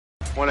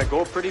Want to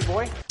go, pretty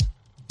boy?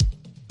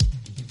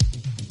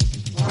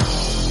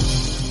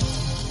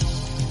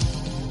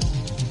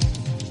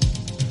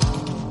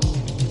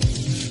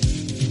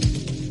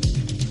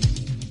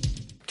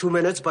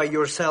 Two-minutes by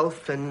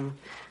yourself and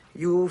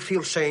you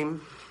feel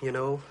shame, you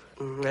know,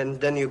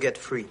 and then you get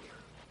free.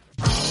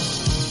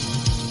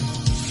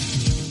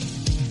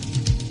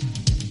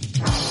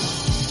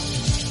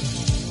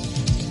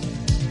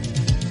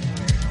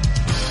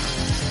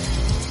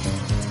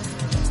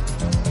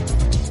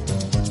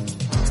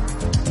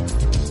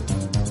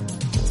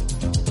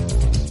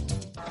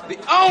 The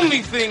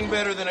only thing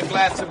better than a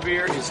glass of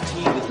beer is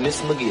tea with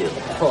Miss McGill.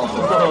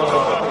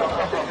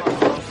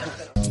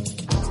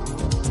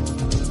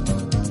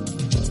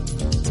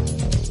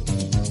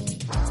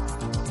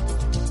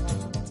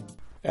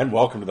 And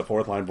welcome to the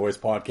Fourth Line Voice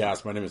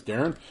Podcast. My name is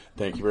Darren.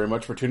 Thank you very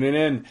much for tuning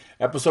in.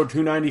 Episode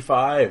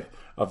 295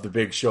 of The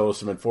Big Show,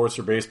 some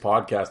enforcer-based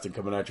podcasting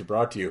coming at you,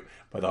 brought to you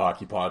by the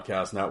Hockey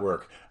Podcast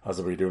Network. How's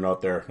everybody doing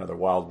out there? Another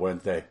wild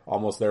Wednesday.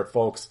 Almost there,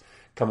 folks.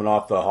 Coming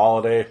off the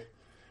holiday.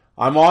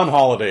 I'm on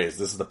holidays.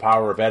 This is the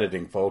power of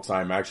editing, folks.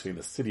 I'm actually in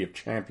the City of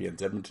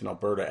Champions, Edmonton,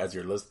 Alberta, as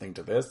you're listening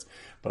to this.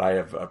 But I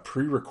have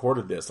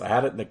pre-recorded this. I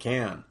had it in the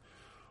can.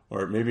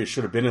 Or maybe it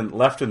should have been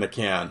left in the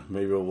can.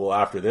 Maybe we'll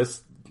after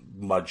this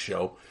mud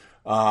show.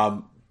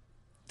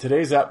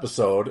 Today's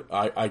episode,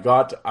 I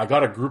got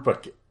a group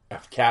of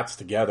cats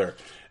together,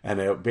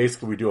 and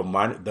basically we do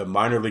the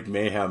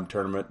MinorLeagueMayhem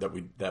tournament that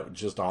was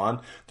just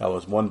on. That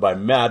was won by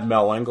Mad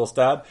Mel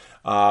Engelstad.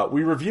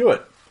 We review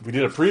it. We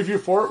did a preview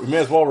for it. We may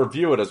as well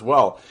review it as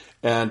well.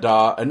 And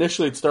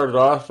initially it started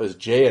off as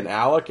Jay and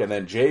Alec, and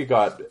then Jay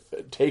got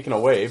taken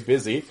away,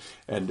 busy,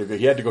 and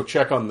he had to go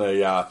check on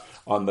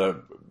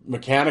the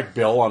mechanic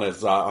bill on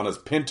his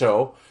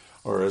Pinto,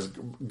 or his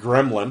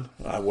Gremlin,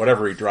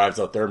 whatever he drives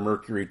out there,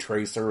 Mercury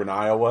Tracer in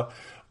Iowa.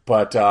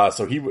 And I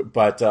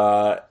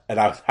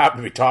happened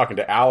to be talking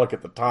to Alec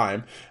at the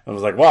time, and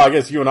was like, well, I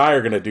guess you and I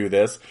are going to do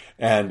this.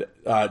 And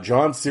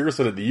John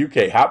Searson in the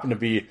UK happened to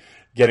be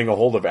getting a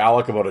hold of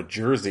Alec about a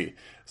jersey.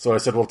 So I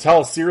said, well,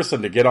 tell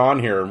Searson to get on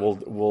here, and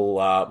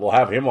we'll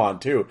have him on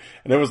too.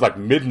 And it was like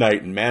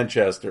midnight in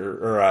Manchester,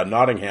 or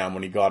Nottingham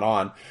when he got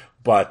on.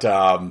 But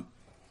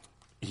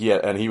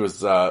he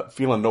was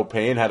feeling no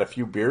pain, had a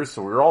few beers,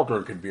 so we were all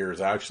drinking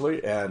beers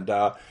actually, and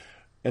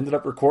ended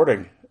up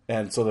recording.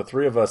 And so the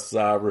three of us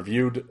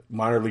reviewed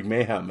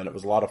MinorLeagueMayhem, and it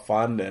was a lot of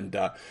fun and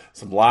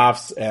some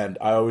laughs. And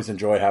I always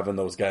enjoy having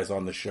those guys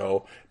on the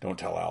show. Don't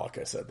tell Alec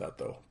I said that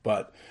though,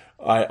 but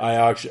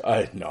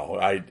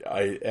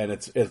and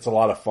it's a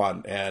lot of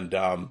fun. And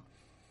and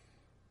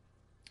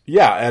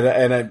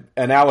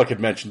Alec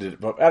had mentioned it,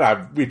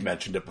 and we'd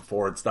mentioned it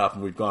before and stuff,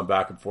 and we've gone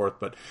back and forth.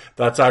 But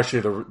that's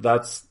actually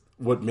that's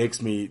what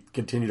makes me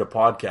continue to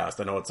podcast.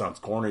 I know it sounds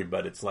corny,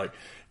 but it's like,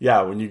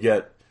 yeah, when you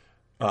get,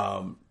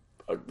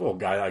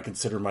 guy I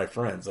consider my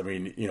friends. I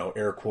mean, you know,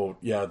 air quote,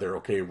 yeah, they're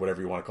okay,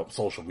 whatever you want to call them,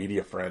 social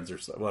media friends or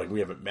something. Like, we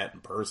haven't met in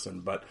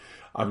person, but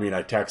I mean,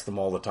 I text them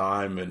all the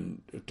time,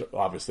 and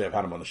obviously I've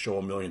had them on the show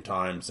a million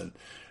times, and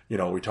you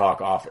know, we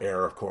talk off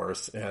air, of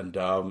course,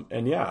 so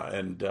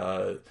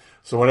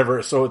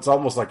it's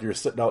almost like you're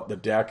sitting out the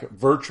deck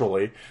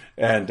virtually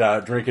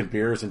and drinking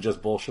beers and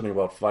just bullshitting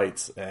about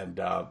fights, and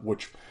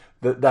which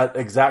that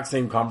exact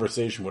same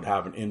conversation would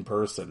happen in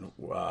person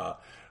while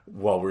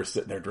we were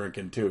sitting there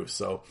drinking too.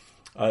 So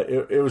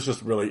it's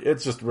just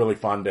really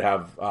fun to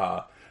have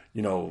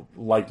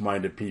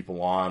like-minded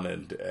people on,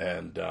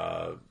 and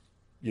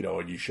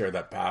you share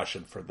that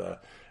passion for the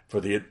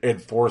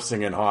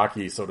enforcing in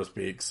hockey, so to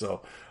speak.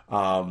 So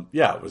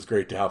it was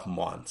great to have them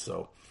on.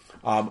 So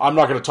I'm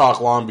not going to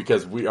talk long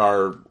because we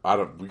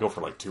go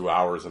for like 2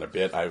 hours and a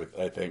bit,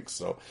 I think.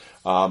 So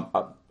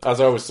as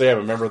I always say, I'm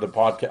a member of the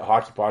Hockey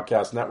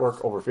Podcast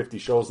Network, over 50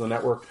 shows in the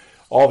network.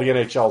 All the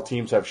NHL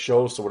teams have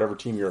shows, so whatever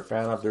team you're a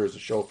fan of, there is a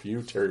show for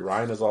you. Terry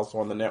Ryan is also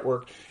on the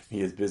network. He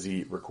is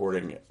busy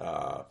recording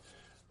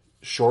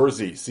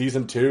Shoresy.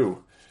 Season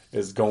 2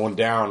 is going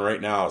down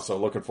right now, so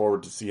looking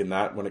forward to seeing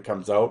that when it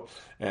comes out.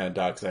 And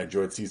because I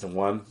enjoyed Season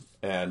 1.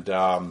 And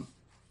of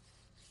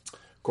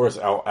course,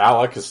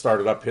 Alec has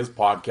started up his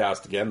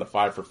podcast again, the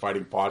Five for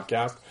Fighting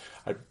podcast.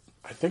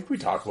 I think we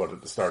talked about it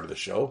at the start of the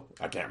show.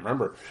 I can't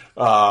remember.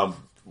 A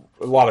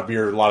lot of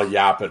beer, a lot of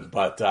yapping,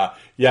 but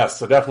yes,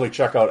 so definitely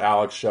check out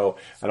Alec's show.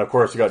 And of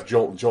course, you got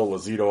Joel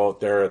Lazito out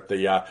there at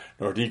the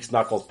Nordiques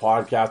Knuckles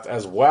podcast,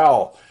 as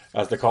well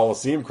as the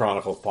Coliseum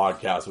Chronicles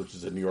podcast, which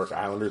is a New York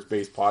Islanders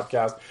based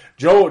podcast.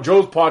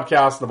 Joe's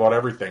podcasting about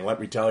everything.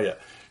 Let me tell you,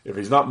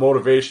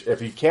 if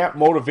he can't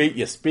motivate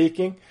you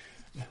speaking,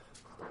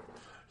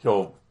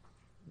 he'll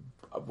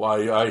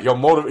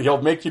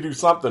make you do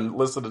something.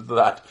 Listen to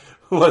that.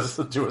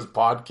 Listen to his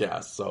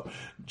podcast. So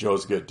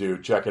Joe's a good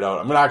dude. Check it out.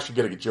 I'm actually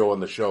going to get Joe on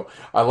the show.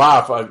 I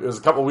laugh. It was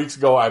a couple of weeks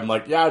ago. I'm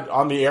like, yeah,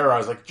 on the air. I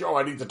was like, Joe,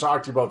 I need to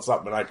talk to you about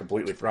something. And I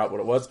completely forgot what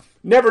it was.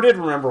 Never did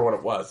remember what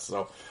it was.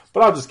 So,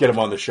 but I'll just get him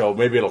on the show.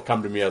 Maybe it'll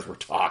come to me as we're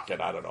talking.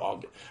 I don't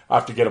know. I'll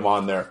have to get him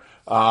on there.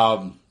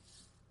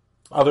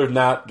 Other than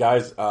that,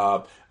 guys, as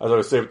I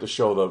was saying with the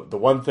show, the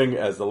one thing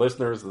as the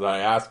listeners that I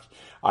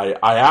I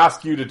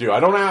ask you to do. I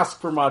don't ask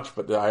for much,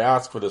 but I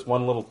ask for this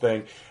one little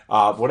thing.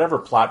 Whatever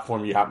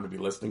platform you happen to be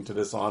listening to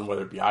this on,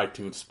 whether it be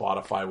iTunes,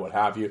 Spotify, what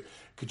have you,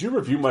 could you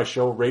review my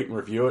show, rate and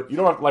review it? You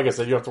don't have, like I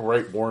said, you don't have to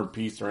write War and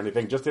Peace or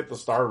anything. Just hit the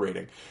star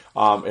rating.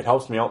 It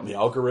helps me out in the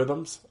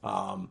algorithms.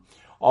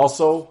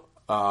 Also,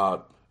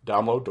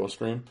 download, don't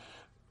stream.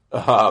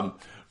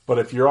 But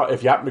if you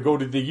happen to go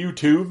to the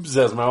YouTubes,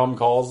 as my mom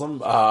calls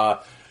them,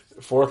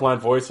 Fourth Line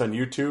Voice on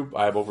YouTube,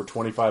 I have over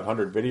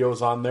 2,500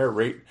 videos on there.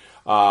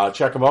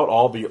 Check them out.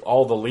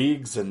 All the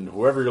leagues and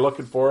whoever you're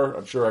looking for.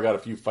 I'm sure I got a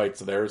few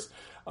fights of theirs.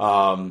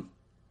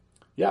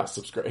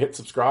 Hit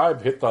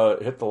subscribe, hit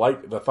the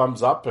like, the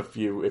thumbs up if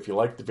you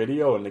like the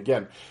video. And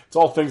again, it's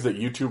all things that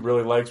YouTube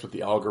really likes with the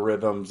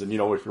algorithms. And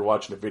if you're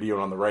watching a video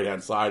and on the right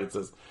hand side it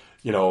says,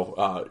 you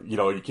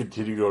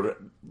continue to,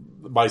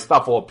 my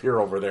stuff will appear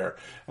over there.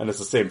 And it's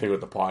the same thing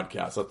with the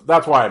podcast. So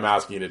that's why I'm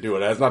asking you to do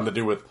it. It has nothing to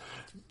do with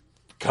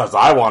because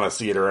I want to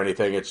see it or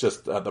anything. It's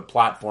just the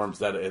platforms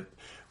that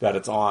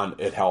it's on.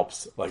 It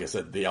helps, like I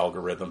said, the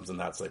algorithms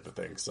and that type of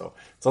thing. So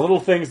it's a little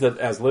things that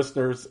as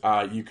listeners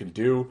you can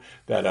do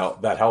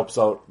that helps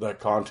out the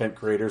content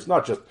creators,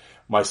 not just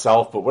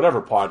myself, but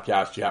whatever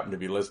podcast you happen to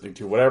be listening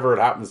to, whatever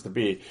it happens to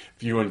be.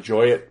 If you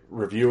enjoy it,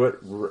 review it,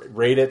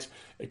 rate it,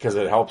 because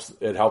it helps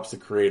the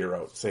creator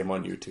out. Same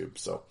on YouTube.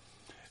 So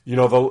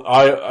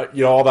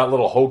all that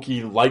little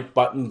hokey like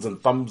buttons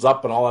and thumbs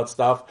up and all that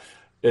stuff.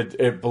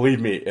 It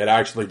believe me, it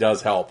actually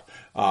does help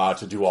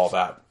to do all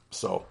that.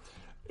 So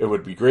it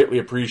would be greatly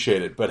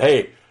appreciated. But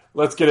hey,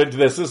 let's get into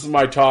this. This is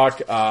my talk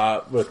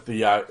with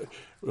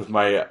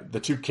the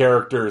two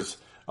characters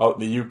out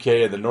in the UK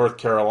and the North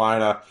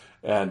Carolina,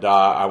 and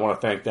I want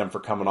to thank them for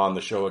coming on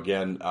the show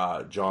again.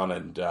 John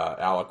and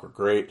Alec were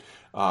great.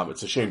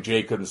 It's a shame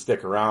Jay couldn't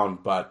stick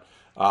around, but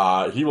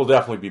he will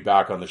definitely be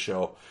back on the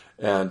show.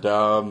 And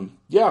other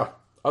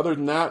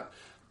than that,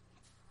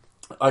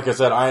 like I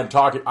said,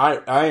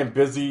 I am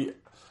busy.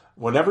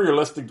 Whenever you're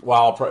listening,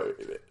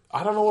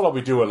 I don't know what I'll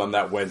be doing on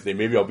that Wednesday.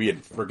 Maybe I'll be in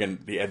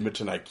friggin' the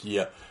Edmonton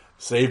IKEA.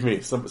 Save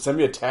me. Send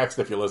me a text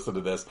if you listen to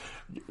this.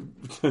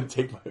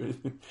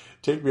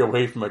 Take me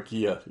away from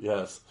IKEA.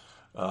 Yes.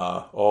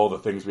 All the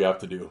things we have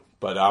to do.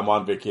 But I'm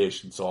on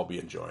vacation, so I'll be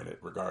enjoying it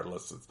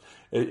regardless. It's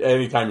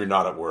anytime you're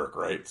not at work,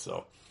 right?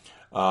 So,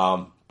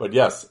 but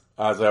yes,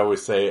 as I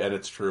always say, and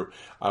it's true,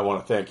 I want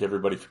to thank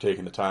everybody for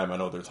taking the time. I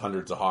know there's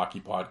hundreds of hockey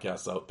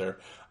podcasts out there.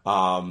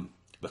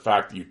 The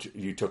fact that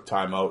you took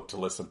time out to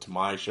listen to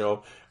my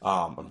show,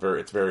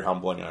 it's very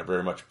humbling, and I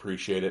very much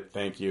appreciate it.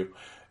 Thank you.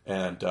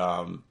 And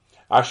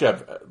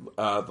actually,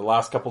 the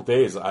last couple of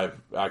days, I've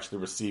actually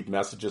received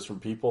messages from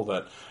people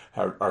that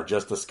are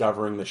just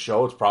discovering the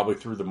show. It's probably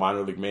through the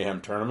Minor League Mayhem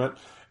tournament.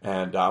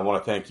 And I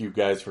want to thank you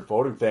guys for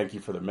voting. Thank you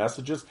for the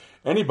messages.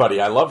 Anybody,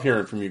 I love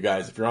hearing from you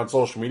guys. If you're on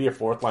social media,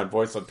 Fourth Line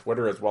Voice on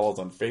Twitter as well as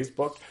on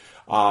Facebook.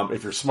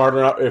 If you're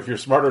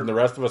smarter than the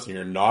rest of us and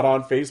you're not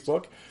on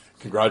Facebook,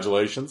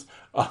 congratulations.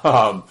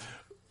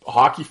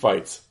 Hockey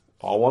Fights,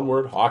 all one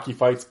word,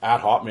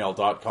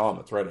 hockeyfights@hotmail.com.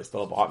 That's right, I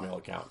still have a Hotmail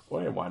account.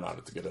 Well, why not?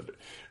 It's a good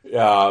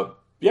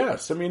idea.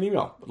 Send me an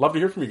email. I'd love to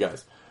hear from you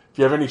guys. If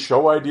you have any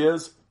show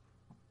ideas,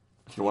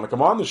 if you want to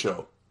come on the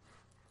show,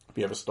 if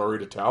you have a story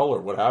to tell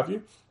or what have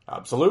you,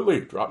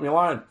 absolutely, drop me a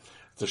line.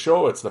 It's a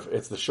show. It's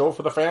the show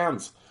for the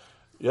fans.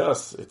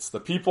 Yes, it's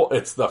the people.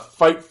 It's the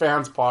Fight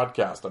Fans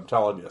podcast. I'm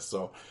telling you.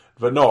 So,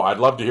 but no, I'd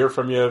love to hear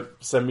from you.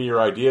 Send me your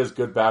ideas,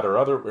 good, bad, or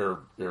other,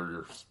 or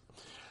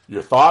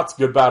your thoughts,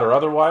 good, bad, or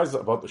otherwise,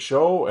 about the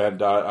show.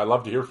 And I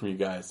love to hear from you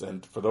guys.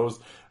 And for those,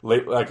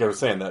 like I was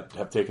saying, that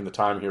have taken the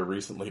time here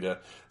recently to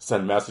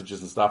send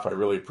messages and stuff, I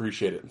really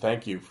appreciate it. And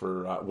thank you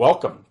for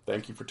welcome.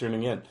 Thank you for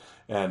tuning in.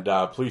 And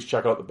please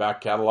check out the back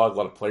catalog. A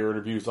lot of player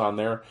interviews on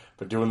there.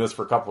 Been doing this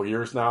for a couple of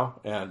years now,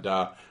 and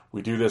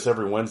we do this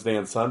every Wednesday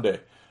and Sunday.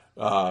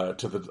 I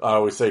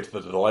always say, to the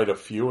delight of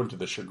few and to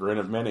the chagrin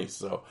of many.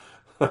 So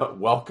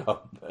welcome.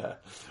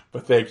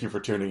 But thank you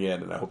for tuning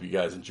in, and I hope you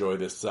guys enjoy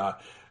this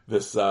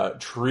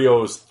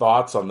trio's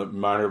thoughts on the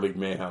Minor League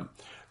Mayhem.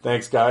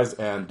 Thanks, guys,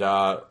 and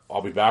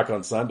I'll be back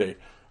on Sunday.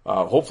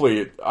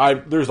 Hopefully,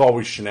 there's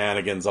always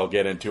shenanigans I'll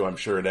get into, I'm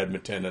sure, in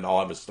Edmonton, and I'll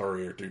have a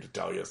story or two to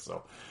tell you.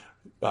 So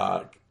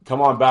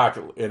come on back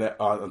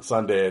on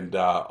Sunday, and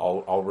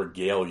I'll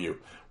regale you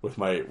with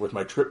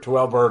my trip to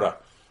Alberta.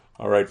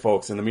 All right,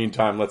 folks. In the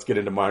meantime, let's get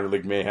into Minor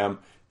League Mayhem.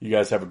 You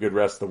guys have a good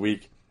rest of the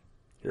week.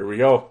 Here we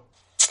go.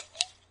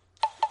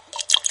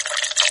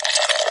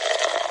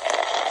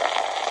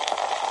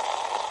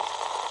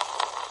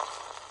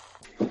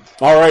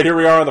 All right, here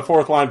we are on the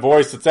Fourth Line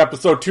Voice. It's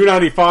episode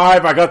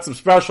 295. I got some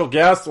special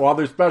guests. Well,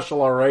 they're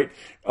special, all right.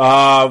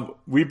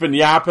 We've been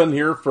yapping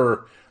here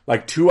for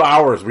like 2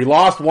 hours. We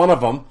lost one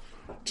of them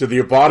to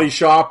the body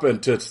shop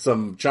and to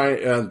some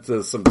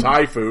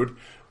Thai food,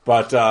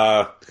 but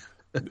or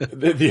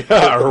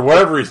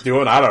whatever he's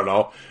doing, I don't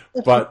know.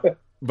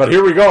 But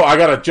here we go. I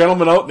got a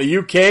gentleman out in the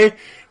UK.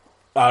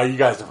 You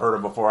guys have heard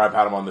him before. I've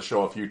had him on the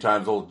show a few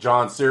times. Old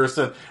John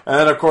Searson, and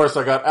then of course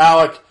I got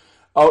Alec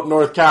out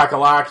North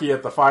Kakalaki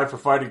at the Five for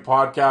Fighting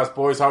podcast.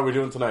 Boys, how are we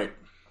doing tonight?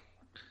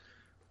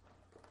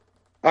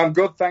 I'm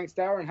good, thanks,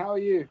 Darren. How are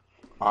you?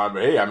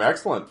 I'm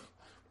excellent.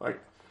 Like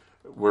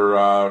we're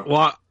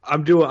Well,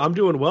 I'm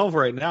doing well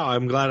right now.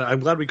 I'm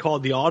glad we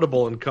called the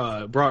audible and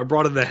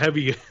brought in the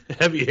heavy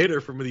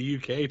hitter from the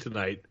UK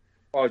tonight.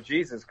 Oh,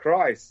 Jesus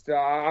Christ!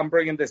 I'm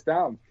bringing this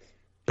down.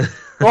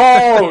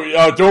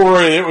 don't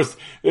worry. It was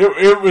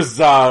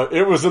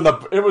in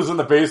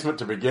the basement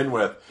to begin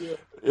with.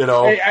 You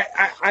know, Hey,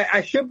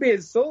 I should be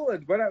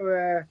insulted when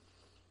I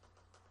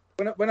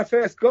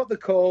first got the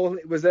call.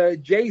 It was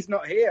Jay's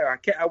not here.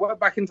 I went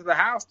back into the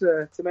house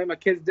to make my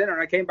kids dinner,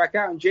 and I came back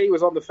out, and Jay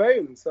was on the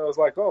phone. So I was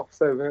like, oh,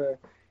 so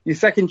your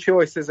second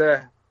choice has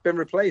been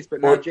replaced, but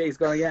now Jay's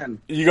gone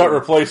again. You got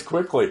replaced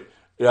quickly.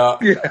 Yeah.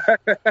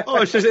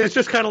 Oh, it's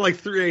just kind of like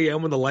 3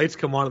 a.m. when the lights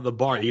come on at the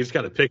bar. You just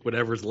got to pick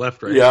whatever's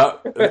left, right? Yeah.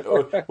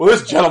 Well,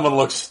 this gentleman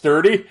looks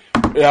sturdy.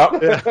 Yeah.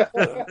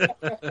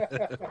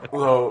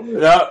 So,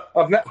 yeah.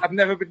 I've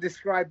never been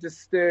described as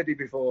sturdy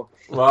before.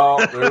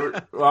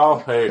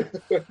 Hey,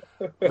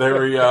 they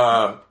were.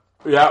 Yeah.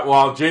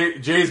 Well,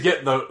 Jay's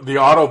getting the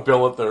auto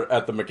bill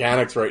at the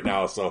mechanics right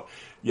now. So,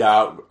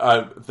 yeah,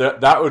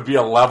 that would be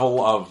a level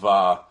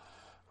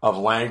of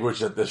language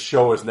that this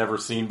show has never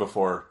seen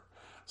before.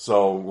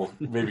 So we'll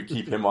maybe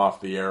keep him off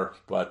the air.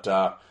 But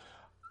I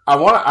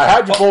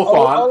had you both on.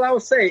 All I will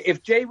say,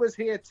 if Jay was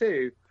here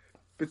too,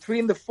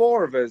 between the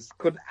four of us,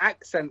 could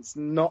accents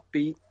not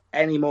be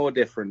any more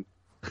different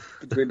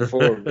between the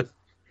four of us?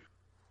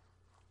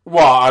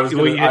 Well, I was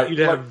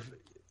gonna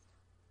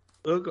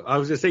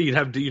say you'd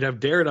have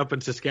Darren up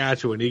in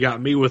Saskatchewan. You got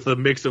me with a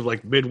mix of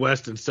like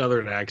Midwest and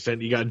Southern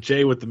accent. You got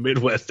Jay with the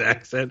Midwest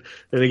accent,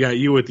 and you got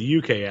you with the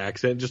UK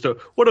accent.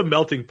 What a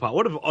melting pot!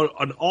 What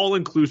an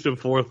all-inclusive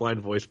fourth line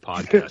voice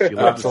podcast. You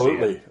love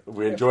Absolutely, to see it.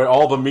 We enjoy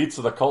all the meats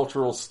of the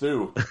cultural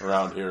stew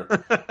around here.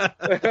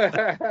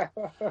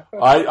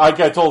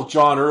 I told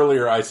John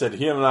earlier. I said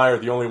him and I are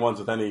the only ones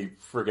with any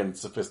friggin'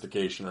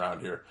 sophistication around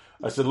here.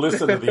 I said,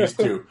 listen to these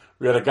two.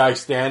 We had a guy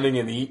standing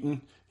and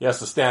eating. He has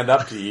to stand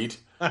up to eat.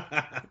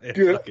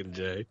 Fucking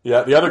Jay.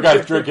 Yeah, the other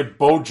guy's drinking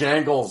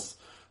Bojangles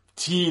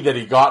tea that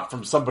he got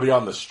from somebody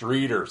on the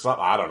street or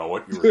something. I don't know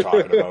what you were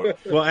talking about.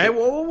 Well, hey,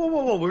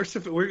 whoa!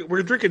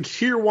 We're drinking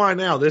cheer wine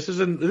now. This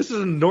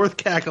isn't North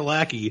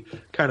Kakalaki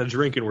kind of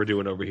drinking we're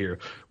doing over here.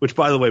 Which,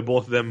 by the way,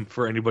 both of them,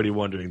 for anybody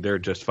wondering, they're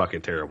just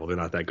fucking terrible. They're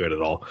not that good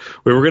at all.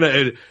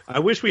 I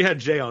wish we had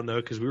Jay on though,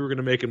 because we were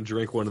gonna make him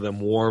drink one of them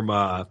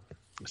warm.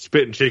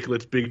 Spit and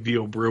Chicklets Big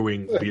Deal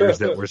Brewing beers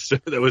that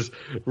was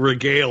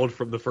regaled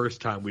from the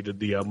first time we did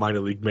the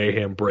Minor League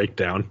Mayhem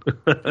breakdown.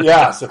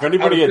 Yes, if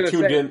anybody had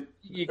tuned in,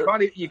 you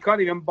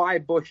can't even buy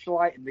Busch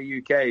Light in the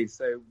UK,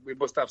 so we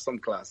must have some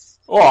class.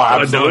 Oh,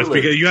 absolutely. No, it's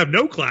because you have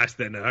no class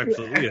then.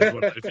 Absolutely,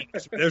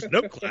 there's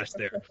no class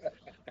there.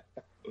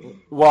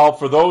 Well,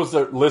 for those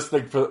that are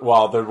listening, they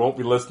won't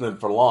be listening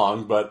for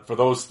long, but for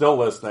those still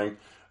listening,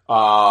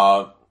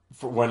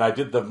 when I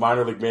did the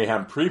Minor League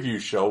Mayhem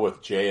preview show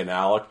with Jay and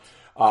Alec.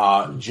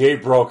 Jay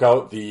broke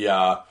out the,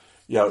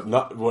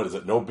 what is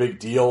it? No Big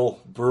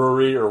Deal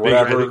Brewery or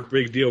whatever. I think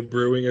Big Deal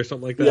Brewing or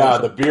something like that. Yeah,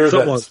 the beer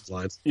something along those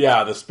lines.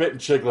 Yeah, the Spit and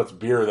Chicklets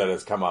beer that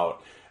has come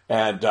out,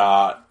 and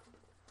I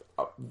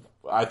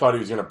thought he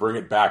was going to bring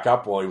it back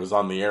up while he was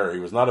on the air. He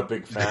was not a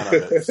big fan of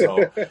it.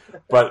 So,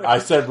 but I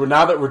said, well,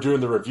 now that we're doing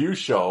the review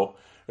show,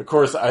 of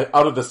course, out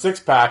of the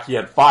 6-pack, he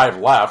had 5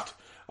 left.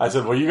 I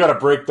said, well, you got to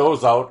break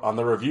those out on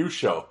the review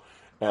show,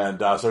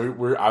 and I was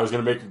going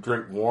to make him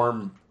drink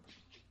warm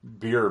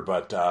beer,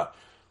 but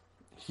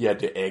he had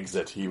to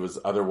exit. He was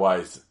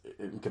otherwise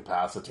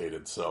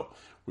incapacitated. So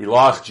we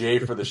lost Jay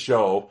for the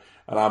show,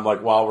 and I'm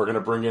like, well, we're going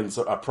to bring in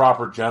a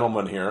proper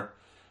gentleman here,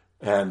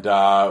 and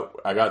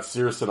I got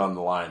Searson on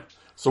the line.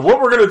 So what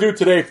we're going to do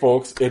today,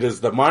 folks, it is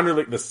the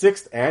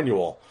 6th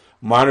annual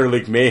Minor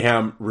League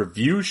Mayhem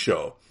review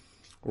show,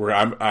 where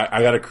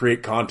I got to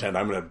create content.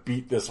 I'm going to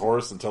beat this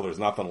horse until there's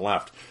nothing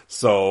left.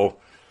 So,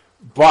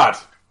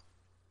 but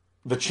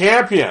the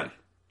champion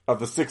of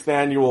the 6th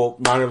annual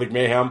Minor League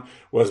Mayhem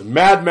was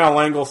Mad Mel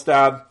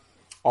Engelstad.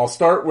 I'll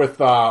start with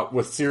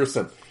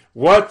Searson.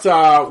 What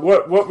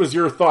was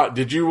your thought?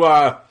 Did you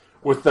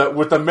with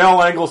the Mel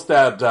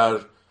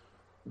Engelstad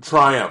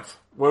triumph?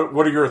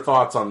 What are your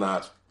thoughts on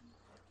that?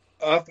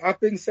 I've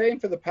been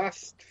saying for the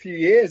past few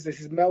years, this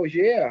is Mel's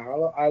year.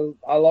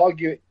 I'll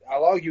argue it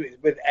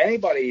with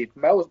anybody.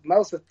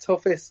 Mel's the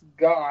toughest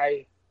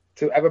guy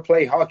to ever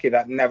play hockey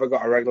that never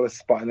got a regular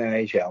spot in the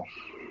NHL.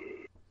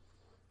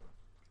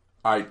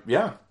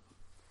 Yeah.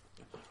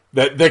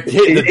 Definitely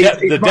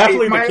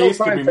the case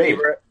can be made.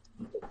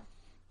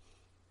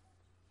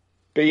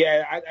 But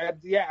I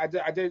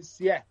don't.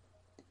 Yeah,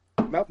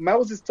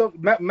 Mel's is tough.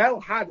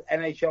 Mel had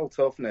NHL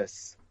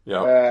toughness.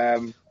 Yeah.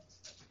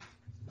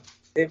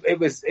 It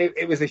was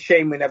a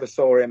shame we never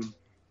saw him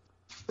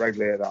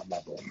regularly at that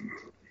level.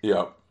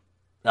 Yeah.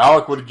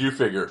 Alec, what did you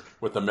figure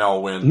with the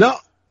Mel win? No.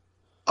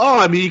 Oh,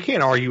 I mean, you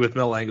can't argue with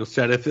Mel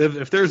Engelstad.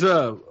 If there's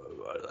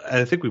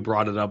I think we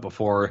brought it up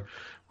before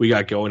we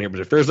got going here, but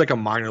if there's like a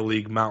minor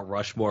league Mount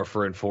Rushmore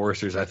for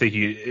enforcers, I think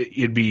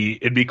it'd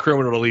be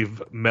criminal to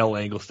leave Mel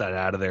Engelstad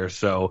out of there.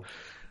 So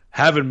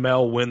having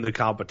Mel win the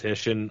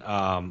competition,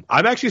 I'm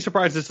actually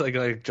surprised this,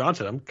 like John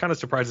said, I'm kind of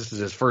surprised this is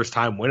his first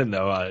time winning,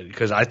 though,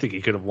 because I think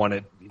he could have won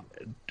it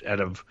out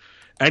of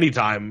any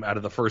time out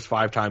of the first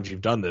 5 times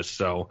you've done this.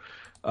 So,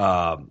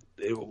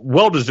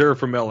 well-deserved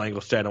for Mel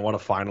Engelstad, and what a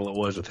final it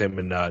was with him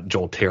and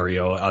Joel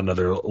Terrio,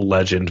 another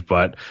legend,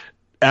 but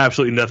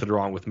absolutely nothing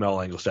wrong with Mel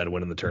Engelstad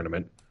winning the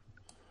tournament.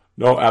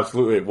 No,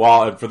 absolutely.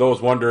 Well, and for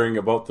those wondering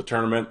about the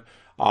tournament,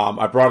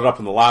 I brought it up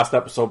in the last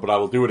episode, but I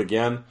will do it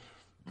again.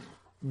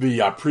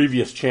 The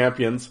previous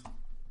champions,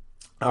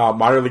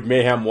 Minor League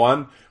Mayhem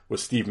 1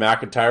 was Steve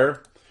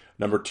McIntyre.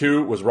 Number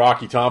 2 was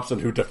Rocky Thompson,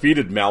 who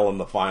defeated Mel in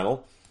the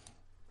final.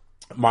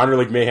 Minor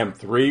League Mayhem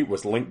 3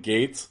 was Link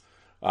Gates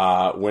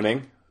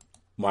winning.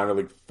 Minor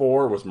League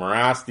 4 was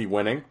Morasti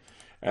winning.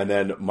 And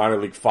then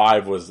Minor League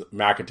 5 was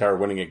McIntyre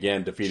winning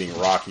again, defeating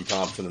Rocky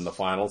Thompson in the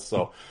finals.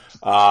 So,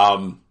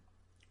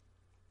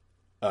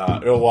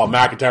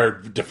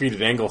 McIntyre defeated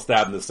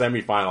Engelstad in the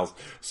semifinals.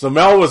 So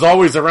Mel was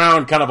always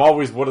around, kind of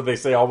always, what do they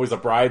say, always a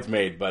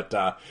bridesmaid. But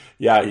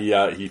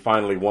he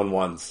finally won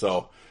one.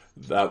 So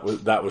that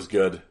was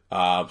good.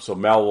 So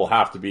Mel will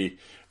have to be,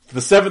 for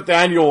the 7th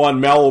annual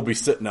one, Mel will be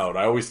sitting out.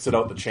 I always sit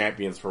out the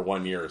champions for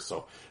 1 year.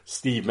 So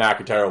Steve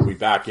McIntyre will be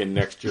back in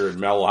next year, and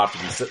Mel will have to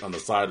be sitting on the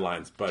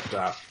sidelines. But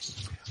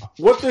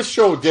what this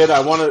show did,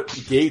 I want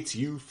to, Gates,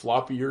 you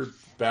floppy-eared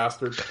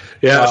bastard.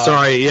 Yeah,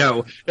 sorry.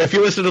 Yeah, if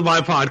you listen to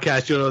my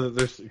podcast, you'll know that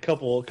there's a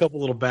couple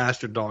little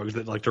bastard dogs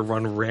that like to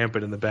run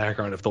rampant in the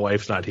background if the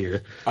wife's not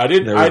here. I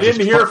didn't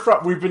hear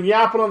from. We've been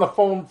yapping on the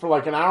phone for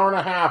like an hour and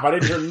a half. I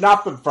didn't hear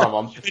nothing from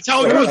them. It's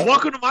how it goes.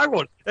 Welcome to my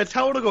world. That's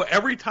how it'll go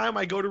every time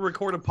I go to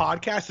record a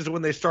podcast. Is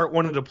when they start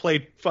wanting to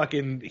play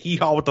fucking hee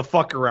haw with the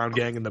fuck around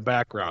gang in the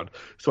background.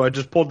 So I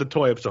just pulled the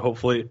toy up. So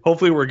hopefully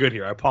we're good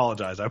here. I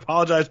apologize. I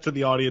apologize to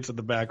the audience in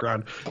the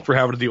background for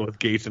having to deal with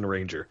Gates and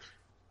Ranger.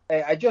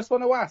 Hey, I just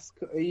want to ask,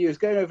 you was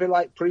going over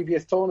like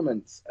previous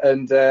tournaments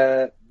and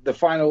the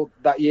final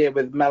that year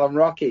with Mel and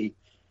Rocky.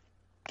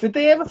 Did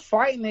they ever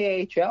fight in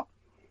the AHL?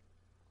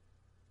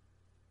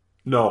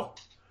 No.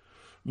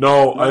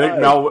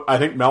 I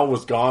think Mel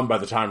was gone by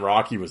the time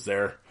Rocky was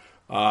there.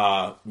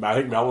 I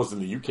think Mel was in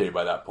the UK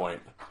by that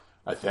point.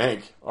 I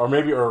think, or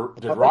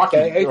did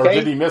Rocky, or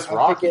did he miss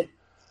Rocky?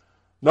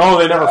 No,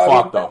 they never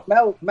fought though.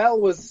 Mel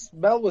was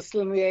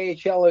still in the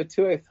AHL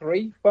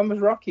 0203. When was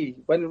Rocky?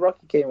 When did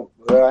Rocky came up?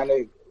 I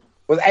know.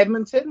 Was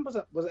Edmonton?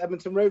 Was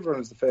Edmonton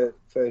Roadrunners the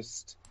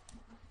first?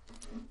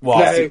 Well,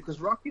 no,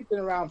 because Rocky's been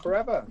around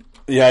forever.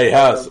 Yeah, he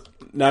has.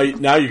 Now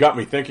you got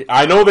me thinking.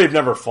 I know they've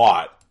never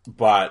fought,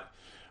 but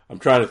I'm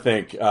trying to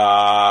think.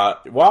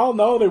 Well,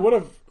 no, they would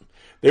have.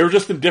 They were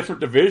just in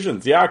different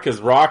divisions. Yeah, because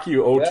Rocky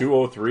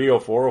 02, 03,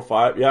 04,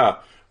 05. Yeah.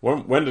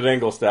 When did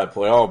Engelstad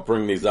play? I'll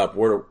bring these up.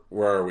 Where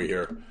are we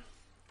here?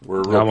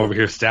 I'm over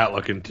here stat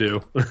looking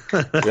too.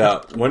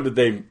 Yeah. When did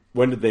they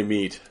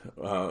meet?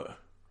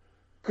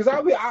 Because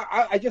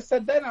I just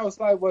said then, I was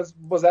like,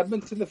 was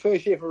Edmonton the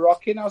first year for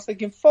Rocky? And I was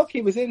thinking, fuck,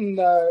 he was in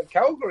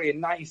Calgary in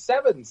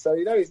 '97, so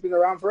he's been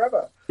around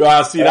forever.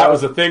 See, that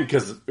was the thing,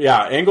 because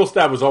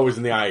Engelstad was always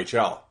in the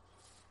IHL.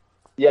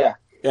 Yeah.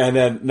 And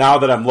then now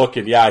that I'm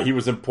looking, he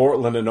was in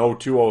Portland in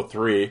 02,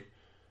 03.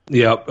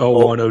 Yep,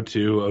 01,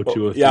 02,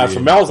 02, 03. Yeah, so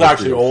Mel's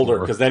actually older,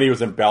 because then he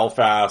was in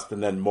Belfast,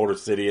 and then Motor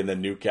City, and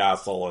then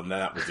Newcastle, and then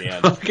that was the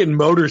end. Fucking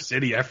Motor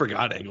City, I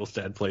forgot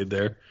Engelstad played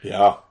there.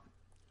 Yeah.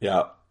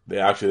 They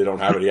don't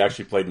have it. He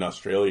actually played in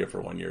Australia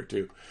for 1 year,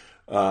 too.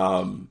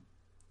 That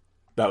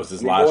was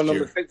his last year.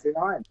 Number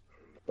 69,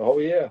 the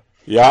whole year.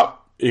 Yeah,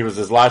 he was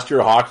his last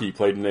year of hockey. He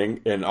played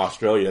in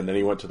Australia, and then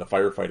he went to the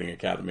firefighting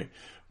academy.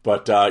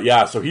 But,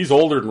 so he's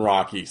older than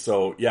Rocky.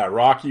 So,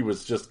 Rocky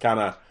was just kind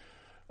of...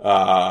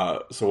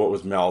 so what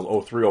was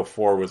Mel? 03,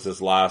 04 was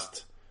his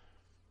last.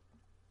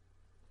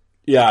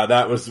 Yeah,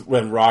 that was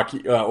when Rocky,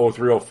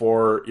 03,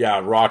 04.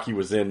 Yeah, Rocky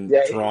was in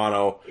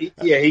Toronto.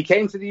 He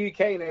came to the UK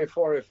in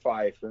 04,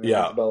 05.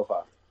 Yeah.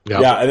 Belfast. Yep.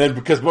 Yeah, and then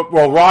because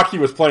Rocky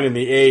was playing in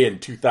the A in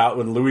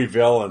 2000 in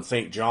Louisville and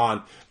St.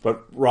 John,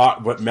 but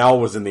Mel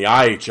was in the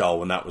IHL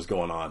when that was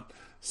going on.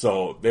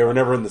 So they were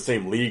never in the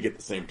same league at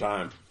the same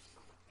time.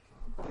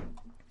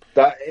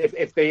 That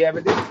if they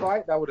ever did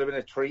fight, that would have been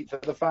a treat for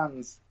the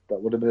fans.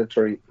 That would have been a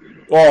treat.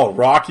 Oh,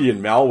 Rocky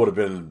and Mel would have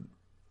been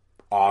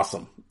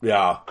awesome.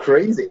 Yeah.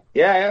 Crazy.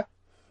 Yeah.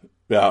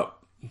 Yeah.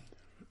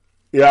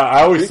 Yeah,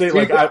 I always say,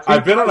 like,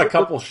 I've been on a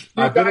couple...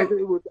 I've been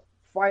who would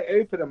fight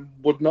open and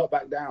would not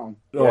back down.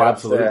 Oh,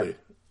 absolutely.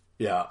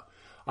 Yeah.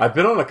 I've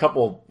been on a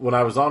couple... When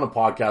I was on a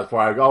podcast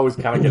where I always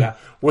kind of get at,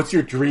 what's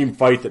your dream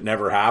fight that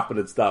never happened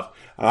and stuff?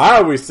 And I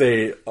always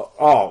say,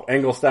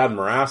 Engelstad and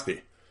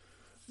Morasti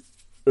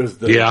is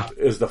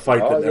the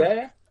fight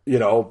that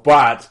never...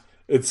 but...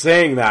 It's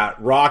saying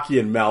that Rocky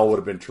and Mel would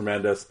have been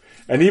tremendous.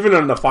 And even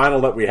in the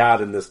final that we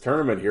had in this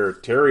tournament here,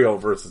 Terrio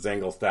versus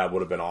Engelstad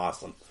would have been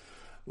awesome.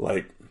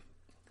 Like,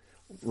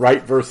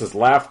 right versus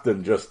left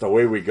and just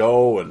away we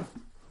go. And,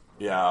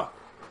 yeah.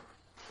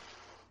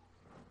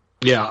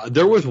 Yeah,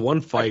 there was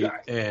one fight,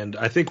 and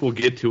I think we'll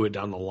get to it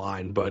down the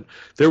line, but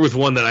there was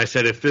one that I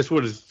said if this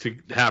was to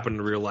happen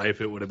in real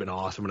life, it would have been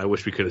awesome, and I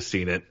wish we could have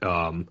seen it.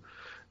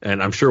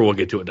 and I'm sure we'll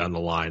get to it down the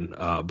line.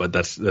 But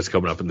that's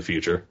coming up in the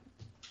future.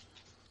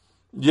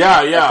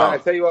 Yeah. I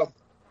tell you what,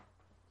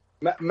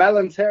 Mel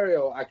and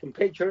Terrio, I can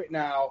picture it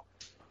now.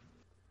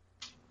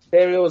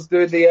 Terrio's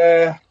doing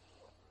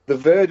the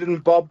Verdun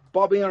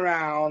bobbing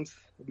around.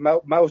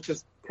 Mel's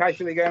just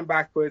casually going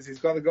backwards. He's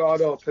got the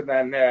guard up, and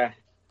then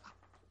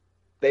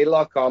they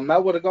lock on.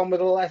 Mel would have gone with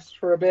the left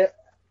for a bit,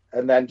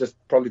 and then just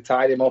probably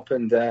tied him up,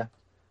 and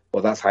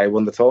that's how he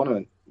won the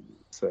tournament.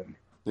 So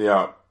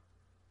yeah,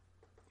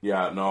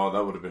 no,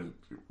 that would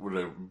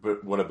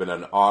have been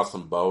an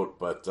awesome bout,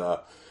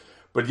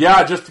 but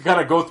yeah, just to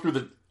kind of go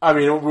through I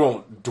mean, we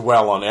won't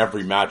dwell on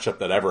every matchup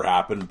that ever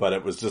happened, but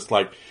it was just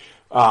like,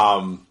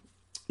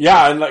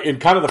 yeah, and like in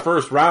kind of the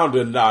first round,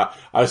 and I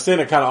was saying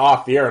it kind of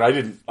off the air,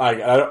 and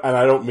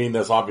I don't mean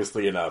this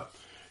obviously in a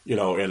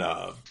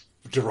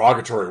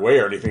derogatory way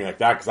or anything like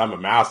that, because I'm a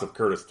massive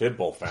Curtis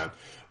Tidball fan,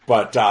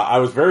 but I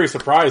was very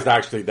surprised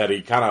actually that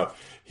he kind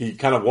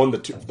of won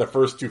the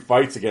first two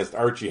fights against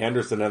Archie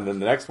Henderson, and then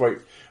the next fight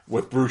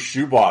with Bruce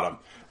Shoebottom,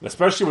 and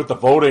especially with the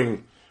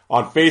voting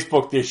on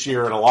Facebook this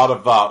year, and a lot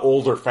of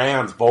older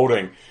fans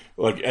voting.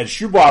 And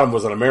Shoebottom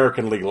was an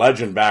American League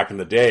legend back in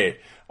the day.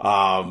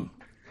 I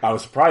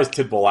was surprised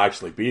Tidball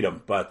actually beat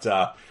him. But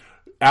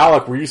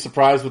Alec, were you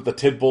surprised with the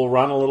Tidball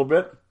run a little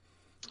bit?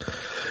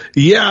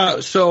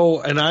 Yeah.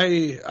 So, and I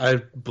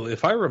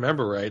if I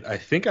remember right, I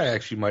think I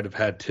actually might have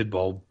had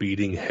Tidball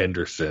beating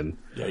Henderson.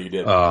 Yeah, you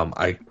did.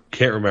 I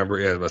can't remember.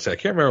 Yeah, I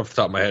can't remember off the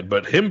top of my head.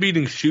 But him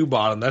beating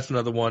Shoebottom, that's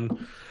another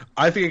one.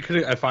 I think it could.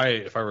 If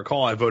I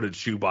recall, I voted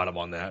Shoebottom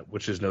on that,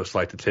 which is no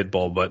slight to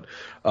Tidball. But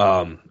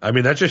I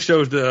mean, that just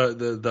shows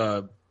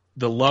the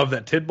love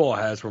that Tidball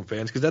has from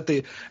fans, because at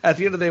the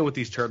end of the day with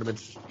these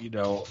tournaments,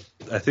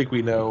 I think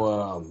we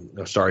know.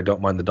 Sorry,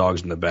 don't mind the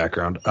dogs in the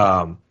background.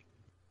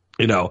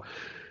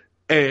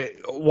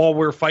 While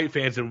we're fight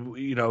fans,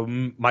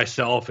 and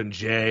myself and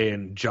Jay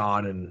and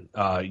John and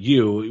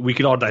we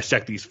can all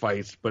dissect these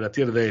fights. But at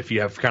the end of the day, if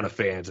you have kind of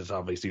fans, it's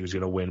obviously who's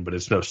going to win. But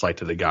it's no slight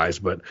to the guys.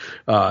 But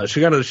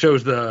she kind of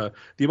shows the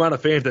amount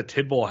of fans that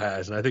Tidball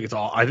has, and I think it's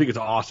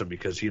awesome,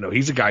 because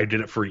he's a guy who did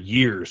it for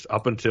years,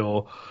 up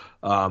until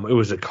it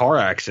was a car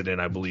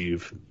accident, I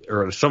believe,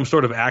 or some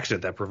sort of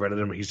accident that prevented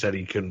him. He said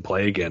he couldn't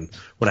play again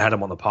when I had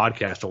him on the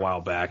podcast a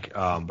while back.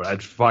 But I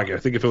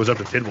think if it was up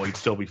to Tidball, he'd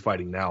still be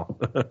fighting now.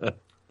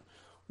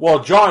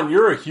 Well, John,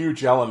 you're a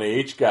huge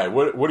LMAH guy.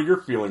 What are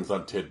your feelings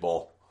on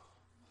Tidball?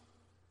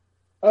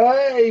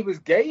 He was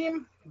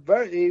game.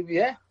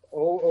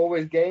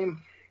 Always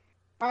game.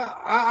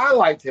 I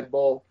like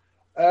Tidball.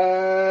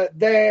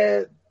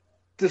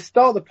 To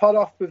start the pod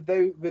off with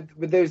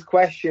those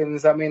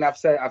questions, I mean,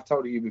 I've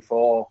told you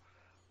before,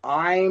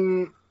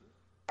 I'm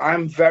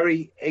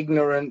very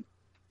ignorant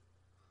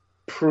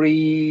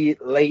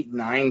pre-late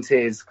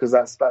 90s, because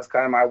that's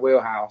kind of my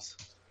wheelhouse.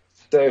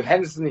 So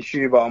Henderson and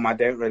Shoebottom, I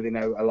don't really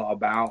know a lot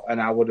about,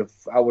 and I would have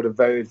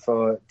voted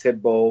for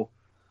Tidball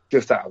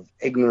just out of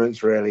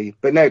ignorance, really.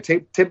 But no,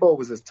 Tidball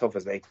was as tough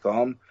as they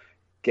come.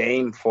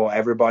 Game for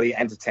everybody,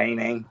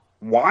 entertaining,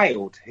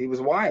 wild. He was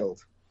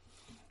wild.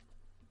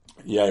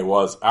 Yeah, he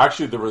was.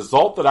 Actually, the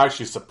result that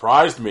actually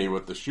surprised me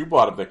with the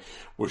Shoebottom thing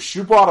was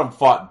Shoebottom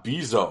fought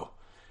Bezo,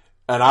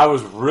 and I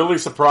was really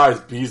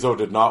surprised Bezo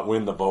did not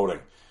win the voting.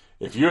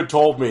 If you had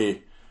told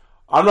me,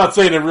 I'm not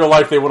saying in real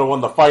life they would have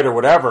won the fight or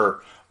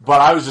whatever, but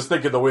I was just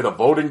thinking the way the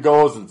voting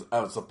goes, and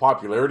it's a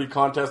popularity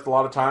contest a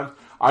lot of times,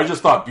 I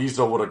just thought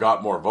Bezo would have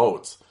got more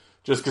votes,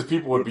 just because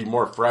people would be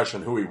more fresh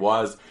on who he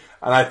was.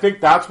 And I think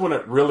that's when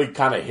it really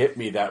kind of hit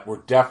me that we're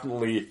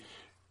definitely,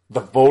 the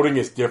voting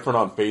is different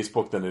on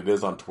Facebook than it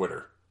is on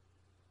Twitter.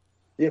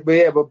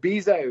 But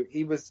Bezo,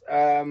 he was,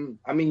 I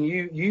mean,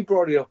 you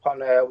brought it up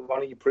on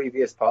one of your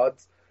previous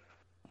pods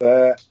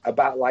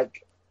about,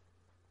 like,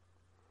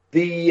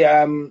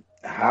 the,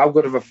 how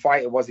good of a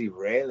fighter was he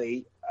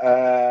really?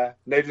 No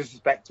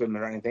disrespect to him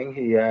or anything.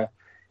 He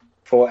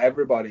fought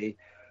everybody.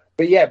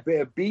 But yeah,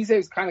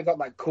 Bezo's kind of got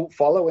like cult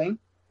following.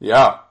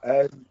 Yeah.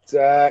 But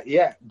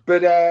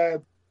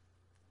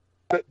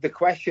the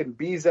question,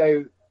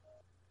 Bezo,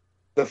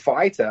 the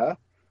fighter,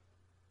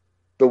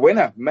 the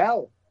winner,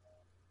 Mel.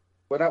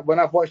 When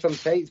I've watched on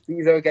tapes,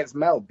 Bezo against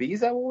Mel,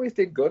 Bezo always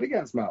did good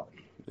against Mel.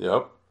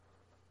 Yep.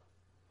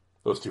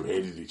 Those two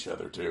hated each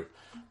other too.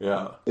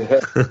 Yeah.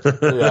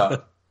 Yeah.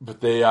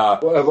 But they.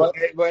 Well,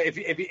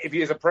 if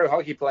you as a pro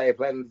hockey player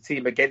playing the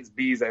team against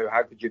Bezo,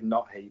 how could you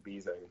not hate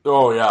Bezo?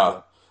 Oh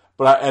yeah,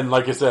 but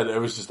like I said, it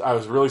was just I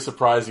was really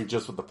surprising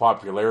just with the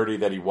popularity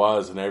that he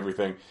was and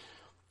everything.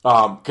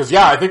 Because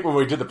I think when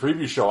we did the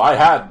preview show,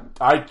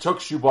 I took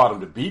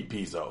Shoebottom to beat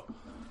Bezo,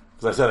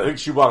 because I said I think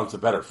Shoebottom's a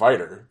better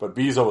fighter, but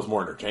Bezo was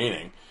more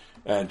entertaining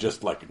and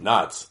just like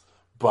nuts.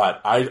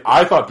 But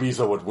I thought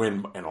Bezo would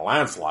win in a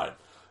landslide,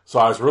 so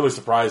I was really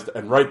surprised.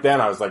 And right then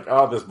I was like,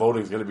 oh, this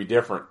voting's going to be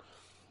different.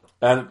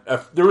 And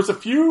there was a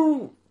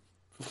few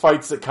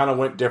fights that kind of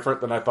went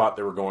different than I thought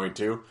they were going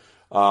to.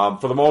 For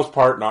the most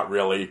part, not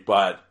really,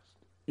 but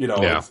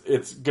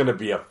it's going to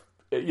be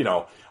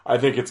I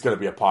think it's going to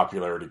be a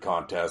popularity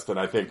contest, and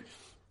I think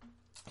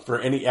for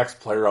any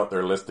ex-player out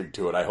there listening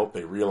to it, I hope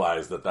they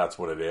realize that that's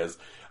what it is.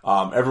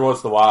 Every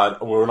once in a while,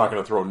 we're not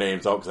going to throw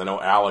names out because I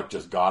know Alec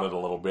just got it a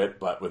little bit,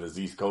 but with his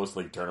East Coast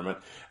League tournament,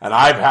 and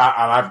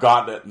I've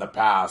gotten it in the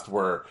past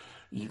where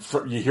you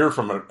hear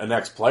from an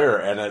ex-player,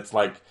 and it's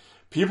like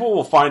people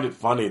will find it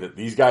funny that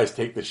these guys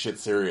take this shit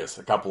serious.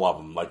 A couple of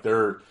them, like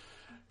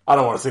I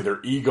don't want to say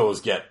their egos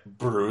get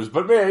bruised,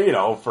 but maybe,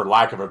 for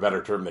lack of a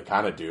better term, they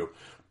kind of do.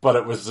 But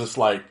it was just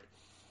like.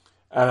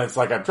 And it's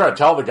like, I'm trying to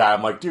tell the guy,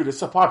 I'm like, dude,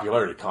 it's a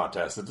popularity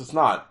contest. It's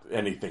not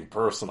anything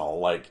personal.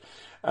 Like,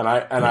 and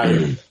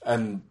I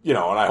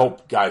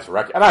hope guys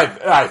and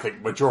I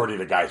think majority of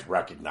the guys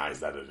recognize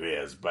that it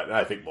is, but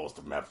I think most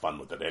of them have fun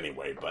with it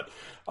anyway. But,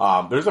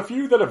 there's a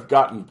few that have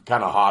gotten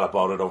kind of hot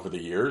about it over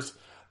the years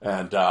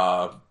and,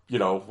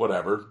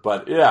 whatever.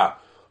 But yeah,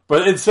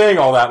 but in saying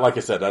all that, like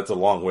I said, that's a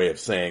long way of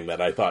saying that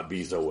I thought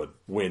Bezo would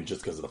win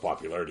just because of the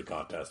popularity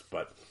contest.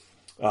 But,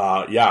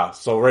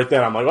 so right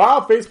then I'm like,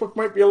 well, Facebook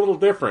might be a little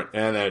different.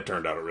 And then it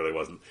turned out it really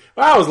wasn't.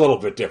 Well, it was a little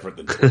bit different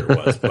than Twitter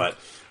was. But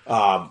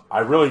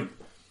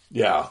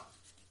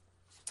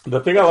the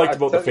thing I liked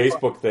about the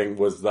Facebook thing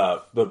was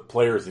the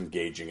players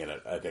engaging in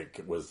it, I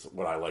think was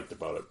what I liked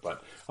about it.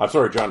 But I'm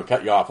sorry, John, to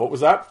cut you off. What was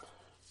that?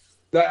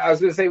 I was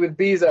going to say with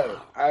Bezo,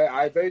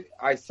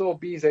 I saw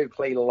Bezo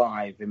play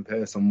live in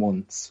person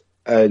once.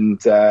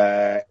 And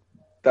that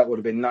would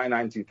have been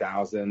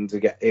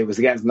 99-2000. It was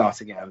against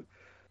Nottingham.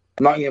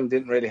 Nottingham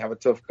didn't really have a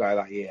tough guy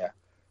that year,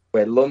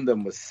 where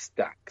London was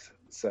stacked.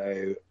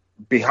 So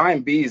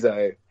behind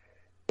Bezo,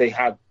 they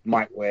had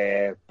Mike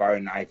Ware,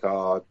 Baron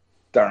Nygaard,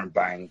 Darren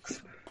Banks.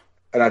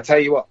 And I tell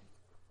you what,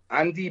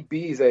 Andy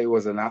Bezo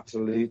was an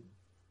absolute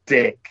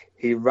dick.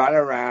 He ran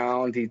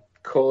around. He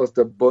caused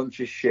a bunch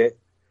of shit.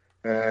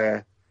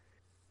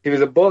 He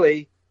was a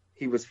bully.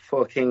 He was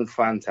fucking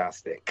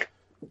fantastic.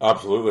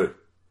 Absolutely.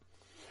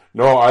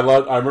 No, I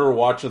remember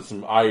watching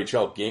some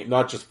IHL game,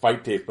 not just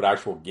fight tape, but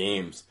actual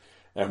games.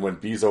 And when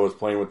Bezo was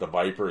playing with the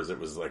Vipers, it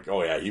was like,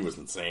 oh yeah, he was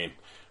insane.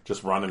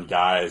 Just running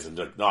guys and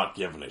just not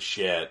giving a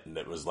shit. And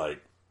it was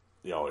like,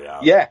 oh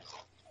yeah. Yeah.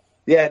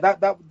 Yeah,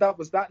 that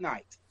was that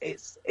night.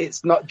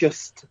 It's not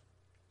just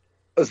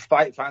us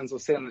fight fans will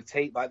see on the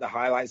tape like the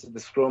highlights of the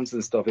scrums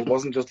and stuff. It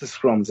wasn't just the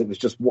scrums, it was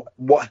just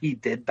what he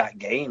did that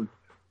game.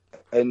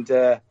 And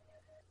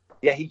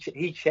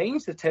he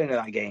changed the tone of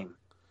that game.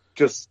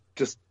 Just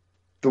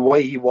the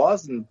way he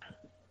was and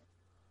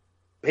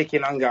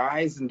picking on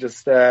guys and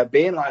just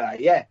being like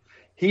that. Yeah,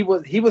 he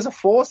was a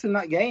force in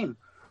that game.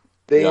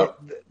 The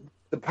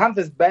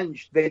Panthers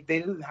bench, they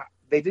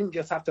didn't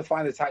just have to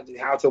find a tactic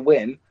how to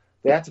win.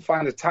 They had to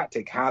find a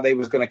tactic how they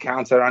was going to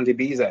counter Andy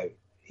Bezo.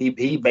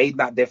 He made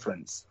that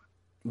difference.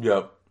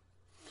 Yep.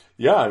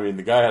 Yeah, I mean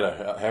the guy had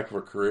a heck of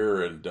a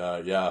career, and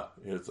I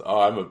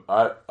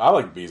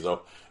like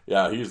Bezo.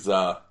 Yeah, he's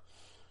an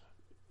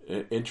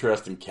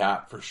interesting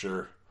cat for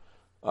sure.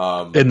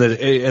 In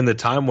the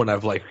time when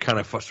I've like kind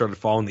of started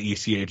following the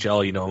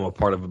ECHL, I'm a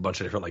part of a bunch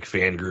of different like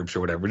fan groups or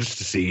whatever, just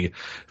to see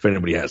if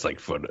anybody has like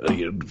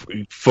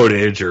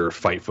footage or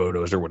fight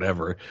photos or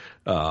whatever.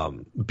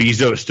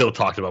 Bezo is still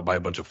talked about by a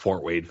bunch of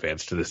Fort Wayne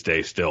fans to this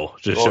day. Still,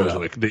 just shows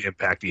like the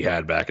impact he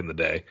had back in the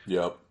day.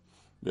 Yep.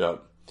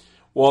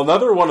 Well,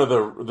 another one of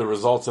the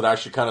results that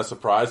actually kind of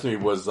surprised me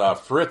was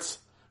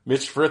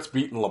Mitch Fritz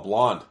beating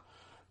LeBlanc.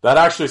 That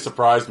actually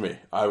surprised me.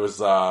 I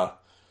was. I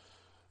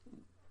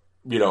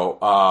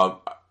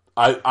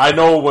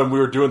know when we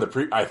were doing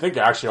I think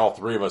actually all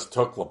three of us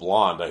took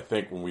LeBlanc, I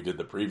think, when we did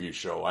the preview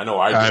show. I know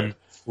I did.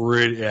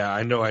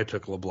 I know I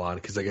took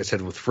LeBlanc because, like I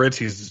said, with Fritz,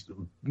 he's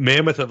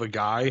mammoth of a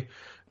guy,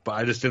 but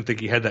I just didn't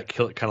think he had that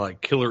kind of like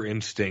killer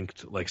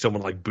instinct like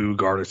someone like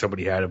Bugard or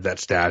somebody had of that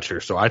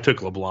stature. So I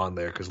took LeBlanc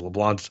there because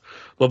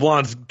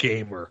LeBlanc's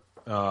gamer.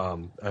 I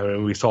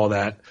mean, we saw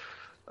that.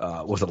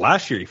 Was it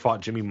last year? He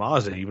fought Jimmy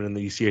Mazza even in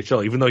the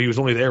ECHL, even though he was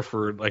only there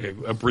for like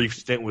a brief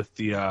stint with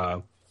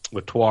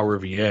with Trois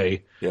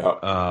Riviere.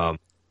 Yeah.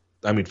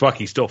 I mean, fuck,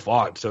 he still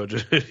fought. So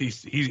just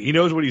he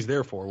knows what he's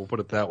there for. We'll put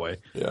it that way.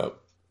 Yeah.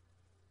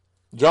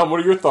 John, what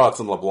are your thoughts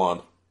on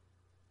LeBlanc?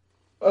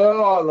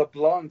 Oh,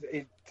 LeBlanc.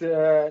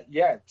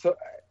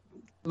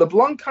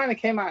 LeBlanc kind of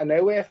came out of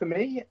nowhere for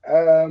me.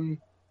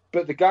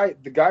 But the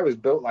guy was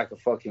built like a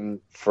fucking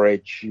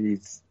fridge.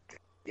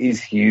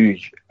 He's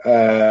huge.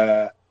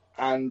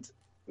 And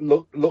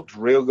looked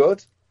real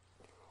good.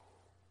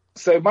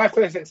 So my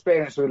first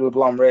experience with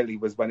LeBlanc really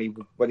was when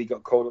he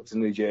got called up to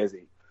New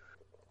Jersey.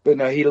 But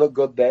no, he looked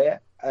good there.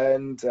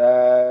 And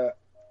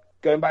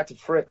going back to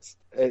Fritz,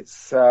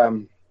 it's I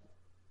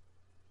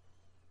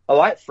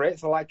like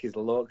Fritz. I like his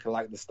look. I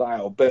like the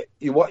style. But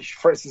you watch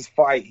Fritz's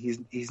fight,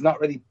 he's not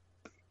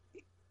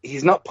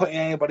putting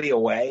anybody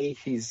away.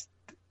 He's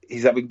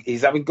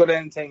having good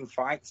entertaining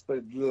fights,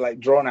 but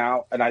like drawn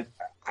out. And I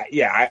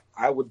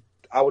would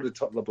have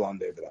took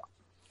LeBlanc over that.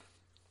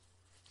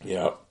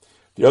 Yeah.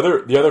 The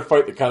other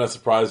fight that kind of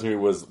surprised me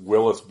was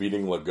Willis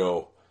beating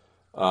Legault.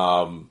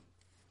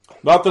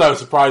 Not that I was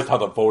surprised how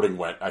the voting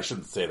went. I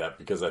shouldn't say that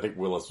because I think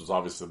Willis was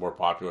obviously the more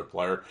popular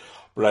player.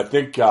 But I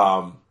think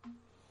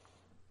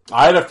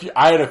I had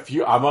a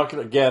few. I'm not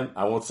gonna, again,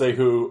 I won't say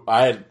who.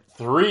 I had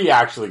three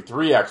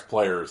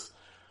ex-players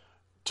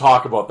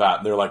talk about that,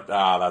 and they're like,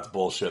 that's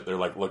bullshit. They're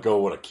like,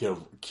 Legault would have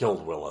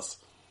killed Willis.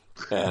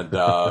 And,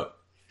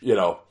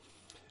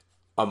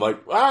 I'm like,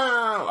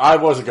 I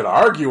wasn't going to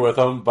argue with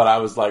him, but I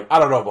was like, I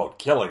don't know about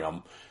killing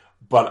him,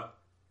 but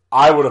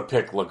I would have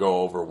picked Legault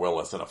over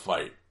Willis in a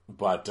fight.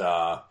 But,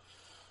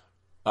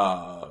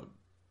 what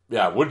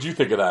did you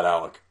think of that,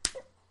 Alec?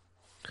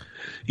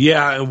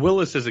 Yeah, and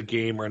Willis is a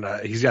gamer,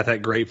 and he's got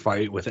that great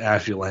fight with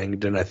Ashley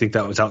Langdon. I think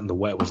that was out in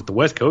was it the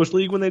West Coast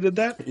League when they did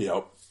that?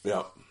 Yep.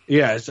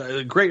 Yeah, it's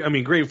a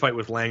great fight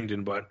with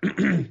Langdon, but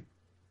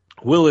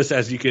Willis,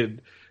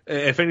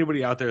 if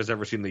anybody out there has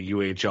ever seen the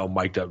UHL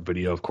mic'd up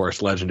video, of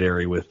course,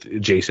 legendary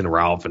with Jason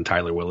Ralph and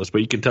Tyler Willis,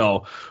 but you can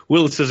tell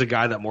Willis is a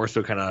guy that more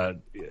so kind of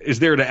is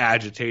there to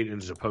agitate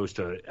as opposed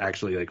to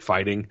actually like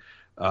fighting.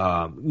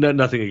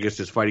 Nothing against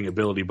his fighting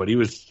ability, but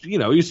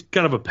he's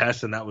kind of a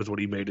pest, and that was what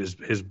he made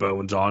his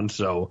bones on.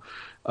 So,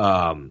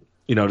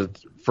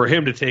 for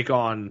him to take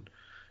on,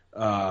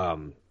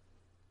 sorry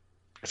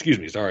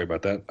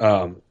about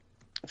that.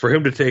 For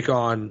him to take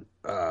on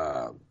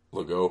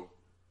Legault,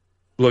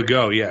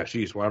 yeah,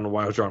 jeez, well, I don't know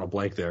why I was drawing a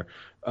blank there.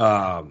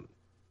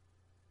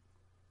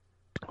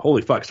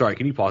 Holy fuck! Sorry,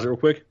 can you pause it real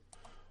quick?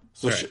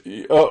 So,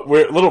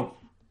 we're little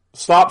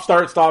stop,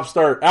 start.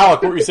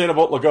 Alec, what were you saying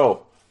about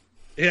Legault?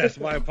 Yes,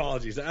 my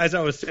apologies. As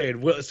I was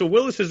saying, so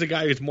Willis is a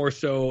guy who's more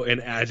so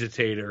an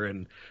agitator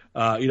and,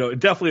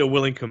 definitely a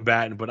willing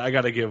combatant, but I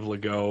got to give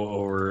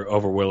Legault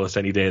over Willis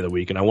any day of the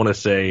week. And I want to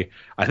say,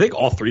 I think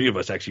all three of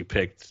us actually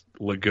picked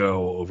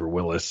Legault over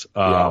Willis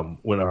on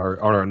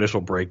our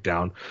initial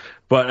breakdown.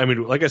 But, I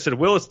mean, like I said,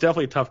 Willis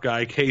definitely a tough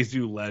guy,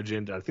 Kazoo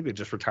legend. I think they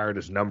just retired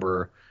his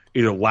number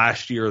either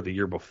last year or the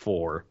year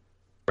before.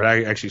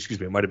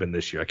 It might have been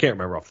this year. I can't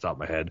remember off the top of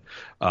my head.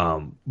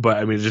 But,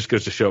 I mean, it just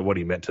goes to show what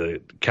he meant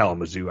to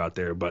Kalamazoo out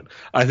there. But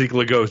I think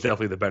Legault is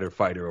definitely the better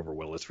fighter over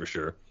Willis for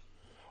sure.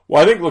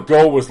 Well, I think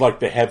Legault was like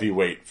the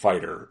heavyweight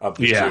fighter of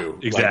the two.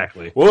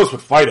 Exactly. Like, Willis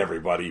would fight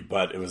everybody,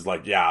 but it was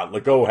like,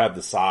 Legault had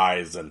the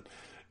size and,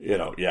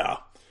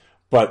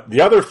 But the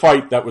other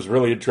fight that was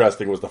really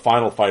interesting was the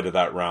final fight of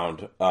that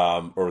round,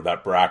 or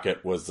that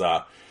bracket was,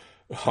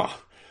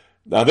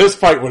 now, this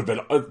fight would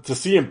have been, to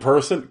see in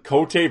person,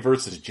 Cote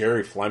versus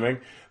Jerry Fleming,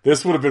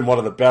 this would have been one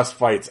of the best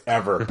fights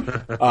ever.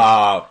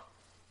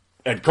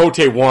 And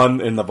Cote won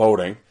in the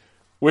voting,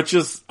 which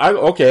is,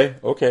 okay.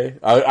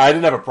 I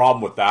didn't have a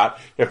problem with that.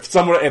 If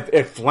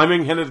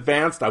Fleming had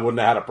advanced, I wouldn't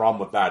have had a problem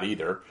with that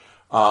either.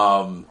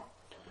 But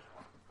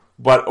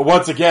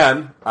once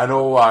again, I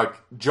know,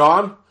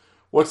 John,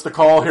 what's the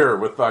call here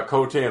with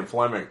Cote and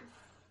Fleming?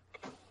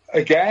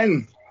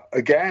 Again,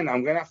 I'm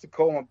going to have to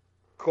call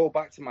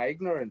back to my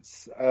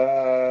ignorance.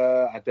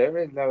 I don't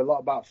really know a lot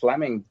about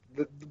Fleming.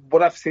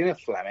 What I've seen of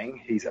Fleming,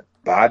 he's a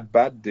bad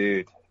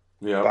dude.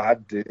 Yeah,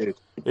 bad dude.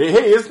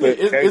 Hey,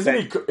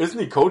 isn't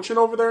he coaching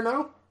over there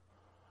now?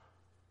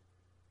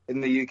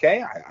 In the UK,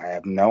 I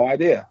have no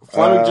idea.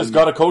 Fleming just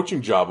got a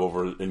coaching job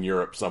over in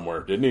Europe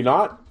somewhere, didn't he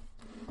not?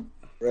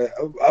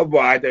 Well,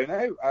 I don't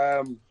know.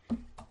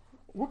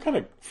 What kind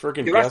of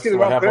freaking guests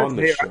do I have on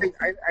this show?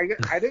 I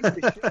don't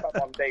give a shit about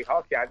modern day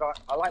hockey. I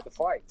like the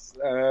fights,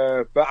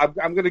 but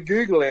I'm going to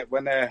Google it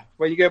when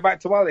you go back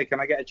to Wally. Can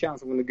I get a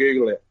chance? I'm going to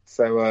Google it.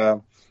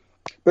 So,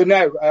 but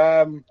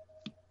no,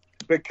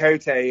 but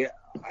Cote,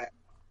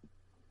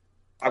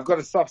 I've got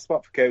a soft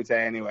spot for Cote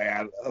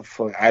anyway.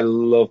 I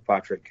love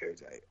Patrick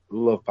Cote.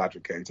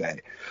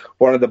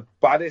 One of the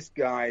baddest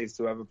guys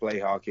to ever play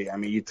hockey. I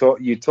mean, you talk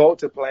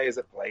to players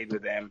that played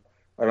with him.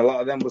 But a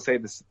lot of them will say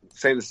the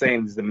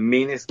same. He's the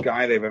meanest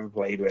guy they've ever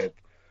played with.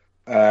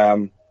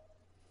 I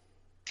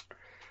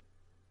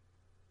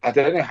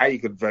don't know how you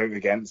could vote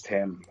against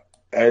him.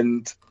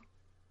 And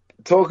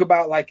talk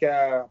about like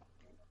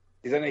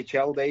his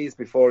NHL days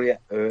before he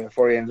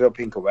ended up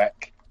in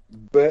Quebec.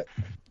 But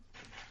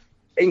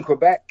in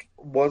Quebec,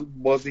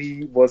 was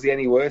he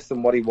any worse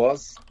than what he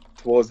was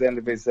towards the end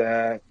of his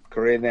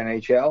career in the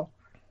NHL?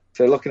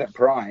 So looking at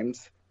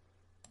primes,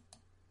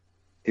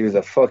 he was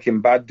a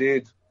fucking bad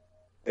dude.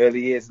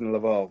 Early years in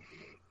Laval.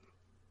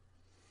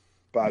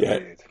 Bad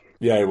dude.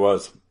 Yeah, he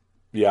was.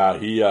 Yeah,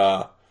 he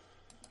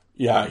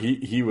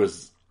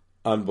was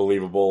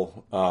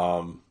unbelievable.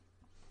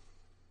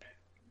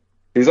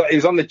 He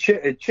was on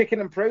the chicken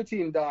and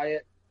protein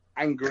diet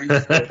and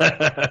grease.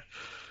 Yeah,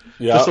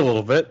 just a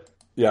little bit.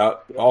 Yeah,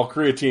 all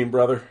creatine,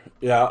 brother.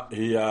 Yeah,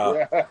 he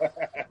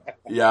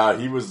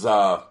was.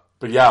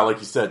 But yeah, like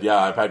you said,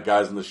 I've had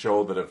guys on the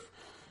show that have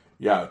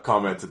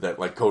commented that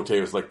like Cote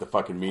was like the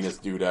fucking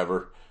meanest dude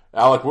ever.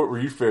 Alec, what were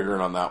you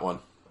figuring on that one?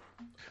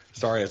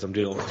 Sorry, as I'm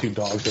dealing with two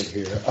dogs over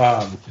here.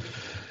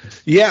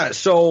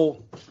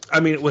 So,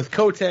 I mean, with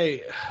Cote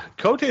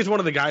is one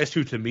of the guys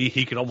who, to me,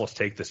 he can almost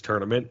take this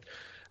tournament.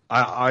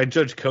 I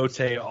judge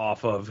Cote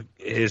off of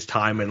his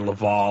time in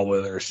Laval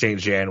or Saint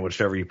Jean,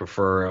 whichever you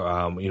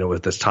prefer.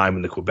 With this time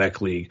in the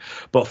Quebec League.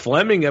 But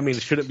Fleming, I mean,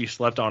 shouldn't be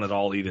slept on at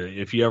all either.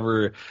 If you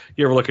ever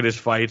look at his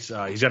fights,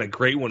 he's had a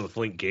great one with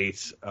Link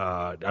Gates.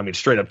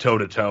 Straight up toe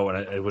to toe, and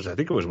I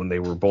think it was when they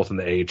were both in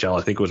the AHL.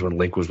 I think it was when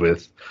Link was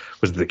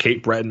the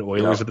Cape Breton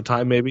Oilers at the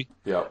time, maybe.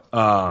 Yeah.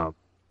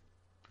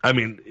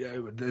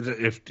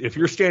 If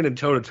you're standing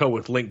toe to toe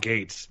with Link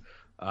Gates,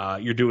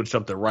 you're doing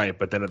something right.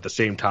 But then at the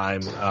same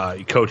time,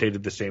 Cote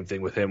did the same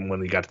thing with him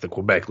when he got to the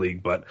Quebec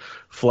League. But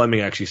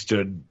Fleming actually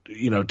stood,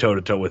 toe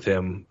to toe with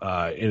him.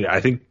 And I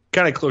think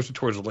kind of closer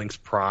towards Link's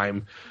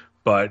prime.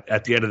 But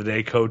at the end of the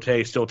day,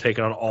 Cote still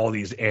taking on all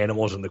these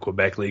animals in the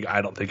Quebec League.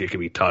 I don't think it can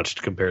be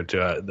touched compared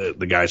to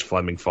the guys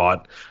Fleming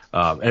fought.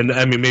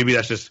 Maybe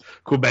that's just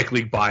Quebec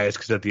League bias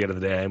because at the end of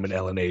the day, I'm an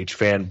LNH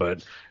fan.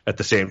 But at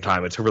the same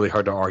time, it's really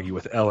hard to argue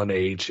with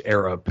LNH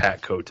era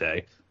Pat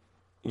Cote.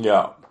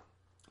 Yeah.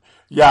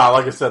 Yeah,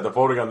 like I said, the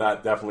voting on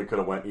that definitely could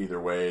have went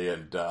either way,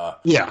 and I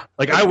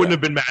wouldn't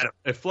have been mad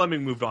if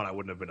Fleming moved on. I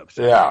wouldn't have been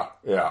upset.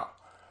 Yeah,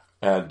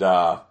 and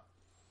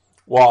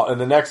in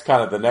the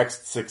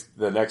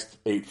next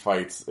 8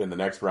 fights in the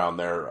next round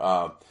there,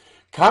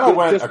 kind of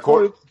went.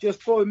 Just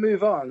before we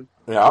move on,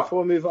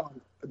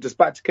 just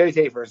back to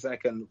Cote for a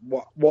second.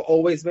 What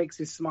always makes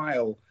me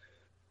smile,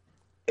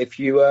 if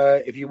you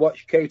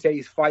watch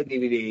Cote's fight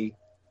DVD,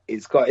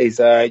 it's got his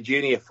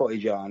junior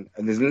footage on,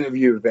 and there's an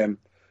interview with him.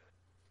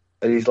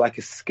 And he's like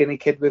a skinny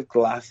kid with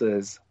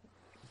glasses.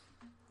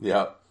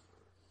 Yeah.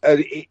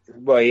 He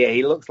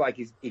looks like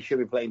he should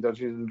be playing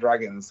Dungeons and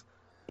Dragons.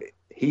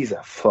 He's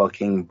a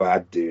fucking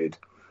bad dude.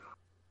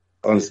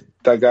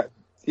 That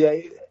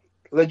guy,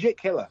 legit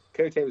killer.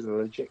 Cote was a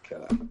legit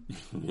killer.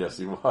 Yes,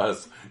 he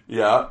was.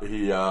 Yeah,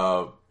 he,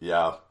 and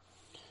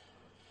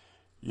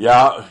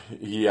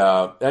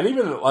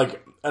even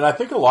and I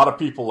think a lot of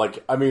people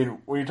when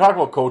you talk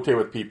about Cote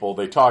with people,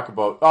 they talk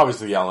about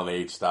obviously the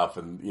LNH stuff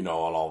and and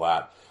all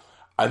that.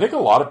 I think a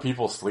lot of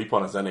people sleep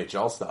on his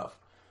NHL stuff.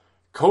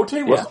 Cote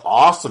was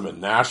awesome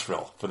in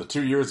Nashville for the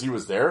 2 years he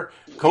was there.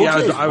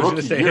 I was going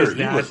to say his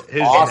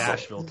awesome.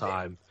 Nashville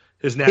time.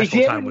 His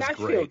Nashville time was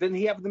great. Didn't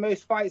he have the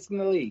most fights in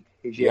the league?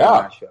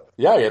 Yeah,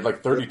 he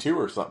had 32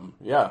 or something.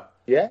 Yeah.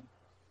 Yeah.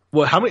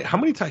 Well, how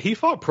many times he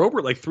fought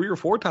Probert 3 or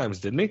 4 times,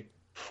 didn't he?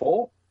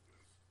 4.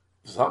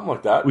 Something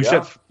like that.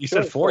 You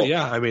said 4.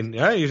 Yeah,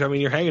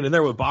 you're hanging in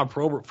there with Bob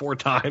Probert 4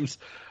 times.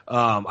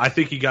 I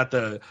think he got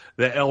the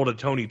L to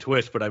Tony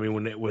Twist, but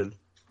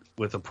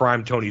with a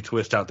prime Tony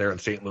Twist out there in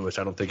St. Louis,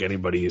 I don't think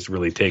anybody is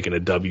really taking a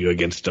W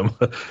against him,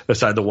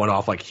 aside the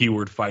one-off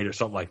Heward fight or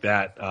something like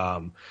that.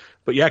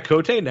 But yeah,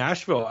 Cote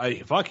Nashville.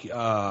 I think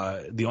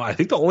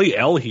the only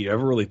L he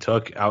ever really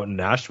took out in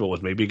Nashville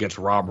was maybe against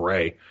Rob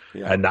Ray,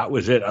 and that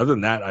was it. Other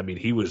than that,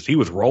 he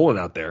was rolling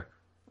out there.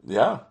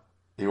 Yeah.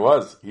 He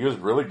was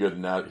really good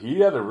in that. He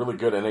had a really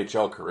good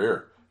NHL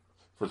career,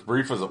 for as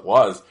brief as it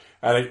was.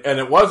 And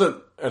it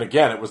wasn't, and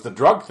again, it was the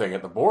drug thing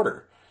at the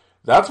border.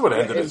 That's what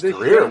ended his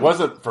career. It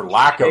wasn't for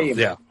lack of...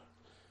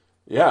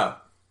 Yeah.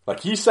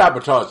 He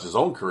sabotaged his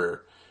own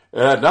career.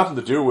 It had nothing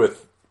to do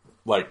with,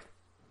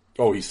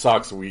 he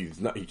sucks, so he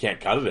can't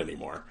cut it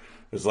anymore.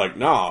 It's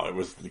no, it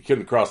was, he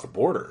couldn't cross the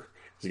border.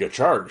 He got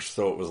charged,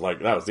 so it was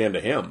that was the end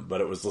of him. But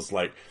it was just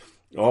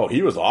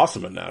he was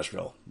awesome in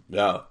Nashville.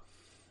 Yeah.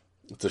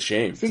 It's a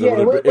shame. So,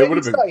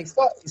 he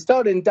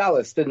started in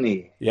Dallas, didn't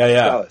he? Yeah.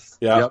 Dallas.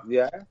 Yeah.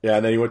 Yeah. Yeah,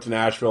 and then he went to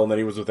Nashville, and then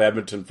he was with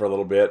Edmonton for a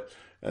little bit,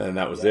 and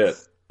that was it.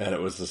 And it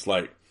was just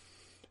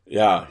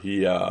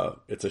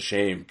it's a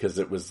shame, because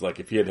it was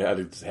if he had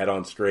his head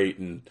on straight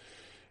and,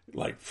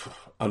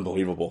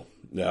 unbelievable.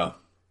 Yeah.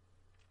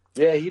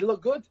 Yeah, he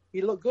looked good.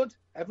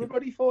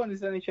 Everybody thought in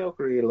his NHL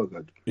career he looked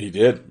good. He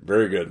did.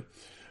 Very good.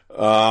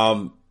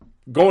 Like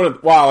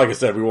I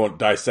said, we won't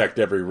dissect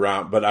every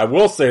round, but I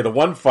will say the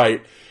one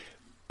fight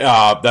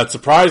that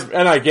surprised,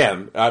 and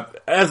again,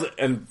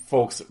 and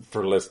folks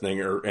for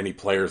listening, or any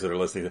players that are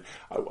listening,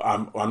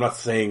 I'm not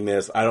saying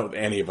this.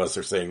 Any of us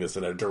are saying this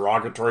in a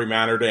derogatory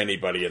manner to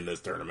anybody in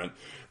this tournament.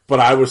 But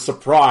I was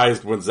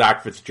surprised when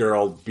Zach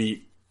Fitzgerald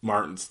beat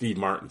Steve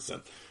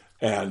Martinson,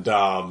 and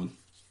I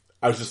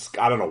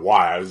don't know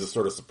why. I was just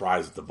sort of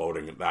surprised at the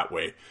voting that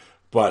way.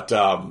 But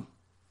now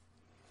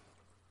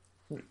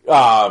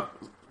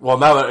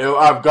that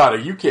I've got a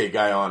UK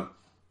guy on.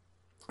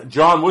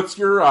 John, what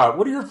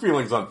are your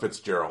feelings on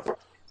Fitzgerald?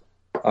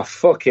 I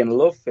fucking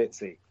love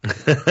Fitzy.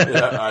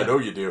 Yeah, I know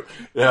you do.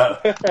 Yeah,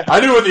 I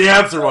knew what the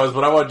answer was,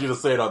 but I wanted you to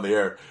say it on the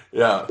air.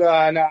 Yeah. No,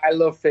 I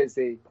love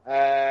Fitzy.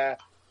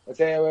 I'll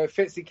tell you, when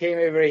Fitzy came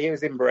over, he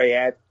was in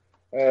Brayhead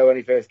when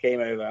he first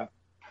came over.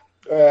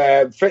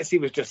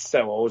 Fitzy was just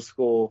so old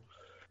school.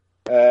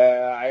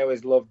 I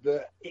always loved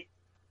it.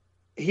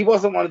 He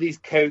wasn't one of these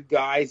code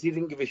guys. He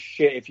didn't give a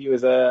shit if he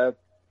was a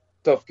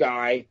tough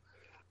guy.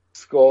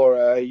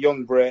 Scorer,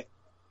 young Brit.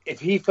 If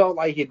he felt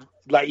like you'd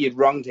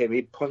wronged him,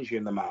 he'd punch you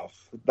in the mouth.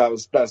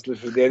 That's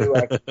literally the only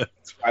way I can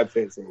describe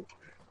Fitzy.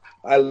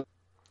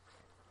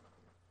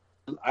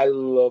 I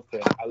loved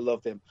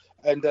him.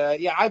 And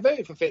I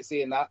voted for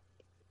Fitzy in that.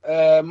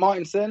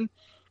 Martinson,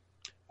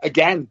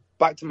 again,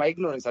 back to my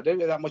ignorance, I didn't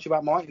know that much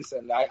about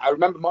Martinson. I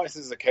remember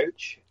Martinson as a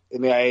coach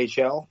in the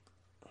IHL.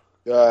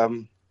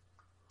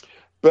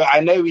 But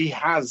I know he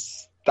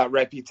has that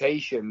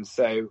reputation,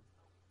 so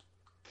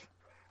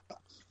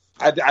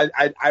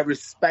I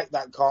respect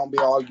that can't be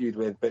argued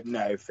with, but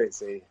no,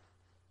 Fitzy.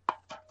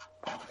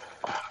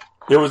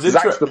 It was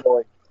Zach's the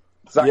boy.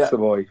 Zach's the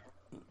boy.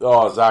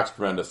 Oh, Zach's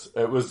tremendous.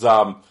 It was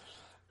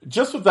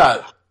just with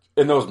that,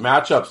 in those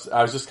matchups,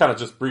 I was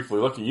just briefly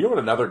looking. You know what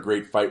another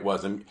great fight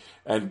was?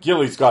 And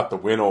Gillies got the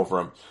win over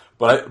him.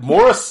 But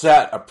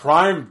a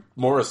prime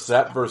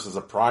Morissette versus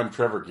a prime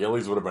Trevor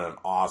Gillies would have been an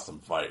awesome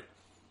fight.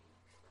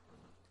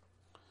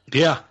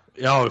 Yeah.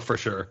 Oh, for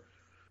sure.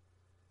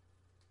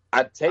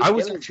 I'd take I'm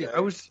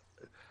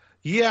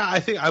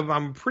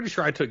pretty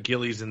sure I took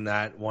Gillies in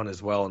that one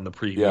as well in the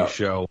preview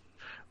show.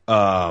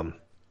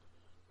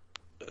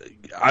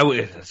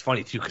 It's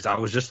funny too because I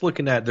was just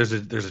looking at there's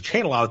a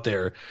channel out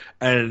there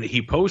and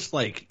he posts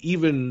like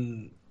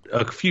even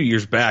a few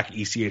years back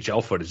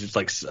ECHL footage. It's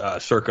like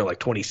circa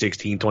like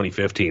 2016,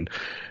 2015,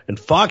 and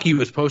fuck, he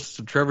was posting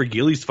some Trevor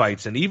Gillies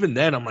fights, and even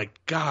then I'm like,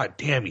 God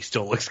damn, he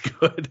still looks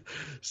good.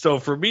 So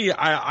for me,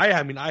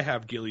 I mean I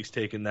have Gillies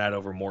taking that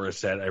over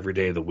Morissette every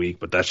day of the week,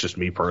 but that's just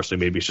me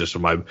personally. Maybe it's just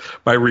my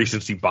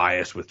recency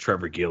bias with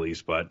Trevor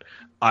Gillies, but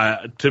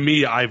to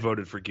me, I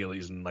voted for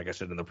Gillies, and like I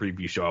said in the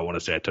preview show, I want to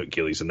say I took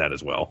Gillies in that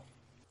as well.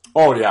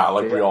 Oh yeah,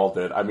 we all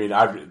did. I mean,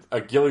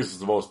 Gillies is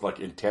the most like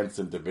intense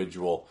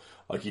individual.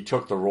 Like he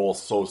took the role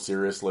so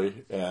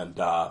seriously, and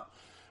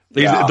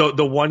he's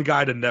the one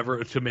guy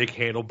to make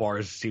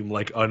handlebars seem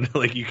like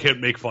like you can't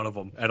make fun of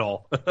him at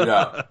all.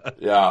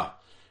 yeah,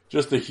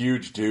 just a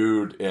huge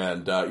dude,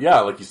 and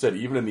like you said,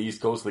 even in the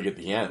East Coast League at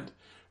the end,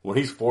 when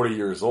he's 40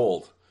 years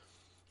old,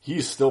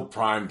 he's still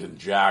primed and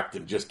jacked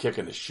and just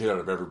kicking the shit out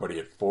of everybody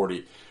at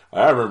 40.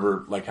 I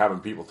remember like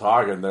having people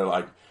talking, and they're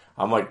like,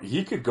 I'm like,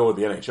 he could go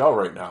to the NHL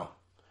right now.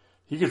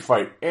 He could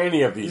fight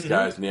any of these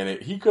guys in the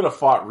NHL. He could have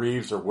fought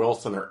Reeves or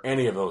Wilson or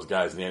any of those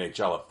guys in the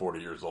NHL at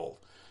 40 years old.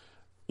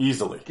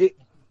 Easily.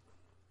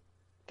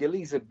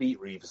 Gillies would beat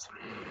Reeves.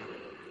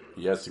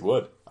 Yes, he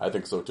would. I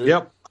think so too.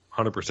 Yep,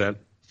 100%.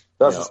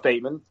 That's a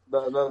statement.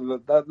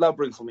 That'll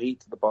bring some heat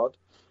to the pod.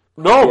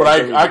 No, but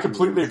I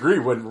completely agree.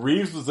 When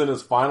Reeves was in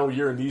his final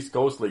year in the East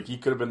Coast League, he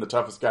could have been the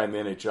toughest guy in the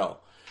NHL.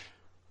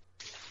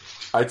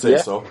 I'd say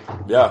so.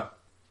 Yeah.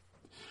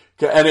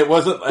 And it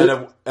wasn't,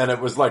 and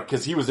it was like,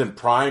 cause he was in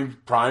prime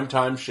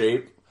time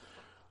shape,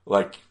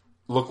 like,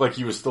 looked like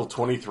he was still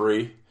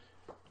 23.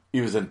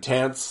 He was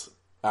intense.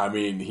 I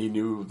mean, he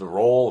knew the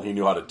role, he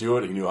knew how to do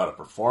it, he knew how to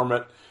perform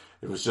it.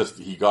 It was just,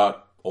 he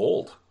got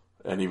old,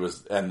 and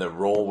the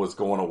role was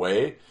going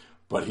away,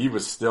 but he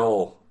was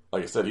still,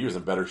 like I said, he was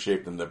in better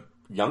shape than the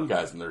young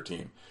guys in their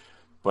team.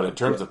 But in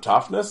terms of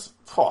toughness,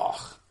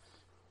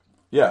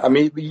 yeah. I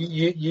mean, when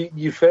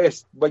you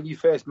first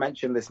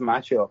mentioned this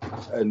matchup,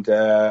 and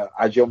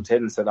I jumped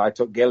in and said I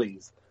took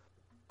Gillies.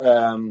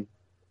 I'll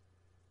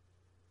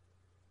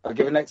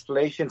give an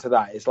explanation to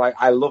that. It's like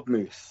I love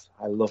Moose.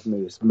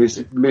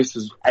 Moose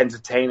is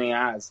entertaining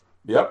as.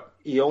 Yep.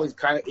 He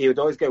would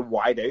always go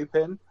wide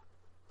open,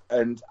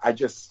 and I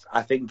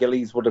think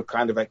Gillies would have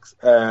kind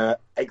of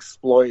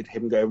exploited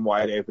him going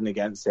wide open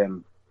against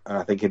him, and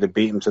I think he'd have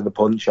beat him to the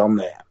punch on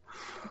there.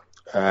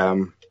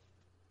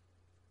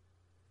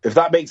 If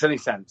that makes any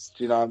sense,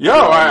 do you know?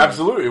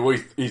 Absolutely. Well,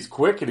 he's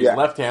quick and he's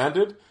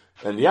left-handed,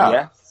 and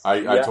I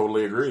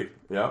totally agree.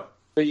 Yeah,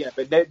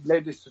 but no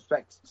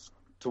disrespect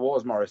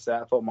towards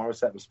Morissette. I thought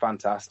Morissette was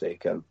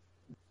fantastic, and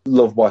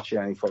love watching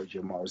any footage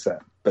of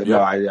Morissette. But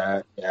no,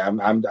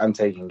 I'm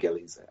taking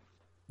Gillies there.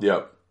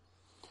 Yep.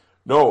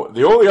 No,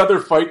 the only other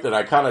fight that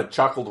I kind of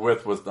chuckled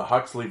with was the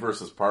Huxley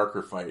versus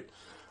Parker fight.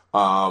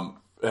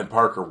 And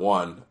Parker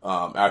won.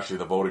 Actually,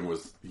 the voting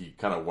he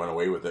kind of went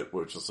away with it,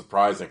 which is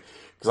surprising.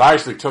 Because I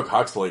actually took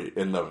Huxley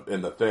in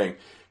the thing.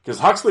 Because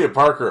Huxley and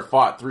Parker have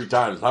fought 3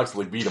 times, and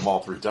Huxley beat him all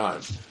 3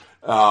 times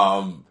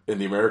in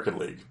the American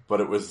League.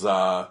 But it was...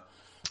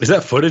 is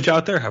that footage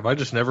out there? Have I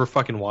just never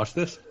fucking watched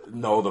this?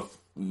 No, the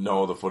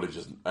footage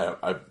is...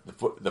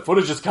 the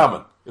footage is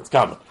coming. It's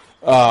coming.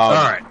 All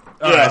right.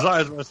 I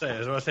was going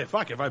to say,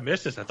 fuck, if I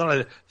missed this, I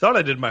thought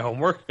I did my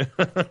homework.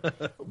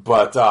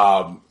 But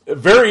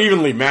very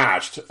evenly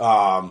matched,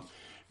 and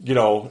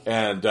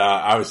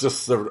I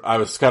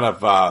was kind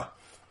of...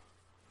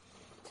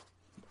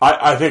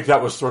 I think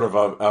that was sort of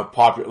a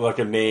popular, like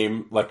a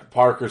name, like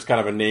Parker's kind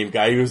of a name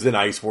guy. He was in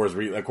Ice Wars.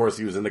 Of course,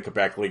 he was in the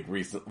Quebec League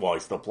recent. Well,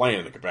 he's still playing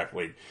in the Quebec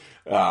League,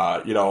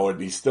 and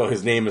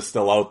his name is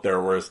still out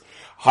there. Whereas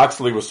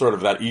Huxley was sort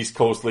of that East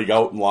Coast League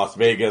out in Las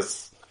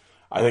Vegas.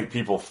 I think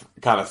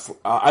I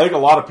think a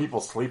lot of people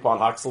sleep on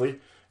Huxley,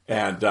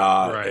 and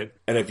right.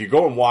 And if you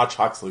go and watch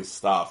Huxley's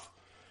stuff,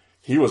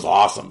 he was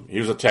awesome. He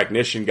was a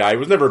technician guy. He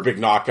was never a big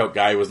knockout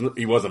guy.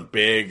 He wasn't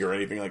big or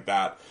anything like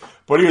that.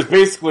 But he was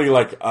basically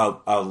like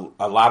a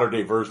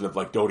latter-day version of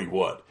like Dodie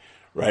Wood,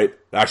 right?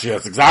 Actually,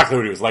 that's exactly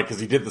what he was like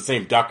because he did the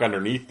same duck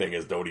underneath thing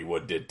as Dodie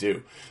Wood did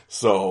too.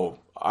 So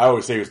I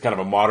always say he was kind of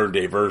a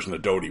modern-day version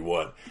of Dodie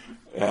Wood.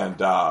 And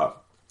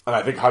And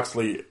I think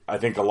Huxley,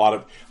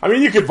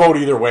 you could vote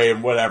either way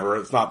and whatever.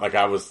 It's not like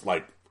I was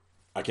like,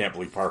 I can't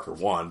believe Parker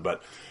won,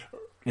 but,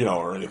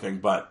 or anything.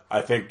 But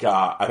I think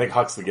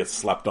Huxley gets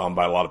slept on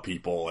by a lot of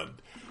people.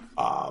 And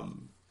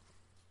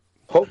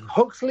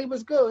Huxley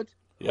was good.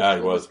 Yeah,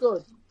 he was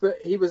good. But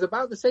he was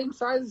about the same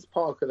size as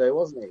Parker, though,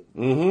 wasn't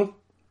he?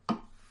 Mm-hmm.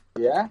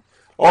 Yeah?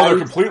 Oh, they're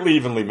completely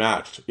evenly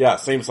matched. Yeah,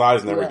 same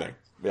size and everything.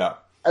 Yeah.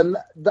 And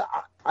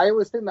I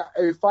always think that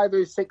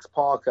 0506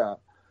 Parker...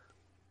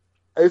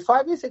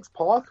 0506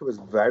 Parker was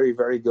very,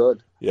 very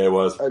good. Yeah, he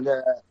was. And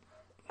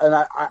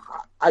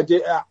I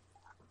did...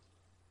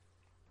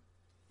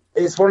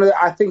 it's one of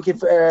the... I think if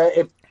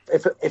the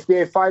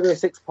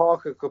 0506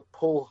 Parker could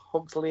pull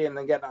Huxley in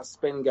and get that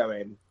spin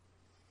going,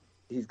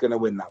 he's going to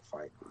win that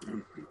fight.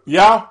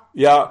 Yeah.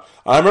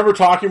 I remember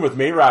talking with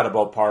Mayrad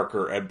about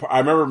Parker, and I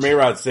remember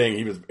Mayrad saying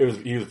he was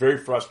very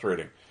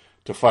frustrating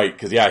to fight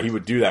because he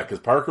would do that because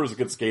Parker was a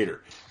good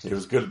skater. He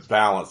was good at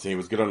balance, and he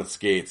was good on his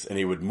skates, and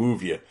he would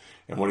move you.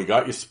 And when he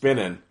got you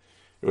spinning,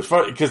 it was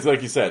fun because,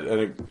 like you said, I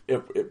think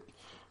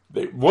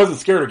it wasn't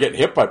scared of getting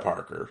hit by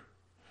Parker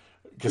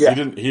because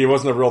he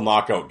wasn't a real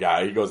knockout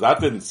guy. He goes, that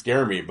didn't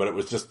scare me, but it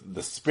was just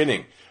the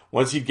spinning.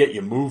 Once he'd get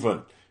you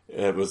moving,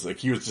 it was like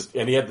he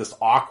had this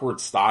awkward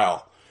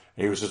style.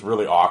 And he was just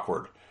really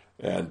awkward.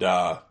 And,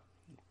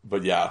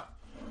 but yeah.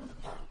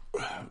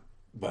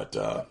 But,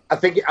 I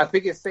think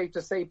it's safe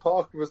to say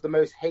Parker was the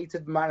most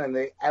hated man in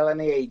the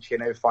LNAH in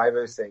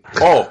 0506.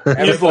 Oh,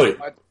 easily.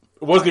 It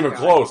wasn't even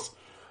close.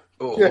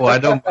 Well, I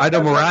know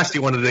Morasti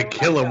wanted to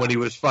kill him when he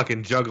was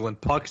fucking juggling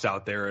pucks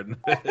out there in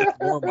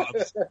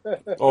warm-ups.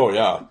 Oh,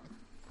 yeah.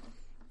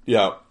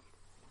 Yeah.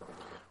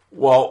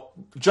 Well,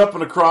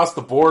 jumping across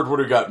the board, what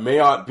do we got?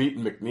 Mayotte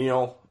beating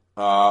McNeil.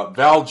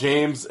 Val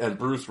James and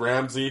Bruce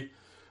Ramsey.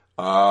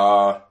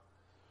 Toporowski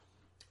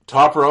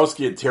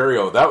and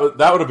Terrio.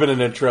 That would have been an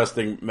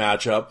interesting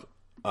matchup.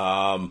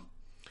 The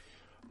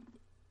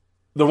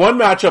one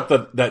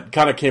matchup that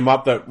kind of came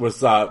up that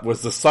was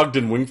the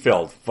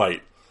Sugden-Wingfield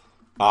fight.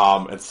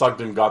 And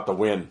Sugden got the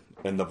win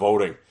in the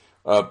voting.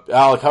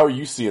 Alec, how are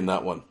you seeing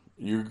that one?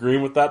 You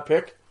agreeing with that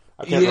pick?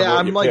 I'm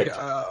like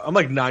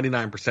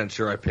 99%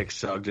 sure I picked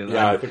Sugden.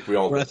 Yeah, I think we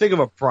all. When I think of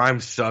a prime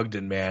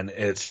Sugden, man,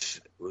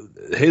 it's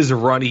his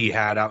run he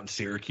had out in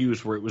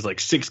Syracuse where it was like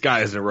 6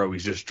 guys in a row.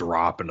 He's just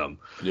dropping them.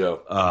 Yeah.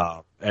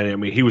 And I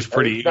mean, he was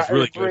really good.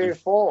 3 or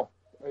 4.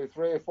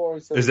 3 or 4.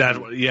 Is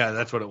that? Yeah,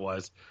 that's what it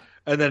was.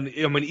 And then,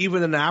 I mean,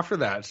 even then after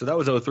that, so that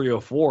was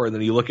 03-04, and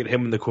then you look at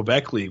him in the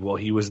Quebec League. Well,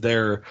 he was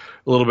there a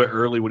little bit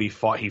early when he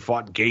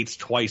fought Gates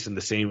twice in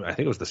the same, I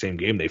think it was the same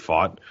game they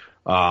fought.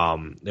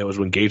 It was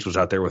when Gates was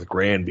out there with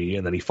Granby,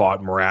 and then he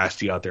fought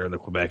Morasti out there in the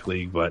Quebec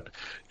League. But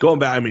going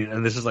back, I mean,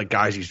 and this is like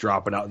guys he's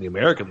dropping out in the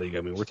American League.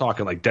 I mean, we're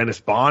talking like Dennis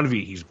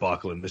Bonvie he's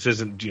buckling. This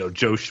isn't, Joe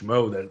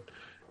Schmo that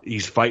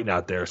he's fighting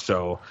out there.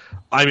 So,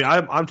 I mean,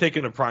 I'm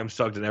taking a prime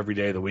Sugden every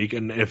day of the week.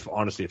 And if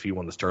he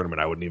won this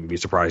tournament, I wouldn't even be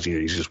surprised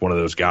either. He's just one of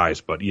those guys.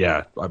 But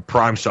yeah,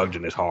 prime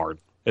Sugden is hard.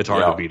 It's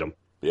hard to beat him.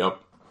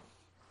 Yep.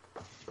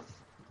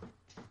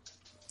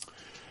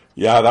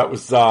 Yeah, that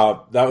was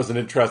an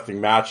interesting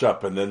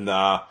matchup. And then,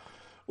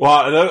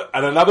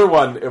 another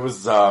one, it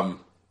was,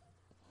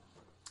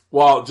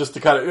 just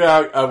to kind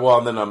of,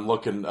 and then I'm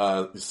looking,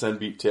 Sen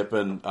beat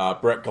Tippin,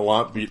 Brett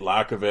Gallant beat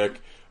Lakovic,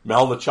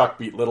 Melnichuk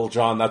beat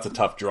Littlejohn. That's a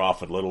tough draw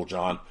for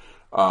Littlejohn.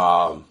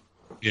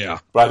 Yeah.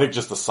 But I think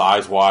just the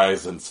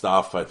size-wise and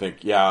stuff, I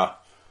think, yeah.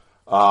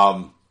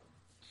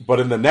 But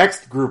in the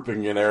next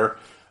grouping in there,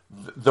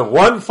 the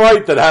one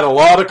fight that had a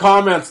lot of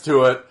comments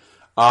to it,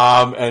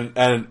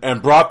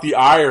 and brought the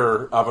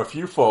ire of a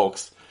few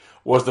folks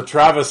was the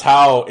Travis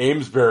Howe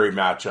Amesbury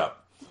matchup.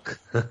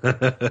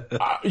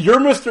 You're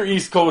Mr.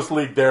 East Coast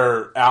League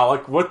there,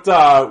 Alec. What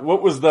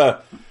was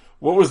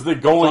the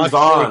goings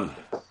on?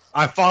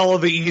 I follow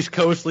the East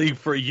Coast League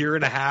for a year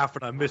and a half,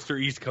 and I'm Mr.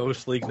 East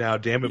Coast League now.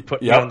 Damn it,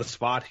 put me on the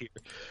spot here.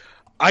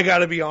 I got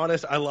to be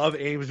honest. I love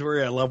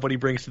Amesbury. I love what he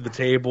brings to the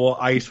table.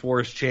 Ice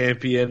Wars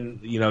champion.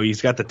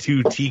 He's got the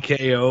 2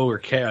 TKO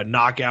or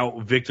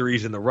knockout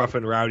victories in the rough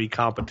and rowdy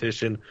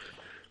competition.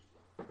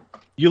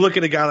 You look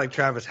at a guy like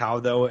Travis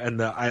Howe, though,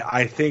 and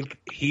I think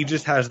he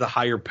just has the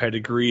higher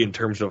pedigree in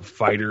terms of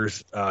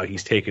fighters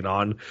he's taken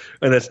on.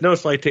 And that's no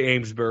slight to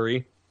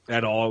Amesbury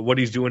at all. What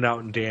he's doing out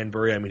in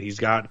Danbury, I mean, he's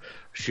got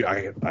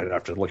I'd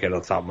have to look at it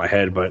on the top of my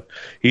head, but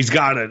he's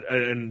got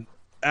an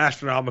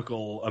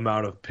astronomical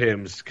amount of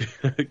PIMs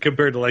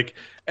compared to like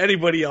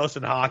anybody else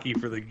in hockey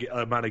for the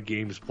amount of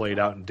games played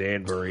out in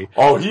Danbury.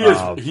 Oh,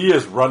 he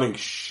is running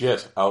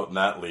shit out in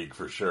that league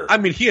for sure. I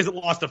mean, he hasn't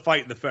lost a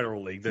fight in the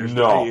Federal League.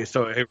 No.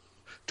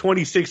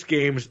 26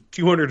 games,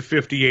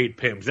 258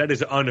 PIMs. That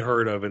is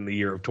unheard of in the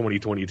year of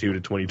 2022 to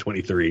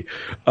 2023.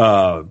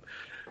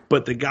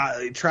 But the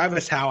guy,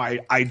 Travis Howe,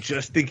 I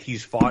just think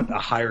he's fought a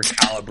higher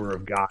caliber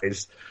of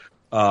guys.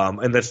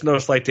 And that's no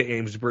slight to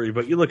Amesbury,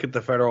 but you look at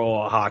the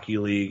Federal Hockey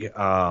League,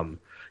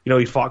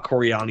 he fought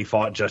Corey Allen, he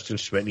fought Justin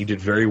Schmidt, and he did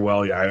very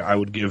well. I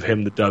would give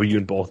him the W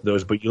in both of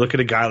those. But you look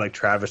at a guy like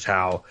Travis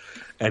Howe,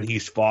 and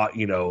he's fought,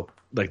 I'm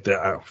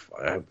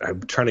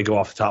trying to go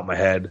off the top of my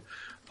head.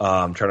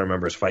 I'm trying to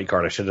remember his fight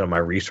card. I should have done my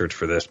research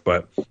for this,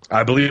 but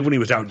I believe when he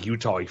was out in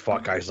Utah, he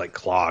fought guys like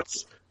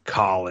Klotz,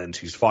 Collins.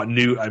 He's fought him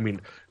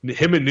and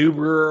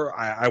Newbrewer,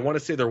 I want to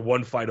say they're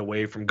one fight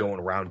away from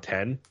going round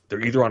 10.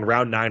 They're either on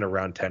round 9 or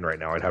round 10 right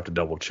now. I'd have to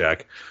double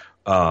check.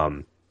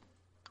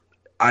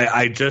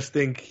 I just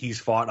think he's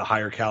fought a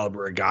higher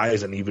caliber of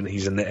guys, and even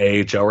he's in the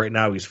AHL right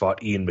now. He's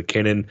fought Ian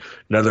McKinnon,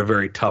 another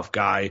very tough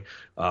guy.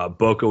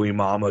 Boko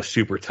Imama,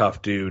 super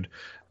tough dude.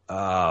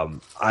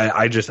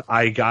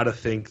 I gotta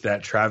think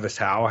that Travis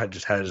Howe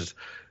just has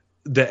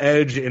the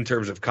edge in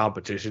terms of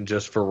competition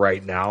just for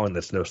right now, and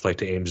that's no slight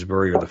to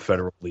Amesbury or the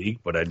Federal League,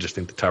 but I just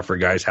think the tougher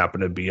guys happen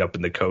to be up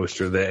in the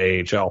coast or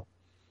the AHL.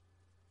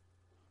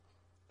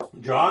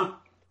 John?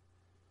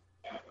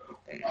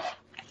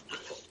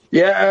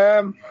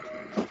 Yeah,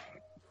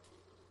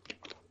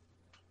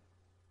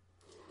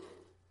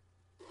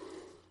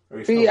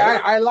 see,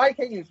 I like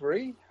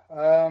Amesbury.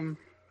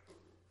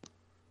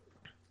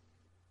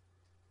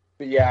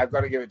 But yeah, I've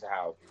got to give it to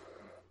Howe.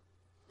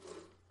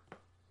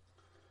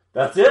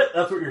 That's it?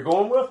 That's what you're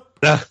going with?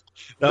 That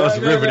was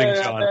riveting,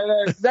 John.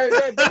 No,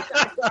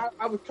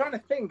 I was trying to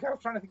think. What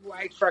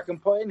extra I can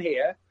put in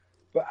here.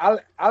 But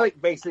Alec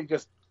basically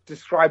just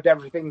described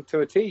everything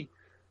to a T.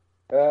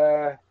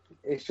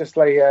 It's just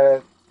like,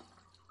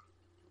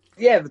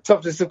 the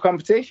toughness of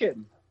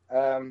competition.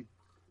 I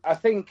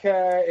think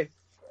if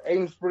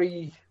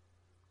Amesbury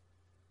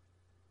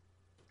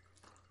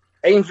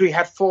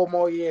had 4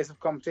 more years of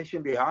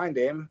competition behind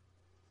him,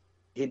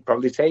 he'd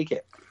probably take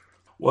it.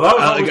 Well,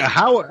 that was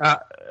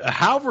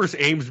Howe versus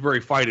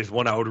Amesbury fight is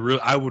one I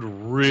would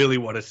really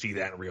want to see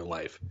that in real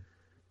life.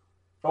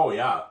 Oh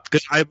yeah,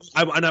 because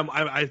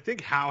I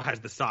think Howe has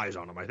the size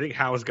on him. I think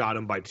Howe's got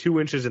him by 2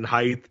 inches in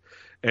height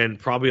and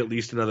probably at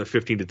least another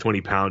 15 to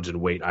 20 pounds in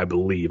weight. I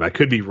believe. I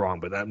could be wrong,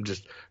 but I'm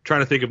just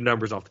trying to think of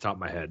numbers off the top of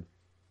my head.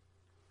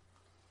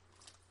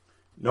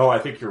 No, I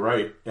think you're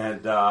right,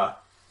 and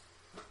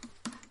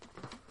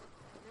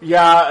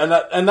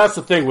and that's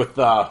the thing with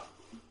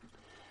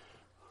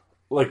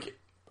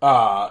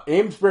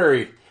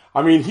Amesbury.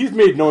 I mean, he's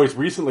made noise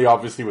recently,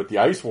 obviously with the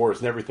Ice Wars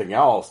and everything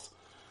else,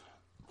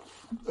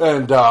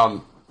 and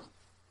but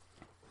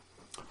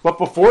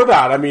before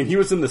that, I mean, he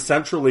was in the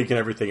Central League and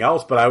everything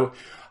else. But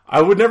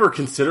I would never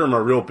consider him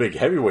a real big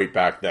heavyweight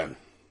back then.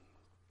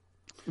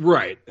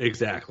 Right,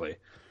 exactly.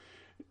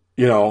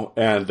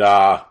 And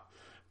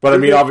but I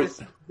mean,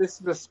 obviously, this is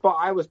the spot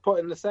I was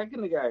put in a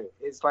second ago.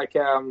 It's like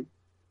I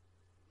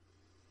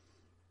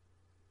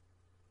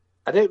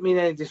don't mean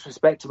any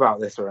disrespect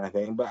about this or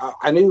anything, but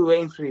I knew who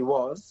Amesbury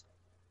was,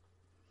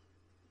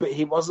 but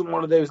he wasn't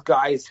one of those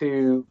guys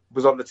who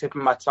was on the tip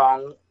of my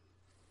tongue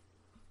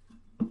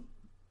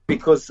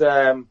because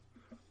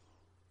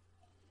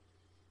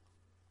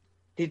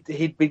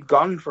he'd been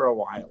gone for a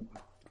while.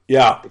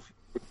 Yeah,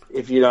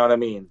 if you know what I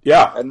mean.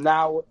 Yeah, and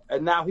now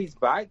he's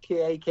back.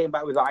 He came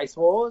back with Ice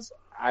Wars,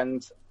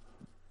 and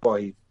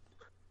he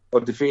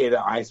undefeated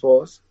at Ice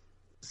Wars.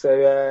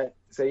 So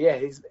yeah,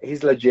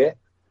 he's legit.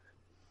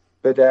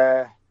 But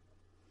yeah,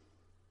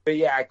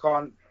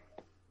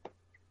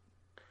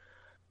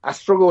 I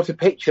struggle to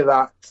picture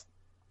that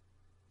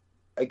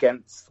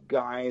against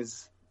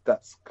guys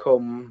that's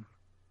come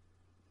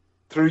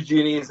through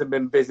juniors and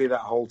been busy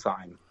that whole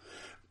time.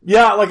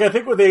 Yeah, like I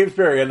think with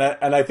Amesbury, and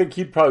I think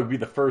he'd probably be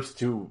the first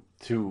to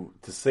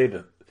say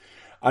that.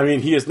 I mean,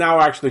 he is now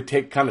actually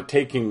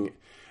taking.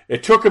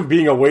 It took him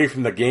being away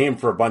from the game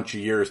for a bunch of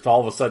years to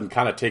all of a sudden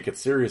kind of take it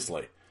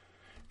seriously.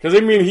 Because,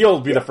 I mean,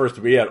 he'll be the first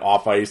to be at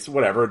off ice,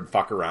 whatever, and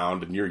fuck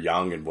around, and you're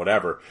young and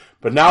whatever.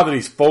 But now that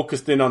he's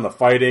focused in on the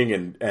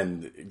fighting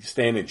and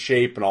staying in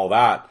shape and all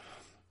that,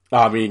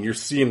 I mean, you're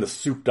seeing the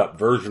souped-up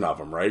version of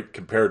him, right?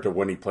 Compared to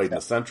when he played in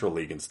the Central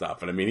League and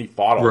stuff. And, I mean, he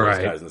fought all those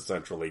guys in the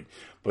Central League.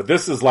 But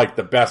this is, like,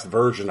 the best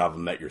version of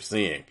him that you're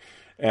seeing.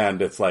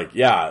 And it's like,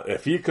 yeah,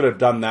 if he could have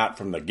done that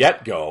from the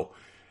get-go,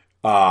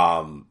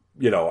 I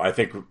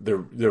think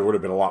there would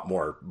have been a lot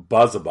more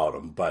buzz about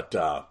him. But,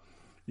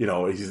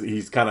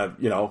 he's kind of,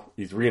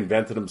 he's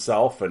reinvented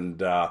himself, and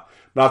not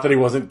that he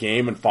wasn't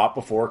game and fought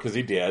before, because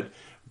he did,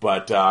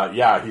 but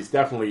he's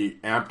definitely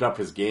amped up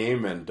his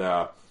game, and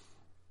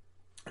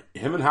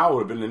him and Howe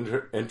would have been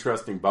an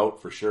interesting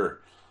bout for sure.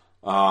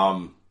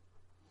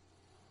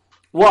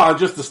 Well,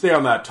 just to stay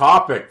on that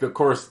topic, of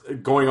course,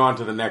 going on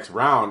to the next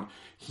round,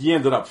 he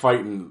ended up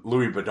fighting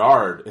Louis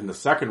Bedard in the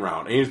second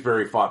round.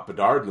 Amesbury fought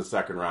Bedard in the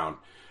second round.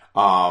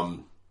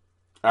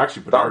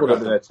 Actually, Bedard that would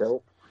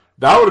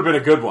have been a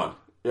good one.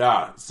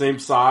 Yeah, same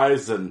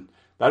size, and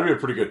that'd be a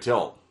pretty good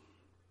tilt.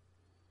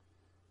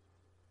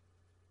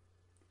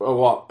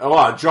 Well,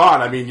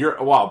 John, I mean,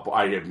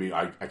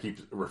 I keep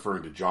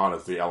referring to John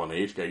as the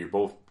LNH guy. You're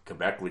both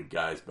Quebec League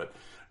guys, but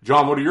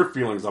John, what are your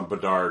feelings on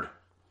Bedard?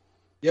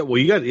 Yeah, well,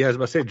 I was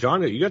about to say,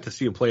 John, you got to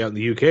see him play out in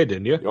the UK,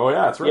 didn't you? Oh,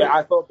 yeah, that's right. Yeah,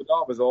 I thought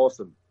Bedard was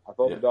awesome.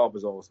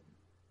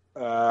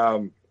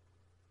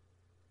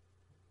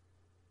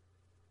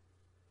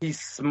 He's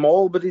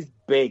small, but he's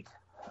big.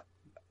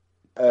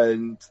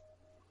 And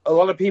a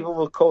lot of people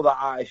will call that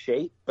out of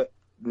shape, but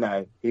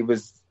no, he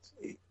was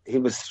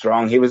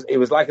strong. He was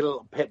like a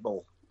little pit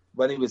bull.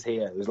 when he was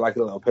here. It was like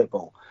a little pit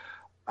bull.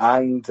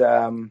 And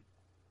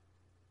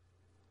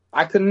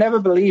I could never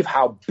believe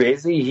how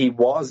busy he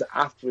was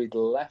after he'd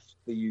left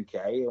the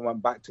UK and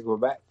went back to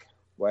Quebec.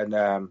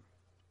 Because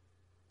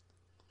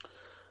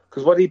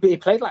he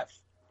played like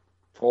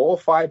 4 or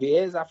 5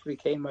 years after he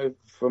came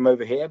from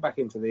over here back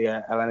into the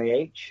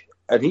LNAH.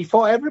 And he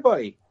fought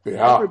everybody.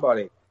 Yeah,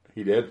 everybody.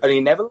 He did. And he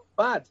never looked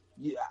bad.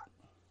 Yeah.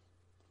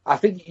 I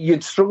think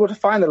you'd struggle to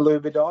find a Louis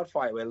Bedard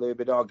fight where Louis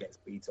Bedard gets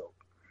beat up.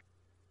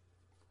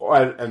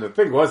 Well, and the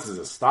thing was, is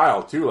his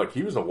style, too. Like,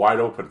 he was a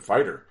wide-open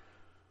fighter.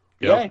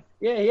 Yep.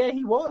 Yeah,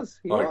 he was.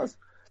 He was.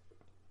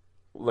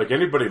 Like,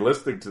 anybody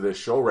listening to this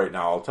show right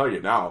now, I'll tell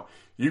you now,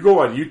 you go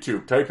on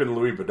YouTube, type in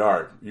Louis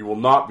Bedard. You will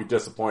not be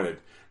disappointed.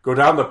 Go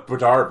down the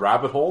Bedard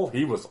rabbit hole.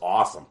 He was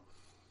awesome.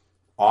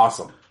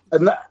 Awesome.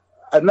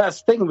 And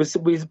that's the thing.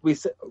 We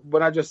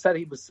when I just said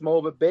he was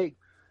small but big,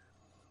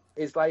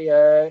 it's like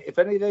if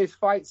any of those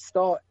fights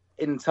start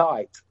in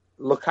tight,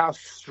 look how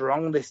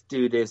strong this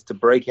dude is to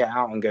break it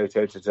out and go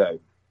toe to toe.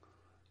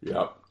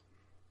 Yep.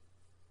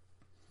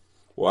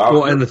 Wow.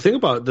 Well, and the thing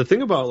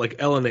about like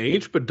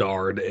LNH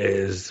Bedard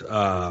is,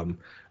 I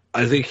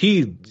think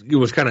he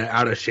was kind of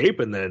out of shape,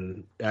 and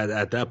then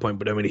at that point,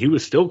 but I mean, he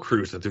was still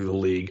cruising through the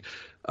league.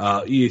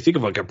 You think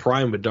of like a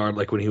prime Bedard,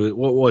 like when he was,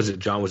 what was it,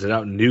 John? Was it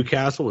out in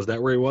Newcastle? Was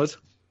that where he was?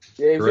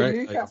 Yeah, he was in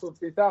Newcastle,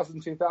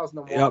 2000,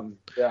 2001.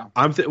 Yep.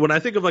 Yeah. When I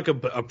think of like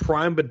a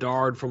prime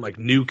Bedard from like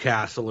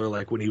Newcastle, or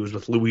like when he was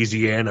with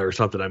Louisiana or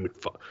something, I mean,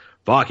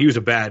 fuck, he was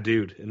a bad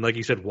dude. And like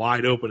you said,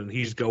 wide open, and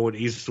he's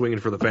swinging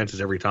for the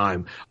fences every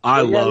time.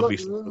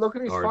 Look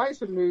at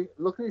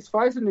his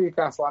fights in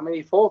Newcastle. I mean,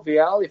 he fought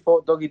Vial, he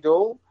fought Dougie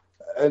Dool,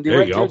 and he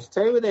went toe to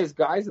toe with those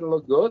guys and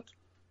looked good.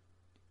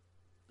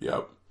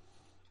 Yep.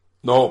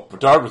 No,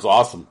 Bedard was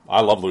awesome.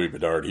 I love Louis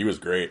Bedard. He was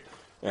great.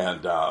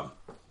 And, well,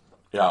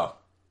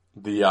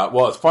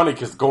 it's funny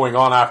because going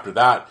on after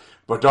that,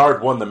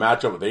 Bedard won the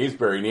matchup with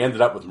Amesbury, and he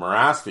ended up with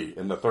Morasti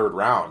in the 3rd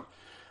round.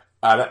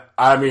 And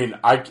I mean,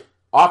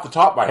 off the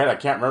top of my head, I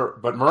can't remember,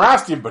 but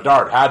Morasti and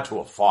Bedard had to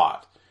have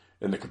fought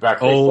in the Quebec.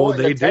 Oh,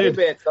 they did.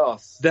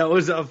 That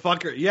was a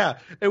fucker. Yeah,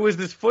 it was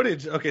this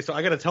footage. Okay, so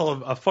I got to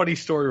tell a funny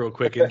story real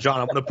quick. And John,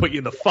 I'm going to put you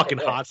in the fucking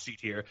hot seat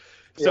here.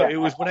 So it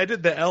was when I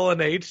did the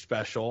LNH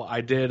special.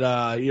 I did,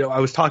 I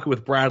was talking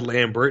with Brad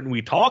Lambert, and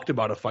we talked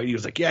about a fight. He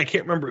was like, "Yeah, I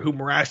can't remember who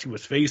Morasti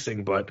was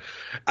facing, but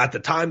at the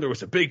time there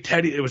was a big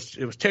teddy. It was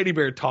teddy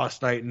bear toss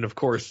night, and of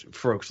course,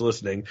 folks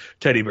listening,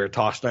 teddy bear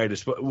toss night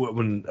is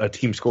when a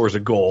team scores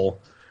a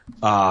goal.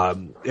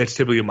 It's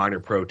typically a minor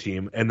pro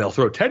team, and they'll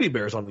throw teddy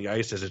bears on the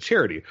ice as a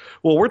charity.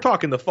 Well, we're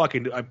talking the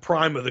fucking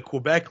prime of the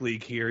Quebec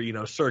League here,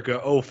 circa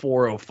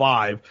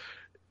 04-05.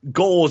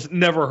 Goals,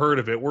 never heard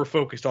of it. We're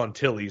focused on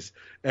Tilly's.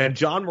 And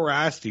John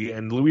Morasti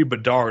and Louis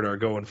Bedard are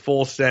going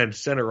full send,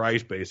 center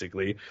ice,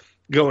 basically,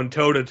 going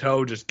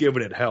toe-to-toe, just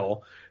giving it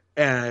hell.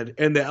 And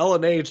in the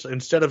LNH,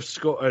 instead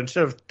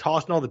of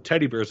tossing all the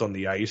teddy bears on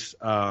the ice,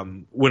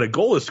 when a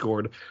goal is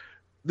scored,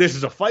 this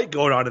is a fight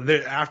going on, and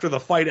then after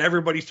the fight,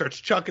 everybody starts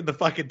chucking the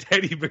fucking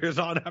teddy bears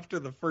on after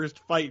the first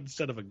fight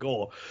instead of a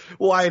goal.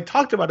 Well, I had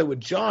talked about it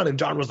with John, and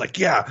John was like,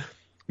 "Yeah,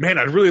 man,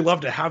 I'd really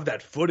love to have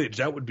that footage.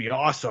 That would be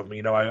awesome.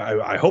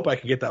 I hope I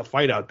can get that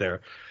fight out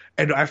there."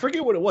 And I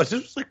forget what it was.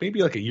 This was like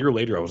maybe like a year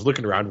later. I was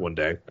looking around one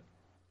day.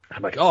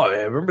 I'm like, oh,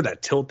 I remember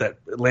that tilt that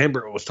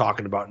Lambert was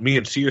talking about. Me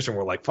and Searson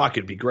were like, fuck,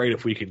 it'd be great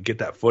if we could get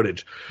that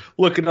footage.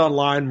 Looking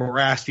online,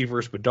 Morasti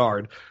versus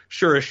Bedard.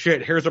 Sure as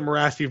shit, here's a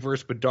Morasti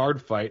versus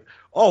Bedard fight.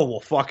 Oh, well,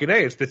 fucking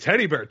A, it's the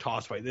teddy bear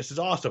toss fight. This is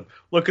awesome.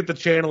 Look at the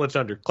channel it's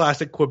under.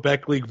 Classic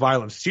Quebec League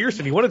Violence.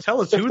 Searson, you want to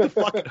tell us who the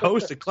fucking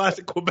host of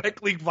Classic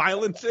Quebec League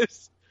Violence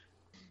is?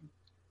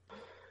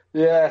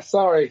 Yeah,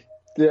 sorry.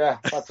 Yeah,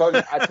 I told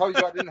you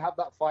I didn't have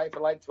that fight for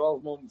like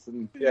 12 months,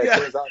 and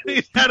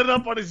he's had it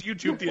up on his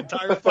YouTube the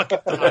entire fucking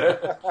time.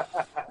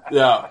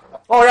 Yeah.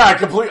 Oh yeah,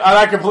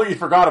 I completely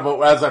forgot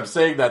about as I'm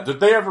saying that. Did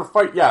they ever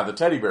fight? Yeah, the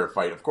teddy bear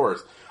fight, of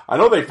course. I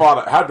know they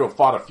had to have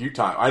fought a few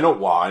times. I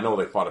know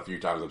they fought a few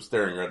times. I'm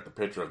staring at the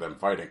picture of them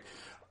fighting.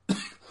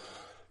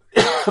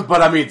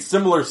 But I mean,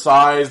 similar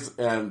size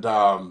and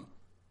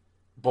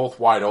both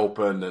wide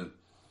open, and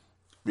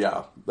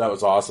yeah, that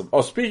was awesome. Oh,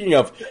 speaking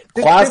of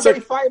classic,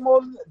 did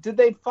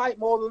they fight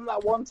more than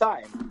that one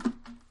time?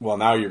 Well,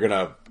 now you're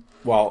gonna.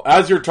 Well,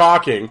 as you're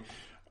talking,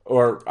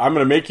 or I'm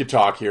gonna make you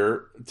talk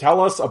here. Tell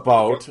us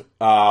about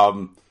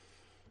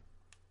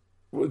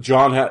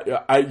John.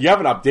 You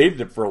haven't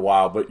updated it for a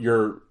while, but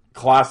your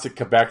Classic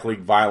Quebec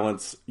League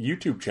Violence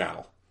YouTube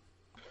channel.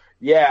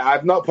 Yeah,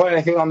 I've not put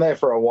anything on there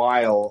for a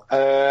while,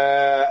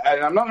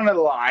 and I'm not gonna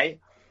lie.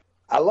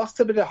 I lost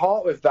a bit of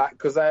heart with that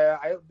because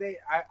I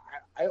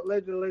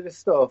uploaded a load of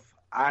stuff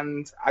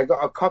and I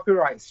got a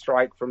copyright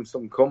strike from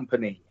some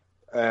company.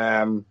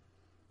 There's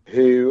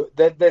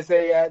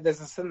a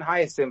Sun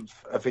Hyacinth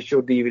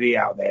official DVD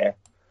out there,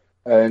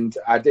 and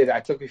I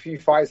took a few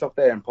fights off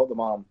there and put them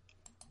on,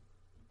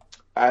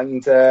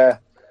 and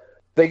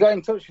they got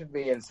in touch with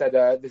me and said,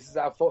 "This is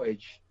our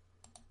footage,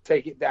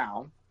 take it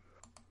down."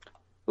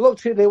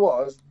 Looked who they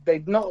was.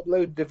 They'd not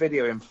uploaded the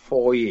video in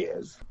 4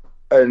 years,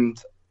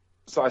 and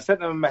So I sent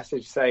them a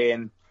message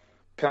saying,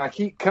 "Can I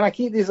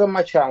keep these on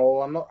my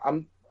channel?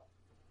 I'm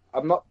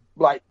not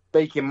like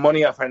making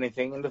money off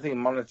anything, nothing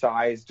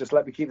monetized. Just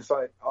let me keep this.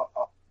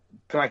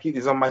 Can I keep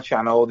these on my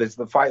channel? There's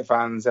the fight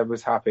fans.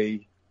 Everyone's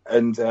happy."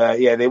 And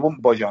they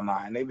wouldn't budge on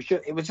that, and it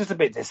was just a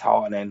bit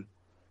disheartening.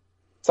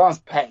 Sounds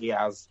petty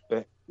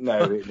but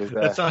no, it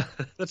was.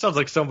 That sounds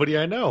like somebody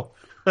I know.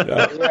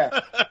 Yeah,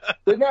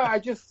 but no,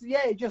 it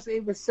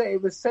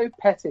was so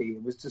petty.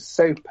 It was just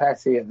so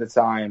petty at the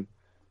time.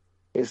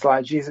 It's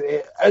like Jesus,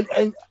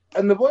 and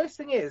the worst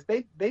thing is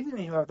they didn't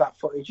even have that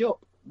footage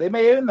up. They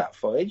may own that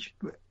footage,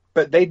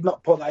 but they'd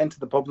not put that into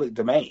the public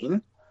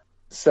domain.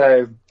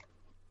 So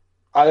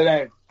I don't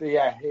know.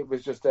 Yeah, it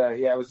was just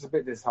it was a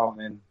bit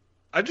disheartening.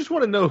 I just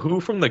want to know who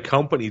from the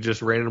company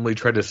just randomly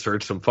tried to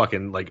search some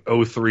fucking like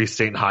 03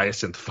 St.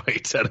 Hyacinth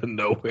fights out of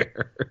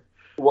nowhere.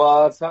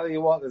 Well, I'll tell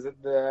you what.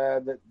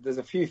 There's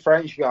a few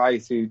French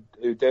guys who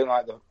don't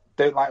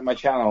like my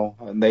channel,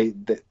 and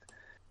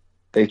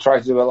they try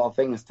to do a lot of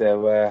things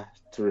to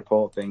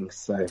report things.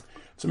 So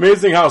it's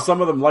amazing how some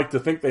of them like to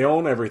think they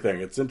own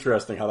everything. It's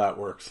interesting how that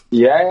works.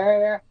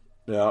 Yeah.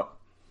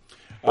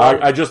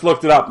 I just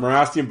looked it up.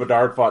 Morasti and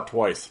Bedard fought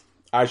twice.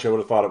 Actually, I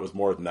would have thought it was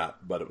more than that,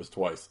 but it was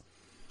twice.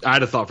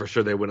 I'd have thought for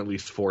sure they went at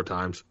least 4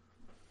 times.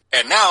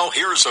 And now,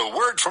 here's a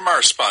word from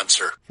our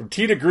sponsor. From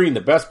tee to green, the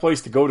best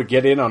place to go to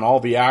get in on all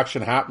the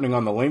action happening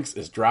on the links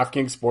is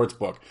DraftKings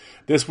Sportsbook.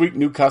 This week,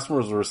 new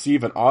customers will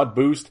receive an odd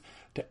boost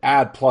to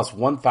add plus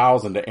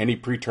 1,000 to any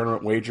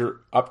pre-tournament wager,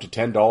 up to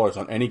 $10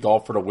 on any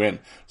golfer to win.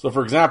 So,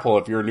 for example,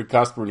 if you're a new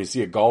customer and you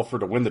see a golfer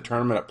to win the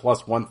tournament at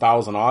plus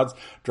 1,000 odds,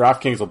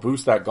 DraftKings will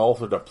boost that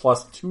golfer to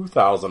plus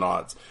 2,000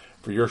 odds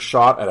for your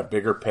shot at a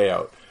bigger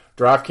payout.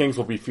 DraftKings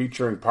will be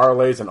featuring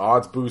parlays and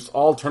odds boosts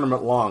all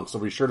tournament long, so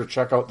be sure to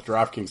check out the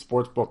DraftKings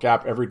Sportsbook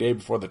app every day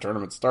before the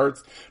tournament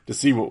starts to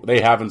see what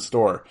they have in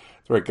store.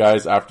 That's right,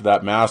 guys. After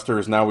that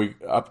Masters, now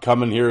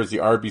upcoming here is the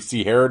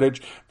RBC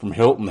Heritage from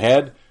Hilton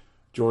Head.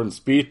 Jordan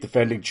Spieth,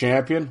 defending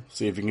champion.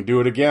 See if you can do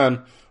it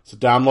again. So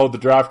download the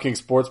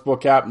DraftKings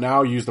Sportsbook app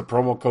now. Use the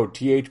promo code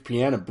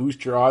THPN and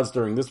boost your odds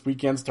during this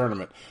weekend's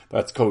tournament.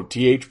 That's code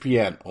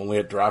THPN, only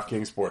at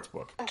DraftKings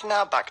Sportsbook. And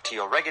now back to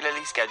your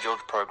regularly scheduled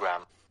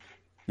program.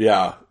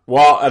 Yeah.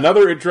 Well,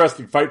 another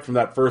interesting fight from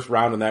that first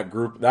round in that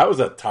group. That was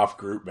a tough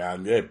group,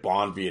 man. They had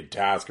Bonvie and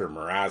Tasker,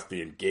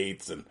 Morasti and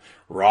Gates and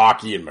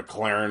Rocky and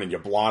McLaren and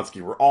Yablonski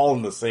were all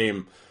in the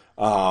same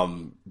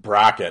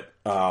bracket,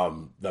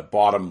 the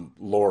bottom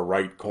lower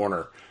right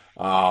corner.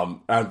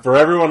 And for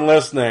everyone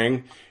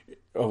listening,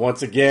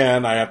 once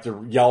again, I have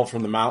to yell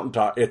from the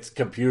mountaintop. It's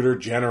computer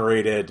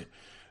generated.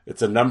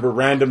 It's a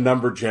random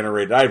number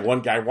generated. I had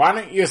one guy, why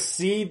don't you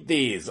seed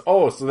these?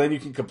 Oh, so then you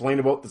can complain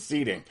about the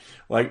seeding.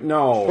 Like,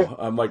 no.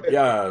 I'm like,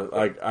 yeah,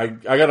 like I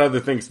got other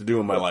things to do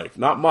in my life.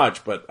 Not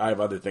much, but I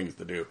have other things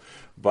to do.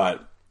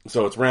 But,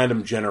 so it's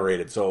random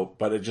generated. So,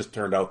 but it just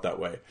turned out that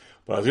way.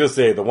 But I was going to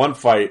say, the one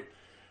fight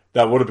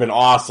that would have been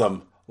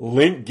awesome,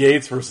 Link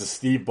Gates versus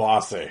Steve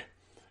Bosse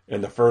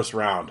in the first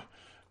round.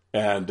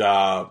 And,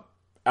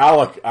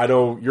 Alec, I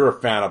know you're a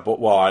fan of,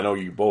 well, I know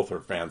you both are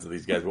fans of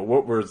these guys, but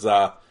what was,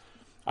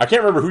 I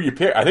can't remember who you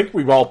picked. I think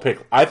we all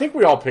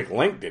picked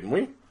Link, didn't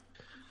we?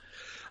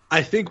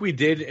 I think we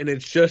did, and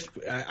it's just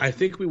I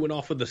think we went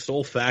off with the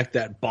sole fact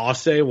that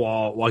Bosse,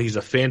 while he's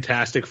a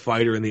fantastic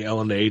fighter in the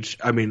LNH,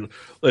 I mean,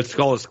 let's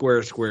call it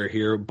square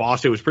here.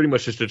 Bosse was pretty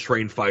much just a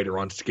trained fighter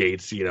on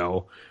skates, you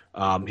know.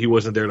 He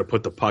wasn't there to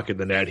put the puck in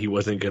the net. He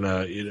wasn't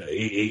gonna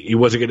he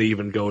wasn't gonna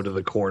even go to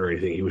the corner or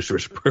anything. He was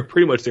just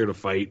pretty much there to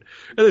fight.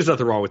 And there's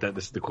nothing wrong with that.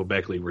 This is the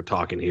Quebec League we're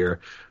talking here.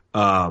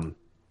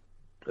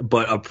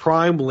 But a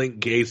prime Link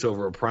Gates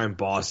over a prime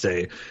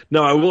Bosse.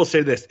 No, I will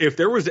say this. If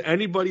there was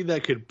anybody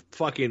that could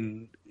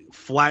fucking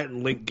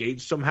flatten Link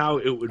Gates somehow,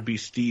 it would be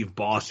Steve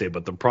Bosse.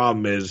 But the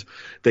problem is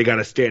they got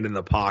to stand in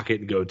the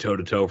pocket and go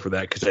toe-to-toe for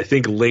that, because I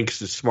think Link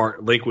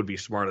would be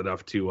smart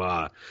enough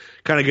to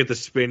kind of get the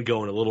spin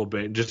going a little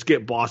bit and just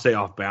get Bosse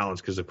off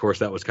balance, because, of course,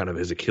 that was kind of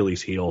his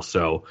Achilles heel.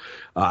 So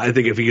I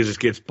think if he just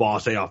gets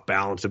Bosse off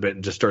balance a bit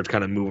and just starts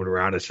kind of moving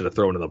around instead of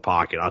throwing in the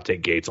pocket, I'll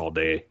take Gates all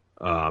day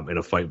in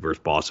a fight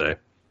versus Bosse.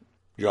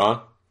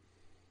 John?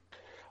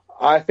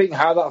 I think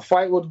how that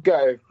fight would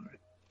go,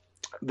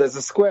 there's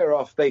a square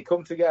off, they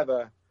come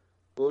together,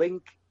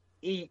 Link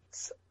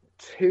eats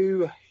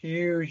 2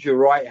 huge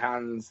right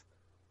hands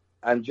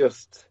and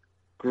just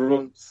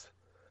grunts.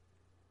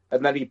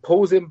 And then he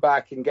pulls him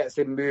back and gets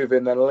him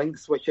moving, and Link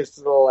switches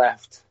to the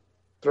left,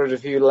 throws a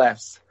few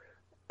lefts,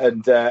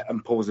 and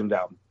pulls him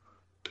down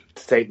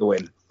to take the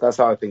win. That's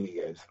how I think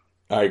it goes.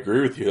 I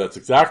agree with you. That's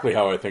exactly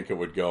how I think it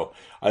would go.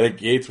 I think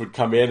Gates would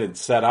come in and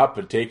set up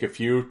and take a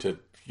few to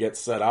get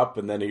set up,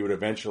 and then he would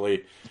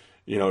eventually,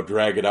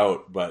 drag it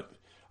out. But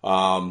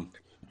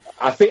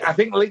I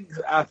think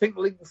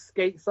Link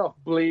skates off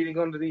bleeding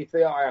underneath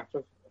the eye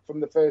from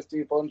the first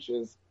 2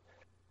 punches.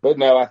 But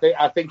no, I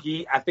think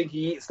he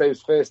eats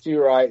those first 2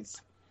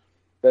 rights,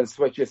 then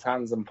switches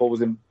hands and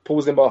pulls him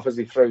off as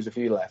he throws a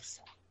few lefts.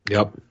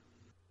 Yep.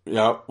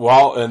 Yeah.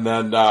 Well, and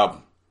then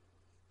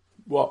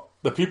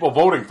the people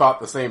voting thought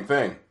the same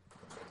thing.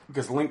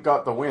 because Link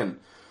got the win.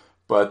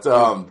 But,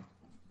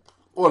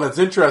 well, it's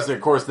interesting,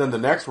 of course, then the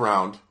next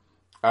round,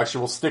 actually,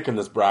 we'll stick in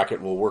this bracket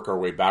and we'll work our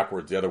way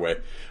backwards the other way.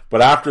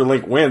 But after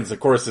Link wins, of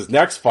course, his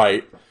next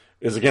fight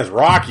is against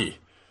Rocky.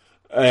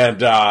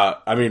 And,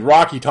 I mean,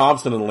 Rocky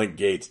Thompson and Link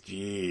Gates,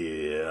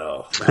 gee,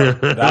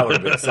 that would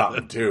have been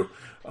something, too.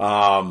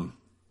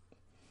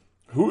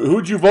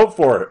 Who'd you vote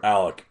for,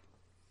 Alec?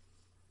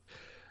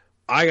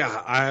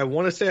 I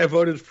want to say I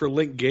voted for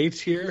Link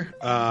Gates here,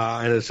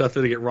 and it's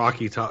nothing to get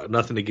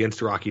nothing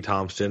against Rocky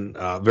Thompson.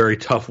 Very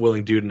tough,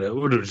 willing dude, and it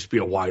would just be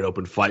a wide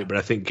open fight. But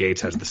I think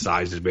Gates has the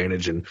size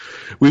advantage, and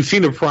we've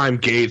seen a prime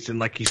Gates, and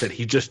like you said,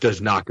 he just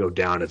does not go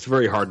down. It's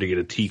very hard to get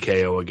a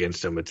TKO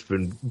against him. It's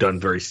been done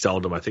very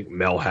seldom. I think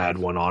Mel had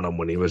one on him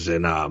when he was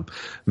in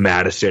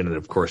Madison, and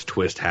of course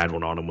Twist had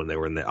one on him when they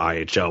were in the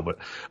IHL. But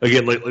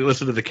again,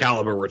 listen to the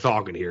caliber we're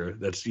talking here.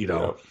 That's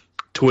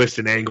Twist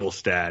and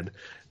Engelstad.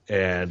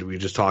 And we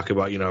just talk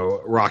about,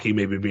 Rocky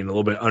maybe being a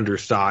little bit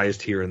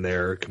undersized here and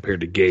there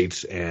compared to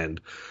Gates.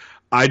 And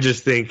I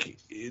just think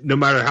no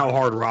matter how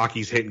hard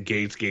Rocky's hitting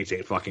Gates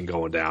ain't fucking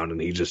going down. And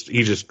he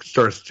just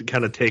starts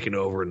kind of taking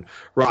over. And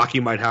Rocky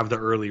might have the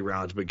early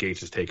rounds, but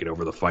Gates is taking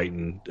over the fight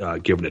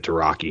and giving it to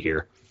Rocky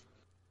here.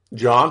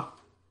 John?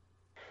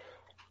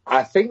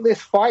 I think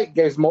this fight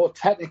goes more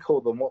technical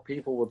than what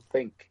people would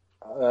think.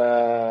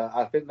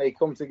 I think they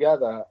come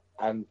together.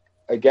 And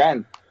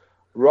again,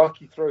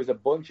 Rocky throws a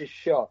bunch of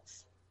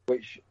shots,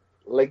 which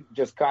Link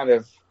just kind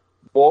of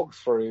walks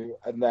through,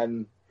 and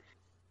then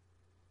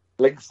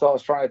Link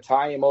starts trying to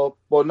tie him up.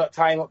 Well, not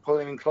tie him up,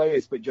 pulling him in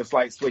close, but just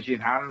like switching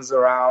hands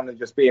around and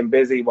just being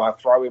busy while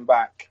throwing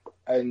back.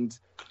 And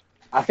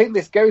I think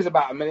this goes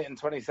about 1 minute and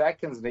 20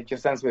 seconds, and it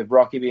just ends with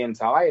Rocky being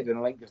tired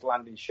and Link just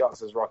landing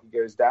shots as Rocky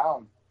goes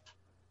down.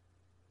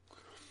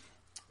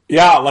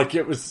 Yeah, like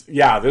it was,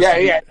 yeah.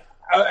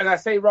 And I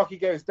say Rocky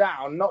goes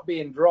down, not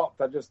being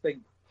dropped. I just think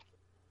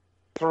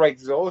for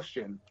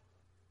exhaustion.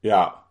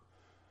 Yeah.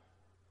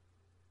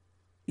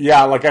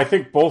 Yeah, like I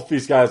think both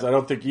these guys, I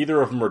don't think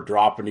either of them are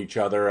dropping each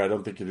other. I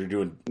don't think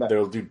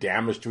they'll do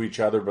damage to each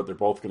other, but they're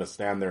both going to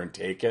stand there and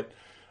take it.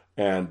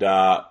 And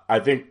I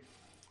think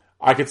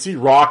I could see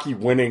Rocky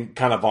winning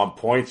kind of on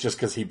points just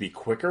because he'd be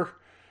quicker.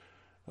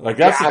 Like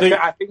that's the thing.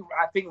 I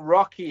think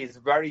Rocky is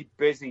very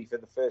busy for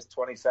the first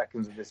 20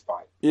 seconds of this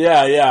fight.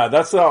 Yeah.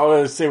 That's what I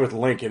always say with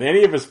Link. In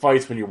any of his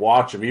fights, when you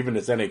watch him, even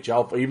his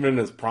NHL, even in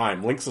his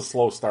prime, Link's a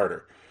slow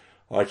starter.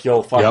 Like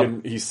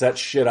he sets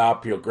shit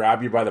up. He'll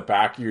grab you by the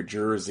back of your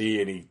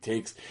jersey, and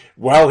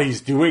while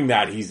he's doing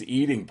that, he's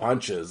eating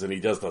punches, and he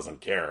just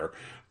doesn't care.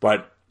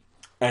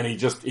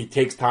 He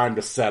takes time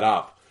to set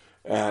up,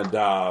 and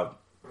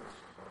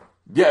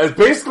it's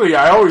basically,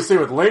 I always say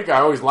with Link,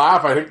 I always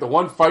laugh. I think the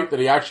one fight that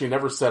he actually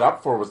never set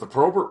up for was the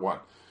Probert one.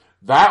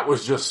 That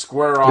was just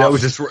square off. That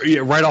was just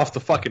right off the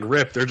fucking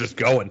rip. They're just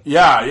going.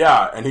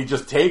 Yeah, and he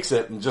just takes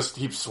it and just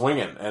keeps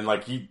swinging, and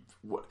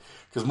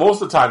because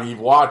most of the time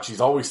he's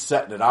always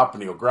setting it up,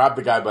 and he'll grab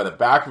the guy by the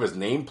back of his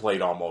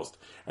nameplate almost,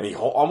 and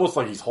almost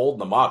like he's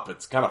holding him up.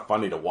 It's kind of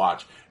funny to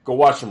watch. Go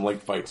watch some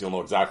Link fights. You'll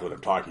know exactly what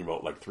I'm talking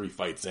about, like 3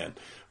 fights in.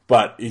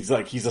 But he's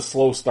a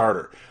slow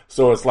starter.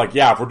 So it's like,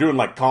 if we're doing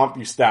like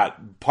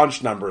CompuStat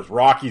punch numbers,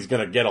 Rocky's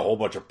going to get a whole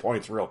bunch of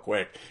points real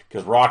quick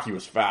because Rocky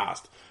was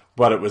fast.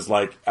 But it was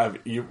like,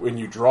 when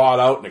you draw it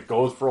out and it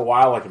goes for a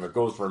while, like if it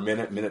goes for a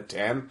minute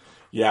 10,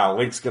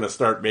 Link's going to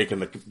start making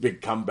the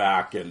big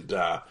comeback. And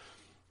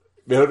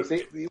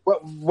see,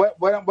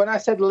 when I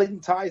said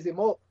Link ties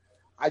him up,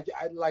 I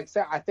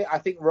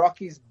think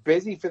Rocky's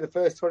busy for the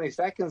first 20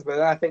 seconds, but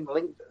then I think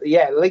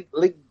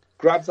Link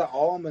grabs that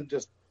arm and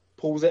just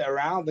pulls it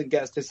around and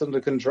gets this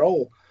under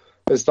control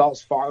and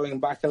starts firing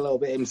back a little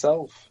bit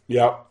himself.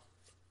 Yep.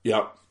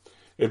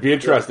 It'd be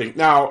interesting. Yeah.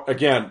 Now,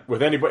 again,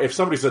 with anybody, if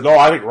somebody said, no,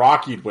 I think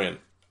Rocky'd win.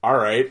 All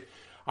right.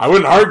 I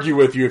wouldn't argue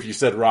with you if you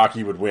said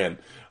Rocky would win.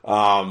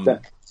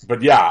 But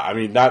I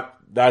mean,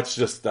 that's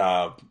just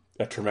a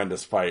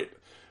tremendous fight.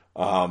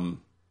 The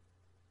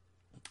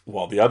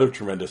other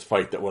tremendous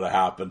fight that would have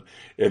happened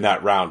in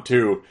that round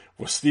too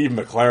was Steve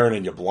McLaren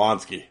and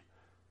Yablonski.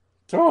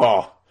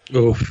 Oh,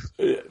 oof.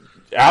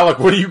 Alec,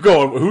 what are you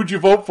going? Who'd you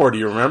vote for? Do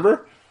you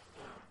remember?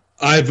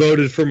 I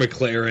voted for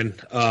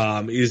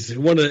McLaren. He's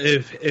one of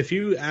if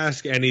you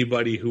ask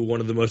anybody who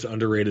one of the most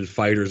underrated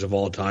fighters of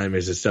all time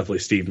is, it's definitely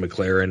Steve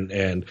McLaren.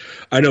 And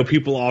I know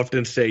people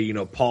often say,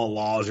 Paul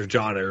Laws or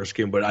John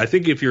Erskine, but I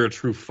think if you're a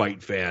true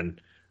fight fan,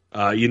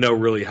 you know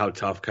really how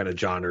tough kind of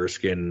John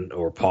Erskine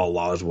or Paul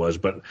Laws was.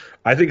 But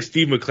I think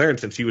Steve McLaren,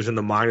 since he was in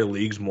the minor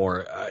leagues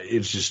more,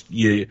 it's just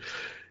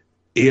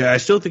I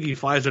still think he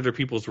flies under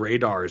people's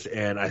radars,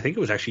 and I think it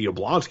was actually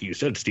Yablonski who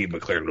said Steve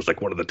McLaren was like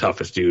one of the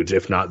toughest dudes,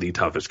 if not the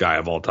toughest guy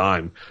of all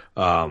time.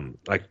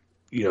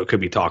 Could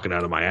be talking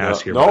out of my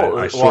ass here, but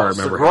I swear I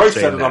remember him saying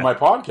said it on my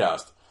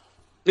podcast.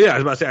 Yeah, I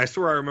was about to say, I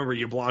swear I remember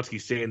Yablonski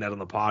saying that on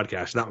the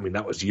podcast.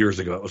 That was years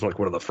ago. It was like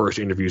one of the first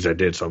interviews I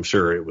did, so I'm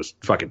sure it was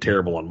fucking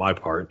terrible on my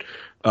part.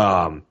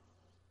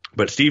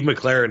 But Steve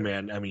McLaren,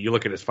 man, I mean, you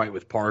look at his fight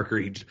with Parker,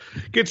 he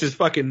gets his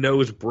fucking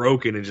nose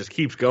broken and just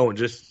keeps going,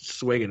 just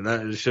swinging. And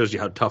that just shows you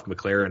how tough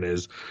McLaren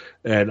is.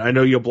 And I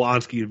know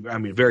Yablonski, I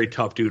mean, very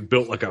tough dude,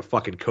 built like a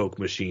fucking Coke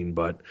machine.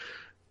 But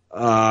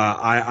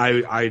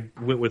I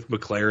went with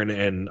McLaren,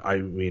 and I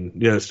mean,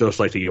 it's no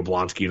slight to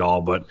Yablonski at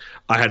all, but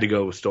I had to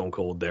go with Stone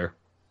Cold there.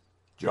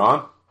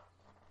 John?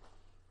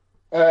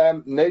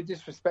 No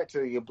disrespect to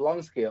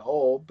Yablonski at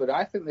all, but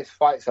I think this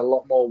fight's a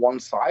lot more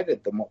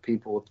one-sided than what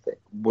people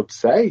would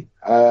say.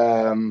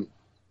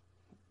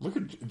 Look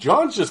at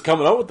John's just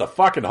coming out with the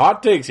fucking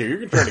hot takes here.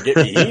 You're trying to get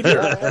me heat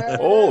here.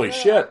 Holy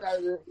shit!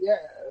 Yeah,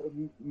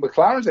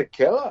 McLaren's a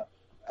killer.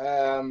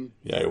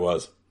 Yeah, he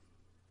was.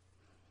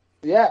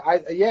 Yeah,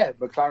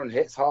 McLaren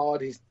hits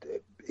hard.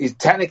 He's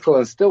technical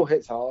and still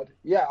hits hard.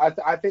 Yeah,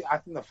 I think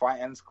the fight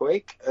ends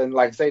quick. And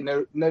like I say,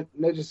 no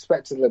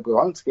disrespect to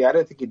Yablonski. I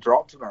don't think he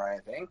dropped him or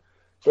anything.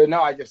 But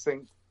no, I just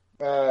think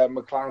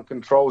McLaren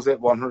controls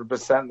it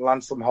 100%,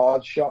 lands some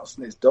hard shots,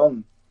 and it's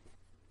done.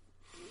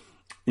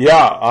 Yeah,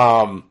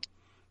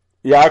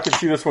 I could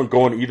see this one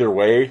going either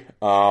way.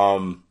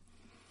 I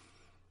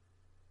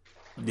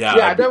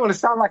don't want to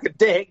sound like a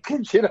dick,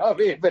 you know what I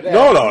mean? But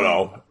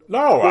no,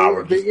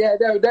 Howard. But yeah,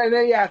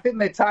 I think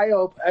they tie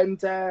up, and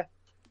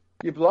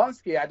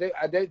Yablonski, I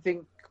don't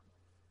think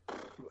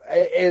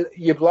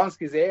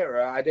Yablonski's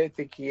era. I don't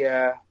think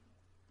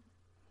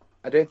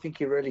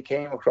he really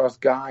came across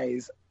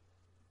guys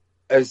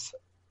as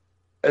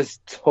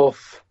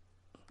tough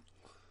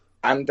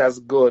and as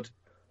good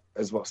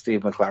as what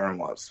Steve McLaren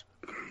was.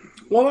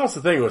 Well, that's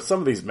the thing with some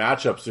of these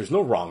matchups. There's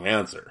no wrong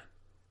answer,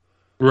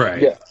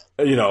 right? Yeah.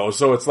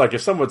 So it's like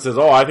if someone says,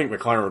 "Oh, I think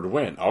McLaren would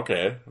win,"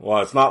 okay.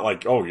 Well, it's not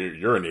like, "Oh,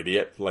 you're an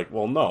idiot." Like,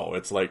 well, no,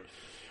 it's like.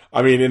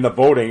 I mean, in the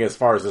voting, as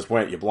far as this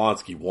went,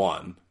 Yablonski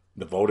won.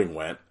 The voting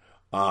went.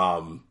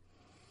 Again,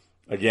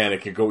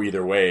 it could go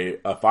either way.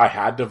 If I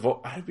had to vote,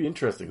 it'd be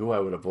interesting who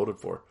I would have voted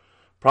for.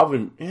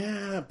 Probably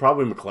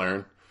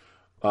McLaren.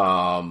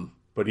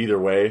 But either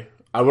way,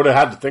 I would have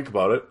had to think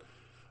about it.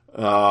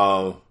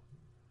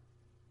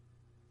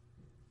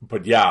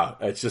 But yeah,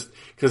 it's just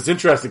because it's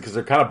interesting because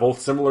they're kind of both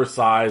similar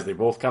size. They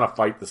both kind of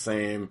fight the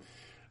same.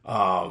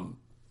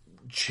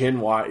 Chin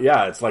wise,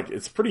 yeah, it's like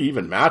it's a pretty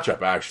even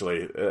matchup.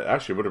 Actually, it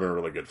actually would have been a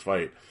really good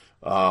fight.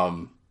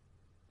 But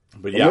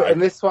yeah,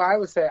 and this is what I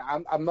would say.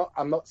 I'm not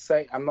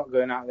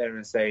going out there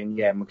and saying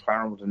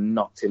McLaren would have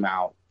knocked him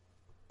out,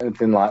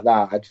 anything like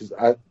that.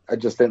 I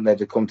just think they'd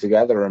have come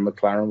together and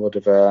McLaren would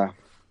have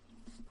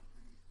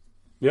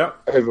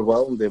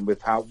overwhelmed him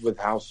with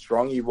how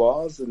strong he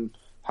was and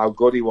how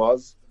good he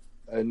was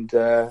and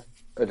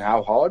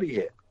how hard he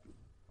hit.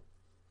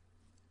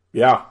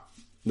 Yeah.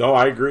 No,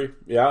 I agree.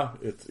 Yeah,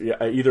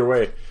 either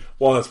way.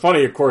 Well, it's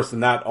funny, of course,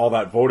 in that all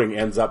that voting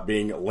ends up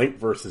being Link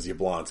versus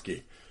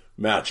Yablonski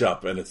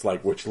matchup, and it's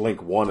like which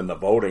Link won in the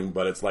voting,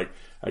 but it's like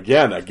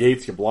again a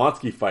Gates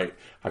Yablonski fight.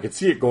 I could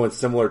see it going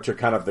similar to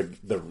kind of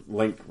the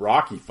Link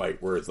Rocky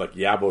fight, where it's like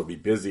Yabo would be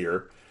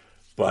busier,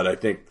 but I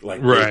think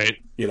right.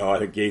 I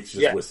think Gates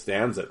just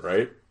withstands it,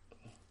 right?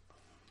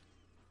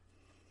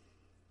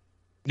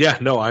 Yeah,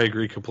 no, I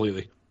agree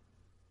completely.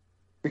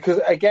 Because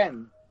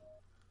again.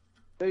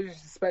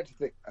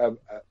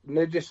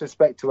 No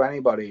disrespect to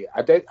anybody.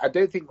 I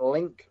don't think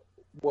Link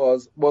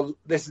was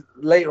this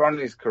later on in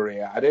his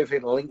career. I don't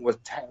think Link was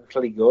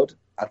technically good.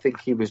 I think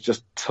he was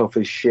just tough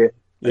as shit.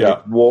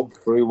 Yeah, he'd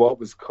walk through what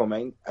was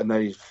coming and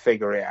then he'd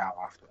figure it out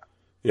after.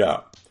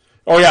 Yeah.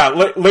 Oh yeah,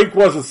 Link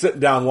wasn't sitting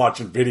down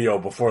watching video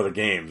before the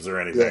games or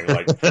anything.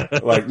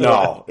 Like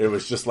no, it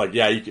was just like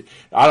I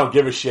don't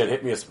give a shit.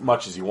 Hit me as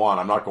much as you want.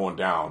 I'm not going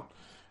down.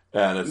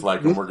 And it's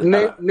like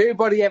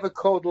nobody ever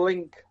called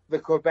Link the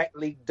Quebec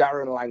League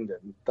Darren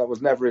Langdon. That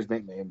was never his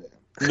nickname.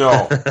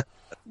 No,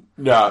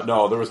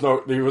 there was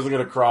no. He wasn't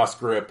going to cross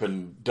grip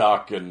and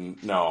duck,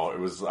 and no, it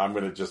was. I'm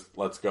going to just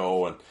let's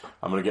go, and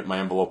I'm going to get my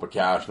envelope of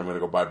cash, and I'm going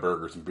to go buy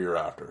burgers and beer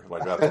after.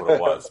 Like that's what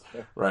it was,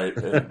 right?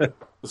 And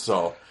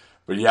so,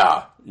 but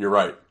yeah, you're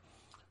right.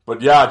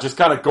 But yeah, just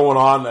kind of going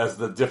on as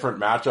the different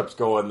matchups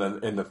go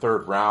in the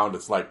third round.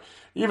 It's like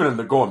even in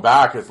the going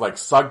back, it's like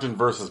Sugden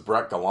versus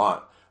Brett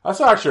Gallant. That's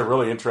actually a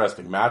really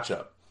interesting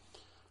matchup.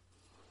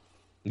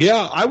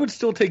 Yeah, I would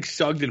still take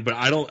Sugden, but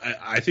I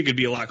think it'd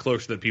be a lot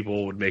closer than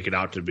people would make it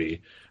out to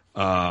be.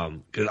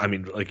 Because I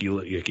mean, like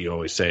you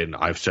always say, and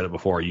I've said it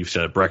before, you've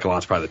said it, Brett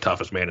Gallant's probably the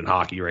toughest man in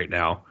hockey right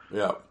now.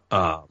 Yeah.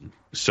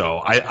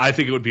 So I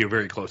think it would be a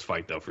very close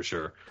fight, though, for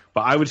sure.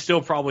 But I would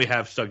still probably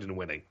have Sugden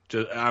winning.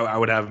 I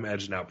would have him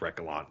edging out Brett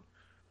Gallant.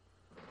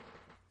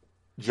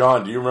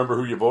 John, do you remember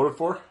who you voted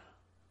for?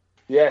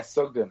 Yeah,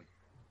 Sugden.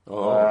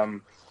 Oh.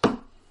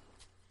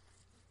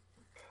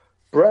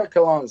 Brett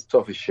Gallant's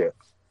tough as shit.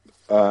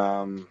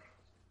 But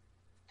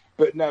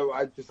no,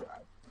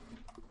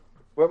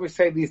 when we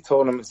say these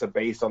tournaments are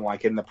based on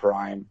like in the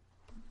prime,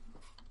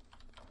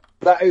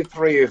 that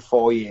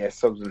 03-04 year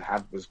Sugden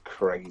had was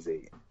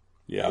crazy.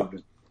 Yeah,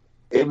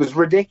 it was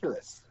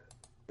ridiculous.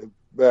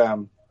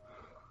 So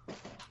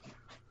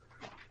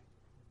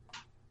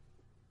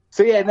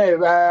yeah,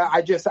 no,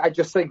 I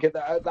just think at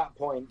that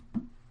point,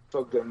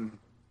 Sugden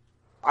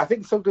I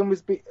think Sugden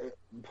was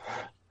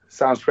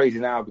sounds crazy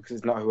now because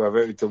it's not who I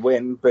voted to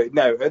win, but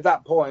no, at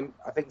that point,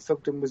 I think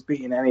Sugden was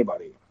beating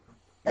anybody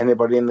in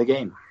the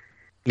game.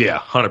 Yeah,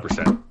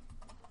 100%.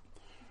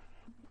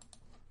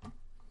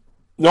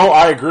 No,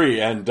 I agree.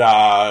 And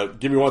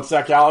give me one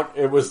sec, Alec.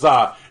 It was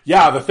the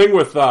thing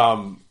with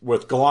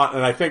Gallant,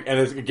 and I think, and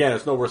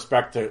it's no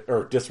respect to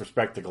or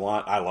disrespect to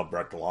Gallant. I love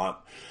Brett Gallant,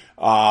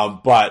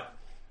 but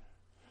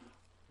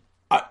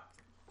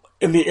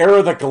in the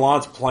era that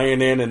Gallant's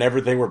playing in and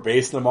everything we're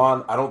basing him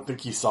on, I don't think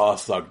he saw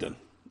Sugden.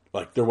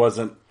 Like there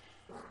wasn't,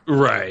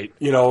 right?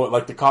 You know,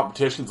 like the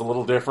competition's a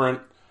little different.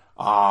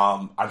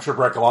 I'm sure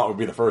Brett Gallant would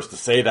be the first to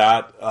say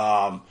that.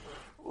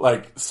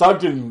 Like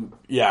Sugden,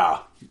 yeah,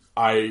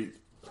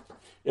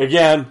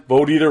 Again,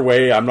 vote either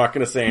way. I'm not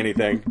going to say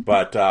anything,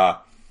 but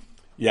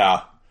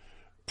yeah,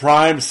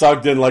 prime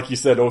Sugden, like you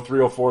said,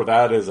 03-04.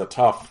 That is a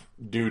tough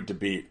dude to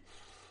beat.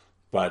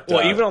 But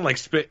even on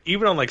Spit and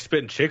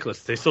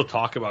Chicklets, they still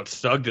talk about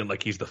Sugden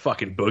like he's the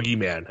fucking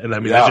boogeyman, and I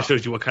mean that just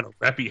shows you what kind of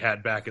rep he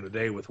had back in the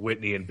day with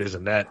Whitney and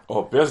Bizanet.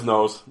 Oh, Biz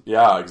knows,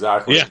 yeah,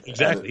 exactly, yeah,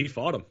 exactly. He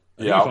fought him.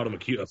 He fought him a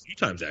few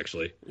times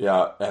actually.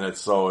 Yeah, and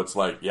it's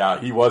like, yeah,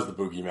 he was the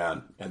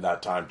boogeyman in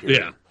that time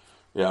period.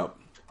 Yeah.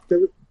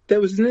 There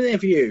was an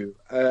interview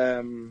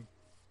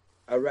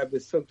I read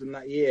with Sugden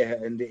that year,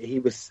 and he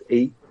was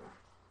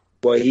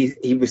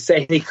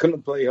saying he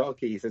couldn't play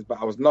hockey. He says, but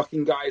I was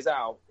knocking guys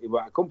out.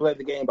 I couldn't play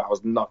the game, but I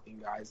was knocking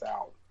guys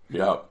out.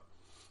 Yeah.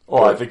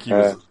 Oh, I think he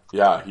was.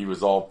 He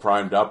was all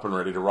primed up and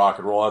ready to rock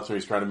and roll. That's why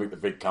he's trying to make the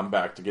big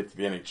comeback to get to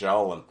the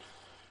NHL, and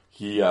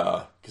he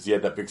because he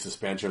had that big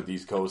suspension of the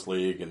East Coast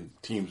League, and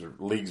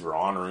leagues were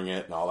honoring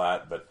it and all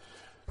that. But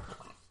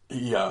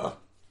he.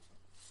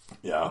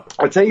 Yeah,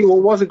 I tell you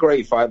what was a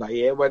great fight that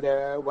year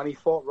when he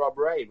fought Rob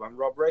Ray, when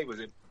Rob Ray was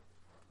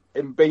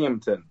in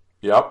Binghamton.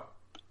 Yep,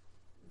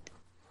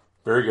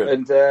 very good.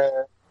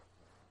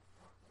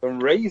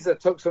 And Razor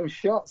took some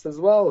shots as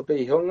well, but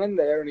he hung in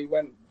there and he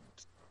went.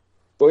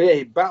 But yeah,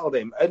 he battled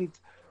him, and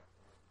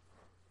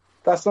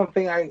that's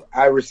something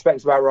I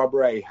respect about Rob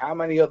Ray. How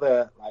many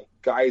other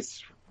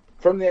guys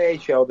from the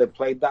AHL they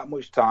played that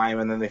much time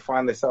and then they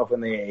find themselves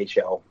in the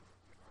AHL?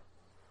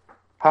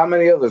 How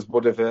many others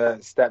would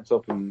have stepped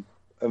up and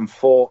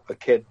fought a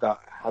kid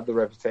that had the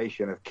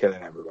reputation of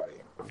killing everybody?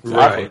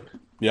 Exactly. Right.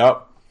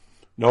 Yep.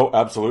 No,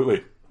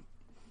 absolutely.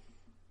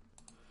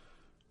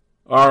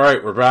 All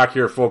right, we're back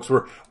here, folks.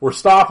 We're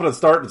stopping and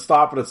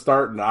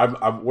starting.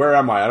 I'm where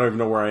am I? I don't even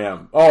know where I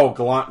am. Oh,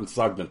 Gallant and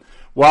Sugden.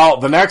 Well,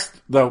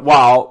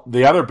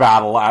 the other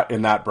battle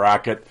in that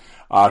bracket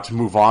to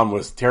move on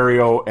was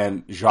Theriault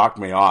and Jacques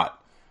Mayotte.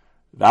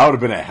 That would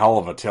have been a hell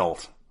of a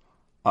tilt.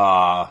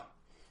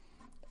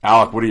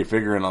 Alec, what are you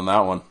figuring on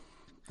that one?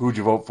 Who'd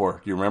you vote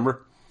for? Do you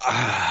remember?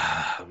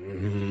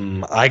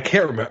 I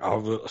can't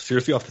remember.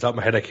 Seriously, off the top of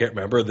my head, I can't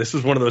remember. This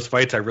was one of those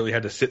fights I really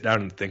had to sit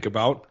down and think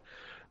about.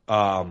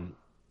 I'm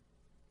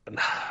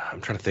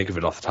trying to think of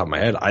it off the top of my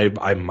head.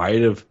 I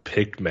might have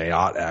picked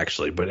Mayotte,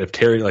 actually. But if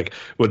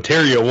when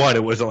Theriault won,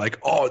 it wasn't like,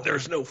 oh,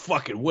 there's no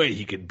fucking way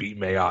he could beat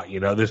Mayotte. You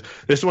know, this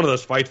is one of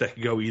those fights that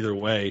could go either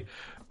way.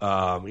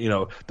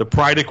 The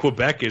pride of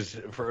Quebec is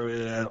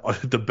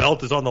the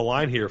belt is on the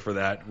line here for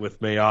that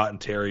with Mayotte and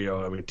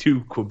Theriault. I mean,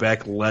 two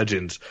Quebec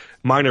legends,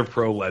 minor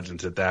pro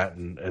legends at that,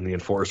 and the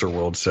enforcer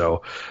world.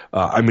 So,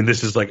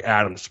 this is like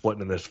Adam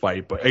splitting in this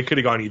fight, but it could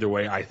have gone either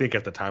way. I think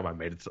at the time I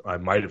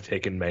might have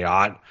taken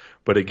Mayotte,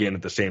 but again,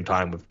 at the same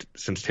time,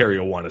 since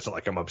Theriault won, it's not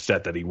like I'm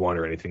upset that he won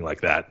or anything like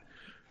that.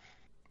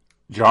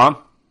 John,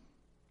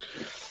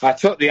 I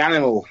took the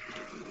animal.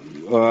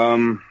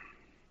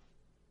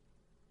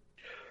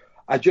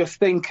 I just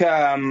think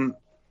I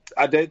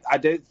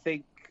don't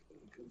think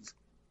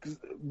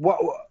what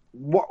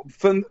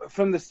from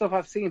the stuff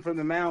I've seen from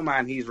the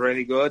Mailman, he's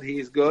really good.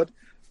 He's good,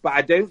 but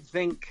I don't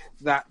think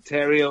that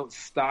Theriault's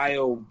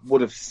style would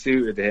have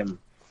suited him.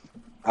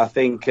 I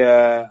think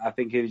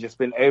he'd just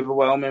been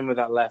overwhelming with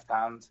that left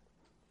hand,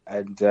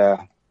 and could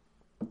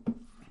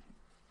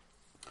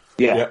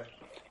have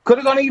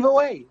gone either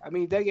way. I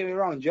mean, don't get me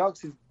wrong,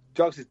 Jogs is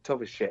tough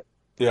as shit.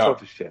 Yeah,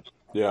 tough as shit.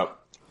 Yeah.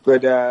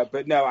 But no,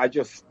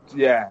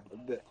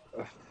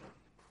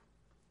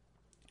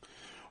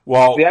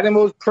 Well, the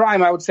Animal's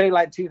prime, I would say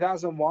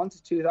 2001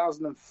 to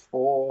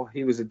 2004,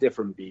 he was a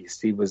different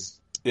beast. He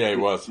was. Yeah, he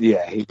was.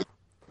 Yeah.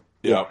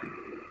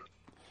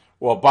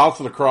 Well,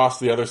 bouncing across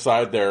the other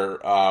side there,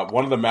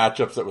 one of the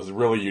matchups that was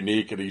really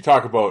unique, and you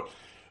talk about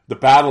the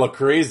battle of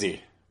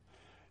crazy.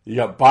 You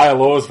got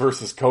Bialoz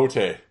versus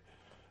Cote,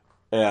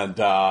 and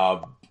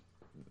that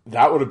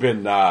would have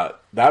been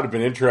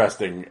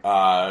interesting.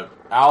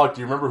 Alec,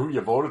 do you remember who you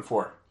voted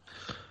for?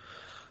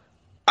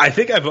 I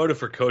think I voted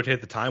for Cote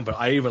at the time, but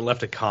I even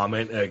left a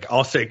comment.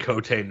 I'll say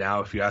Cote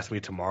now. If you ask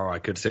me tomorrow, I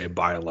could say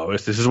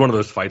Bialoz. This is one of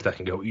those fights that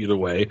can go either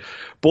way.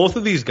 Both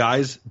of these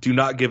guys do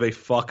not give a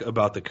fuck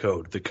about the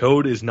code. The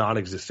code is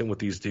non-existent with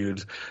these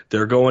dudes.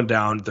 They're going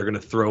down. They're going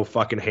to throw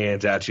fucking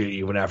hands at you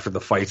even after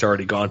the fight's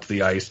already gone to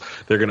the ice.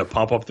 They're going to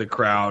pump up the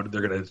crowd.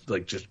 They're going to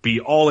just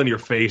be all in your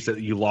face that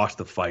you lost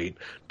the fight.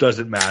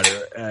 Doesn't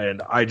matter.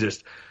 And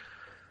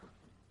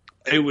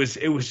It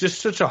was just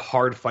such a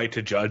hard fight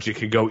to judge. It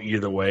could go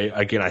either way.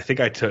 Again, I think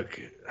I don't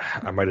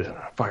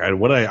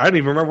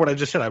even remember what I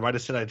just said. I might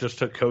have said I just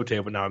took Kote,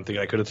 but now I'm thinking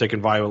I could have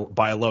taken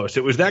Bialois.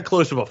 It was that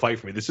close of a fight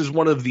for me. This is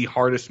one of the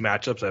hardest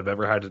matchups I've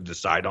ever had to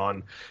decide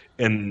on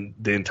in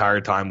the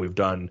entire time we've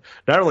done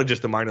not only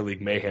just the Minor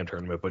League Mayhem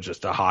tournament, but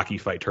just a hockey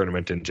fight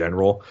tournament in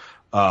general.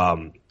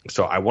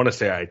 So I want to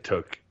say I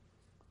took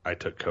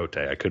Kote.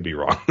 I could be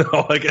wrong,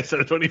 though. Like I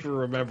said, I don't even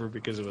remember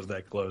because it was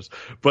that close.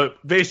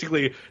 But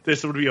basically,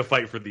 this would be a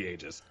fight for the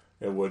ages.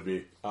 It would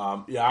be.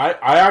 I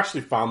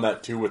actually found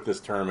that, too, with this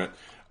tournament.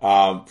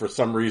 For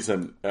some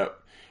reason,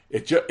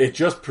 it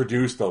just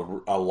produced a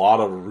lot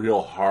of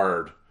real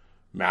hard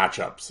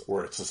matchups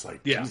where it's just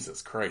like,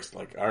 Jesus Christ.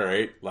 Like, all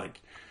right, like,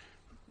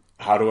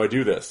 how do I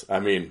do this? I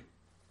mean,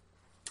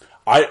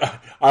 I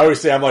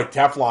always say I'm like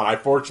Teflon. I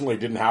fortunately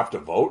didn't have to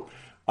vote.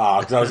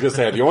 Because I was going to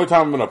say, the only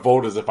time I'm going to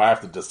vote is if I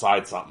have to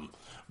decide something.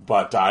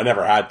 But I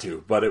never had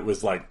to. But it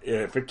was like,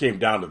 if it came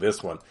down to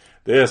this one,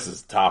 this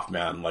is tough,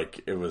 man.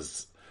 Like, it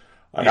was,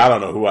 like, I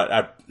don't know who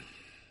I'd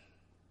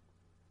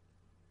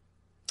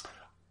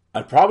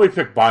probably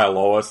pick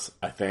Bialois,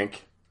 I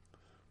think.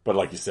 But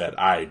like you said,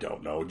 I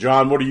don't know.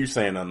 John, what are you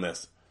saying on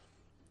this?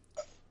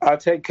 I'll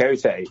take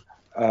Kote.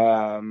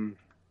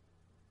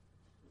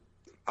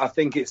 I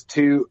think it's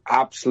two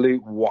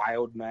absolute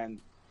wild men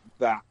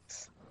that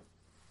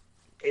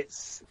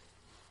it's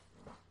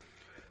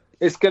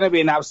going to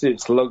be an absolute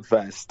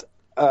slugfest.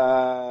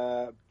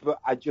 But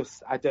I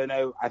don't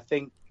know. I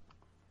think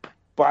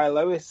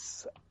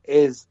Bialois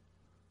is,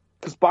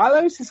 because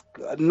Bialois is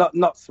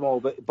not small,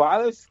 but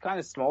Bialois is kind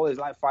of small. He's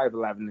like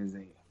 5'11", isn't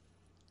he?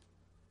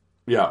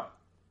 Yeah.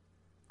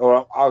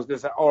 Or I was going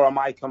to say, or am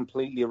I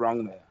completely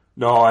wrong there?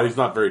 No, he's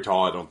not very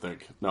tall, I don't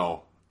think.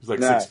 No. He's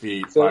like 6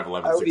 feet,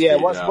 5'11", 6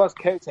 feet. What's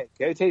Kote?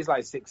 Kote's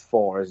like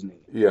 6'4", isn't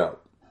he? Yeah.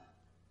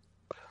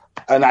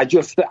 And I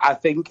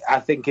think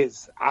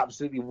it's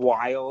absolutely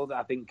wild.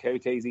 I think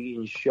Kote's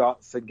eating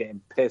shots and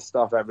getting pissed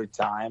off every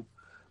time.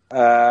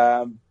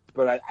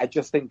 But I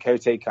just think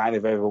Kote kind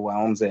of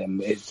overwhelms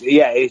him. It's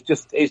a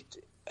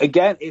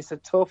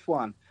tough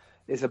one.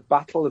 It's a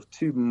battle of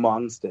two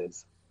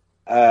monsters.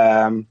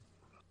 And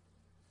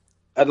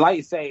like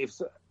you say,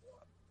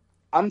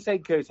 I'm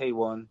saying Kote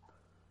won.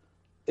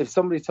 If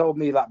somebody told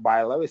me that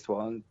Bialois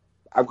won,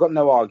 I've got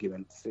no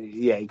arguments.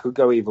 Yeah, it could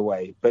go either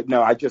way. But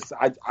no, I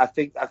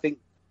think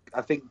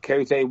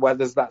Kote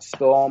weathers that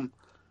storm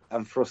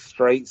and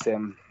frustrates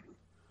him,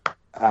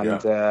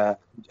 and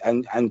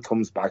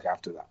comes back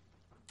after that.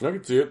 I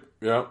can see it.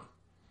 Yeah.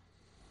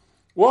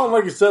 Well,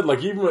 like you said,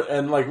 like even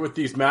with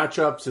these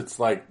matchups, it's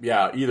like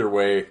either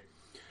way.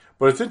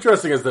 But it's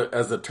interesting as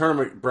the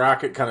tournament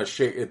bracket kind of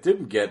shaped. It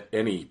didn't get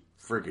any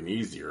freaking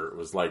easier. It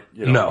was like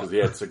because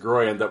you had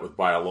Segura end up with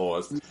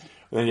Bialois, and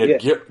then you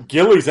had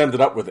Gillies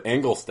ended up with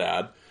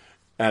Engelstad.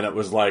 And it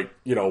was like,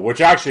 which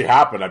actually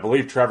happened. I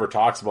believe Trevor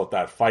talks about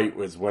that fight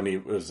was when he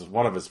was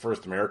one of his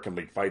first American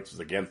League fights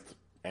was against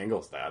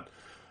Engelstad.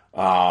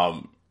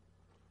 And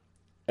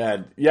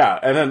then you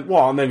got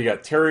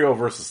Theriot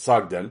versus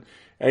Sugden,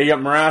 and you got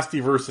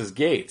Morasti versus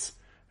Gates.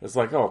 It's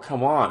like, oh,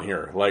 come on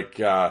here. Like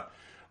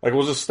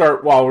we'll just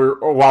start while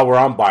we're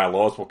on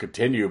Bialois, we'll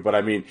continue. But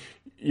I mean,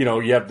 you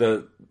have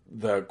the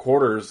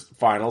quarters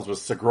finals with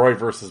Segura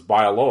versus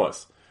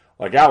Bialois.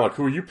 Like, Alec,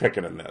 who are you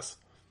picking in this?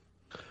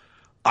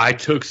 I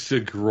took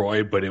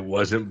Segura, but it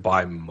wasn't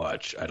by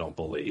much, I don't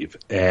believe.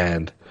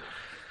 And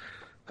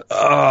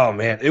oh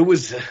man, it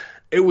was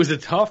a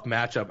tough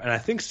matchup, and I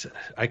think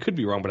I could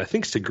be wrong, but I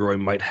think Segura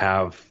might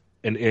have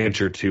an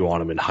inch or two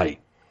on him in height.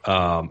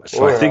 I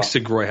think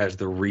Segura has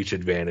the reach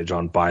advantage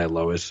on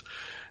Bialois,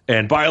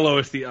 and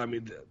Bialois,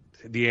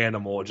 the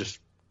animal, just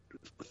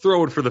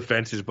throw it for the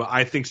fences. But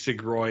I think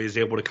Segura is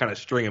able to kind of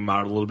string him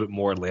out a little bit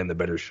more and land the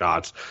better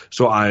shots.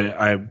 So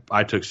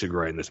I took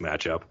Segura in this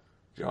matchup.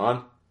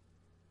 John.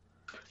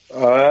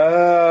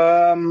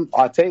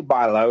 I take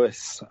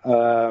Bialois.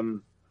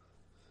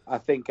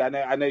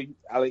 I know,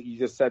 Alec. You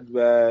just said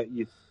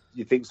you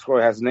think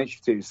Segura has an inch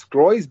or two.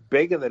 Segura's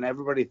bigger than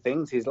everybody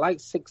thinks. He's like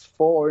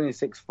 6'4" and he's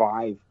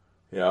 6'5".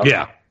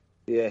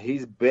 Yeah,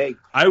 he's big.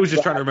 I was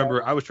just trying to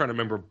remember. I was trying to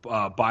remember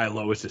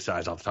Bialois'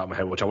 size off the top of my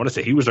head, which I want to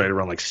say he was right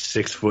around like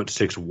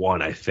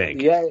 6'6", I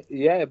think.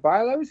 Yeah.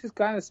 Bialois is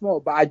kind of small,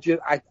 but I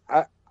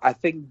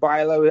think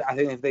Bialois. I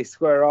think if they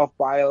square off,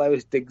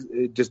 Bialois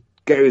just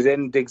goes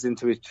in, digs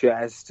into his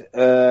chest.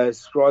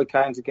 Segura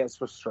kind of gets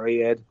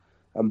frustrated,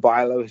 and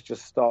Bialois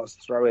just starts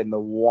throwing the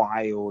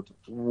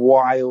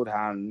wild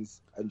hands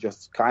and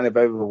just kind of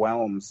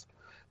overwhelms.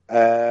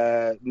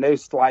 No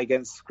slight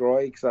against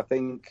Segura because I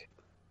think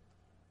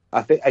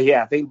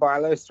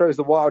Bialois throws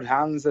the wild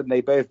hands and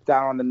they both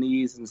down on the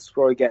knees, and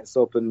Segura gets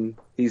up and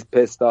he's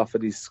pissed off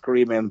and he's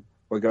screaming,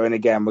 we're going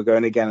again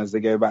as they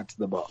go back to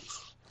the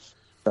box.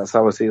 That's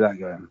how I see that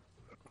going.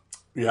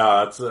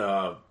 Yeah, that's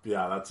a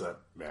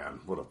man.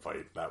 What a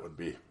fight that would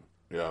be.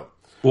 Yeah.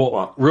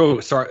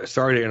 Well,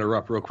 sorry to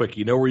interrupt real quick.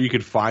 You know where you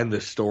could find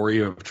the story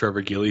of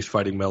Trevor Gillies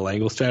fighting Mel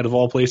Engelstad of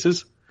all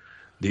places?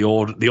 the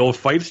old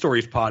Fight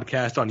Stories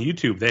podcast on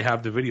YouTube. They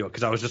have the video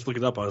because I was just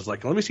looking up. I was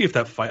like, let me see if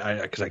that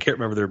fight, because I can't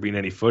remember there being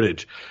any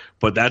footage,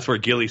 but that's where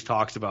Gillies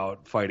talks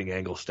about fighting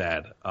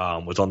Engelstad.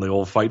 Was on the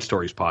old Fight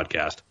Stories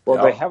podcast.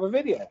 Well, they have a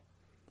video.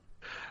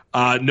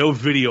 No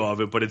video of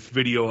it, but it's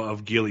video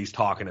of Gillies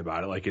talking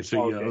about it. Like it's a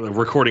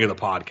recording of the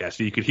podcast,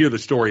 so you could hear the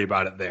story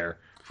about it there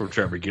from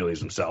Trevor Gillies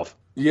himself.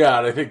 Yeah,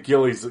 and I think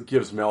Gillies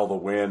gives Mel the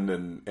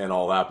win and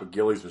all that, but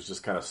Gillies was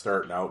just kind of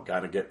starting out,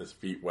 kind of getting his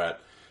feet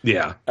wet.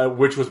 Yeah.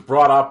 Which was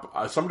brought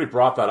up, somebody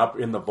brought that up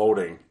in the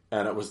voting,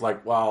 and it was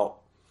like,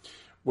 well,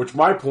 which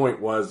my point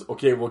was,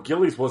 okay, well,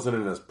 Gillies wasn't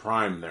in his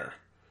prime there.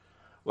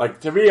 Like,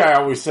 to me, I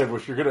always said, well,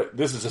 if you're going to,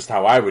 this is just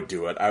how I would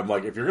do it. I'm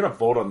like, if you're going to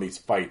vote on these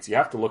fights, you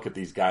have to look at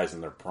these guys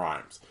in their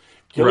primes.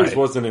 Gillies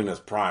wasn't in his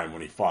prime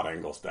when he fought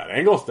Engelstad.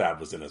 Engelstad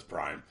was in his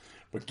prime,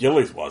 but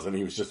Gillies wasn't.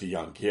 He was just a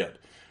young kid.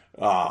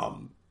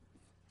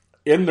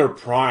 In their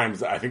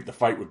primes, I think the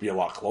fight would be a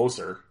lot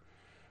closer.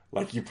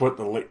 Like you put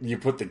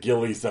the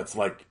Gillies that's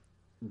like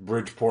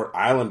Bridgeport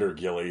Islander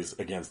Gillies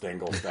against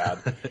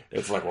Engelstad.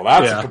 It's like, well,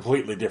 that's a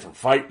completely different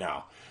fight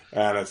now.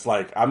 And it's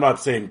like, I'm not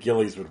saying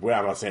Gillies would win.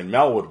 I'm not saying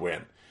Mel would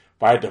win.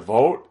 If I had to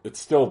vote, it's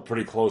still a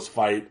pretty close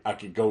fight. I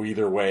could go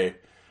either way.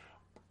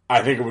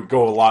 I think it would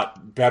go a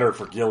lot better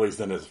for Gillies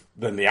than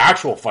the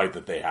actual fight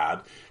that they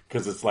had.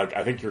 Because it's like,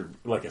 I think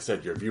like I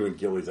said, you're viewing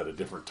Gillies at a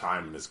different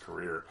time in his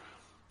career.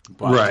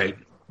 But, right.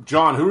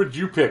 John, who would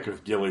you pick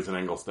of Gillies and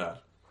Engelstad?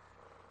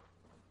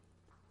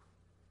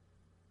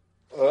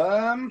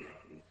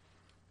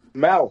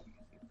 Mel.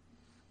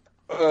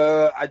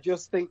 I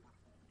just think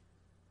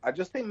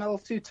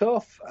Mel's too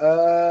tough.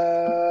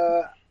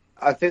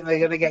 I think they're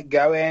gonna get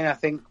going. I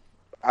think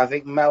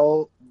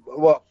Mel's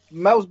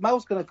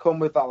gonna come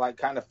with that like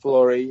kind of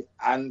flurry,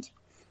 and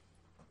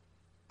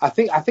I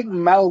think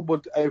Mel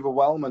would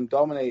overwhelm and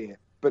dominate it.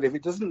 But if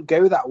it doesn't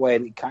go that way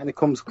and it kind of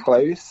comes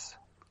close,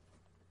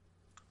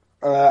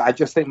 I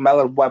just think Mel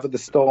will weather the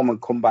storm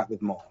and come back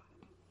with more.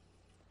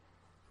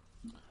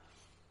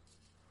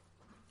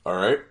 All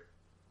right.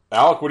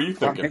 Alec, what are you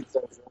thinking?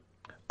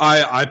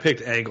 I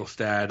picked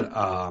Engelstad.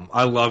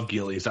 I love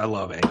Gillies. I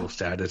love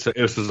Engelstad.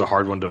 This was a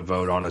hard one to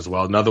vote on as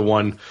well. Another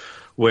one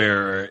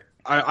where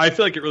I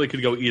feel like it really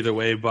could go either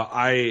way, but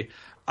I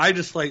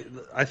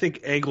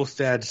think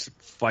Engelstad's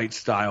fight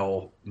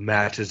style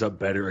matches up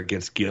better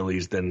against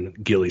Gillies than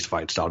Gillies'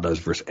 fight style does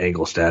versus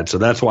Engelstad. So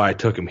that's why I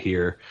took him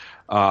here.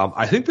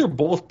 I think they're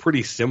both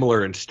pretty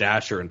similar in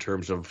stature in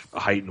terms of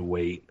height and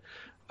weight.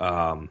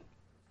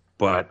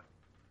 But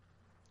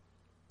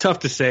tough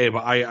to say,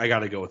 but I got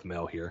to go with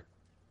Mel here.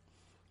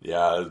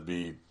 Yeah, it'd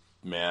be,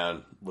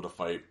 man, what a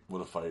fight.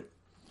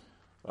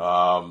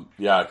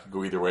 Yeah, I could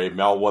go either way.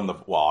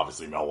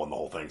 Obviously Mel won the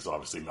whole thing, so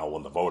obviously Mel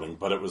won the voting,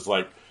 but it was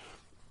like,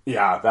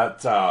 yeah,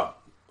 that,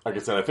 like I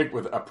said, I think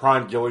with a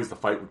prime Gillies, the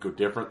fight would go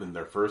different than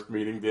their first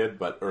meeting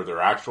did, or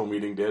their actual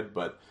meeting did,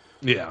 but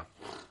yeah,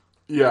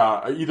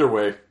 either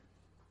way,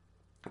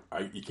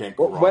 you can't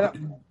go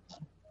wrong.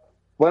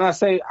 When I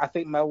say I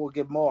think Mel will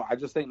give more, I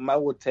just think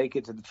Mel would take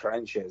it to the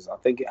trenches. I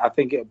think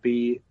it'd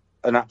be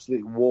an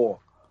absolute war.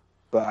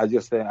 But I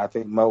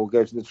think Mel will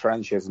go to the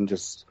trenches and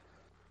just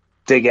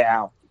dig it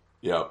out.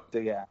 Yeah.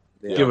 Dig it out.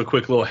 Yeah. Give a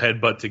quick little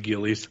headbutt to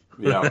Gillies.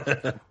 Yeah.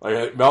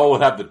 Like, Mel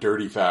would have the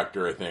dirty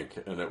factor, I think,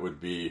 and it would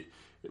be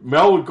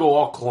Mel would go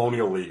all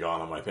Colonial League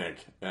on him, I think,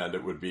 and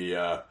it would be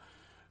that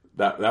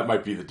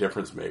might be the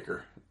difference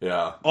maker.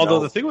 Yeah. Although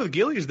the thing with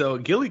Gillies, though,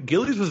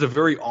 Gillies was a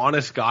very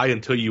honest guy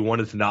until you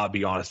wanted to not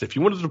be honest. If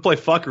you wanted to play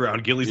fuck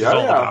around, Gillies was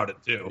all about it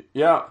too.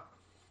 Yeah.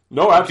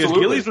 No, absolutely.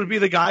 Because Gillies would be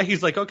the guy.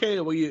 He's like, okay,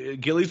 well,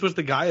 Gillies was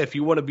the guy. If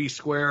you want to be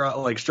square,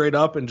 like straight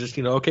up, and just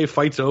okay,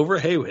 fight's over.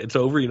 Hey, it's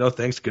over.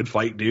 Thanks, good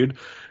fight, dude.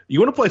 You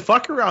want to play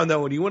fuck around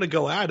though, and you want to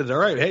go at it. All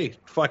right, hey,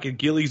 fucking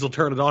Gillies will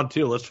turn it on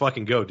too. Let's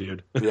fucking go,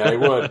 dude. Yeah, he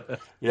would.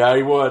 Yeah,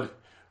 he would.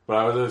 But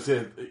I was going to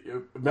say,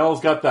 Mel's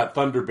got that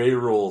Thunder Bay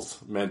Rules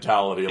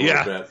mentality a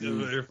little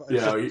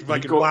bit. He's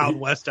fucking Wild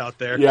West out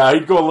there. Yeah,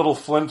 he'd go a little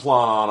flintlaw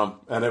on him,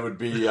 and it would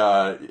be,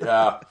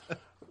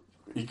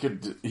 he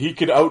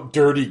could out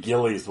dirty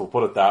Gillies. We'll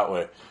put it that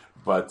way.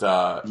 But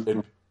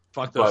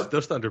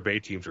those Thunder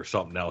Bay teams are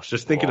something else.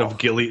 Just thinking of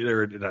Gillies,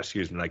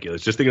 not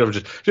Gillies. Just thinking of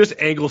just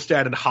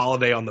Engelstad and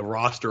Holiday on the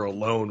roster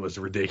alone was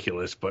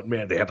ridiculous. But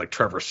man, they had like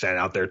Trevor Sen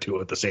out there too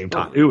at the same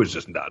time. It was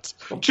just nuts,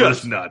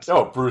 nuts.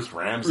 Oh, Bruce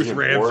Ramsey,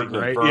 Gordon,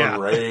 right? And Vern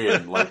Ray,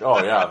 and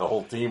the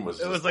whole team was.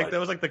 That was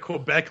like the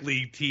Quebec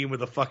League team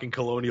with the fucking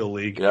Colonial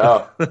League.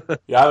 Yeah,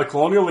 yeah. The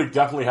Colonial League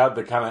definitely had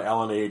the kind of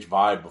LNH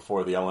vibe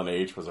before the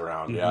LNH was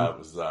around. Mm-hmm. Yeah, it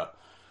was.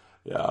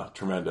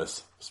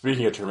 Tremendous.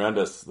 Speaking of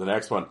tremendous, the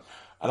next one.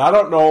 And I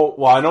don't know,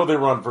 well, I know they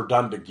were on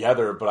Verdun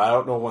together, but I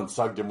don't know when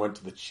Sugden went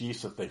to the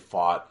Chiefs if they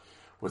fought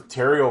with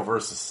Terrio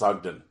versus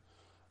Sugden.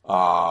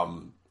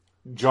 John,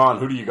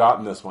 who do you got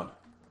in this one?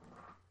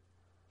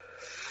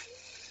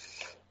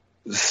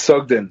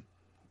 Sugden.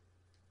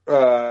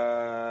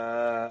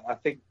 I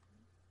think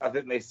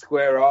they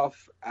square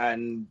off,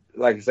 and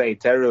like I say,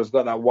 Terrio's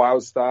got that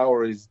wild style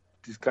where he's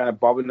just kind of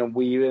bobbing and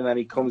weaving, and then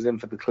he comes in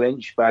for the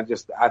clinch. But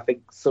I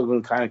think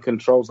Sugden kind of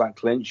controls that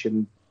clinch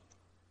and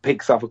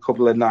picks off a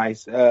couple of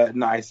nice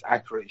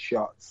accurate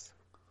shots,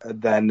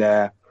 and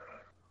then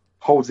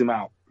holds him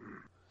out.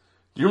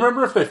 Do you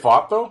remember if they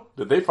fought, though?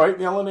 Did they fight in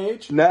the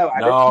LNH? No,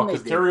 No,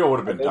 because Terrio would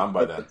have been done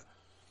by then.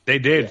 They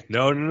did.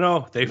 Yeah.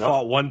 No. They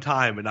fought one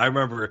time, and I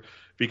remember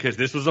because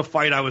this was a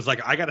fight. I was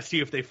like, I got to see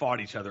if they fought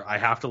each other. I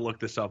have to look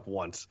this up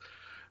once.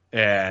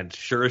 And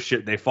sure as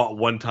shit, they fought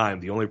one time.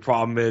 The only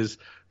problem is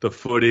the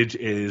footage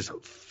is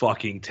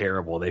fucking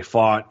terrible. They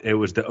fought. It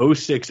was the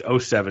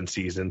 06-07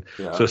 season.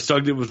 Yeah. So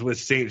Sugden was with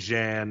St.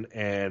 Jean,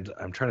 and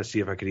I'm trying to see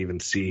if I could even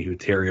see who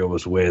Terrio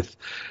was with.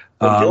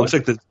 Looks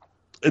like I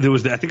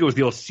think it was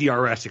the old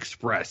CRS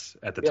Express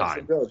at the time.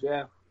 St. George,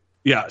 yeah.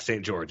 Yeah,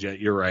 St. George. Yeah,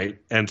 you're right.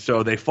 And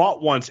so they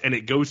fought once, and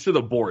it goes to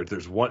the boards.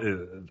 There's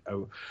one.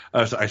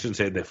 I shouldn't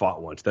say they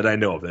fought once that I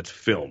know of. That's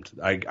filmed.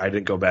 I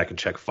didn't go back and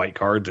check fight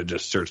cards. I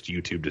just searched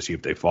YouTube to see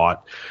if they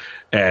fought.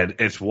 And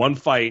it's one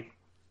fight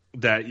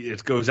that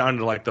it goes down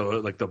to like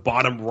the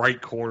bottom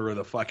right corner of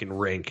the fucking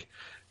rink,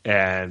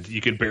 and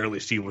you can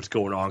barely see what's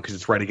going on because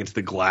it's right against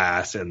the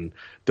glass, and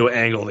the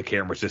angle of the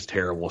camera is just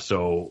terrible.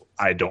 So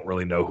I don't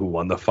really know who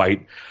won the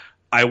fight.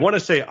 I want to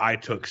say I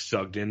took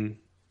Sugden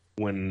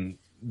when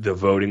the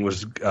voting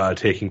was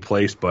taking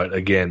place, but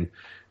again,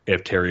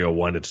 if Terrio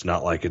won, it's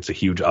not like it's a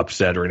huge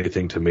upset or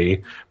anything to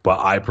me. But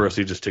I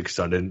personally just took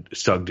Sugden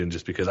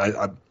just because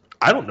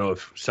I don't know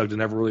if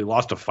Sugden ever really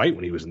lost a fight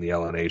when he was in the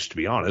LNH, to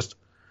be honest.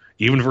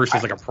 Even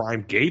versus like a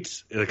Prime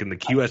Gates, like in the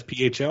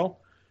QSPHL.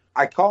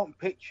 I can't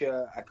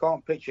picture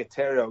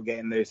Terrio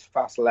getting those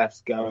fast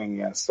lefts going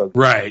against Sugden.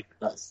 Right.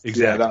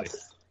 Exactly.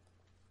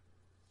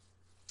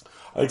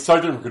 I think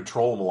Sugden would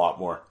control him a lot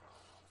more.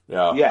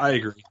 Yeah, I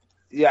agree.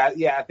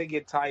 Yeah, I think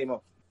you'd tie him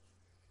up.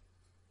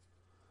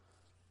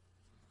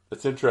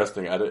 It's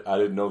interesting. I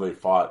didn't know they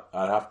fought.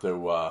 I'd have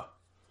to, I'll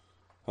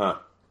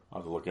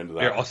have to look into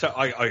that. Here,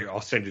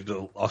 I'll send you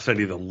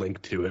the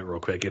link to it real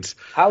quick. It's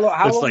how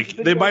like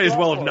they might as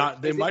well have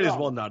not. They might as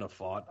well not have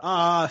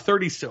fought.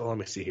 30. So let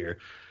me see here.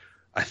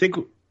 I think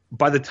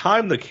by the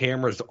time the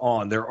camera's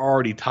on, they're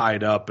already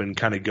tied up and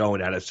kind of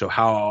going at it. So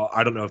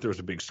I don't know if there was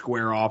a big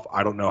square off.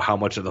 I don't know how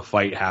much of the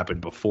fight happened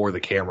before the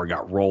camera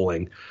got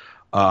rolling.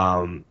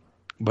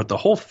 But the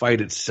whole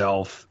fight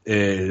itself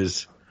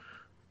is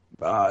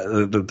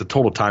the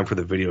total time for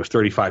the video is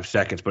 35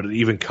 seconds, but it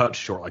even cuts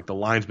short. Like the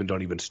linesmen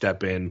don't even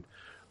step in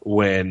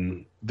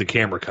when the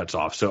camera cuts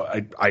off. So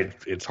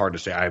it's hard to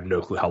say. I have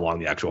no clue how long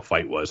the actual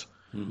fight was.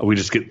 Mm-hmm. We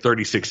just get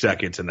 36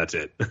 seconds and that's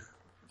it.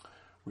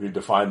 We need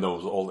to find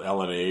those old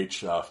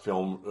LNH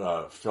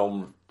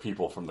film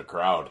people from the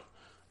crowd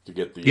to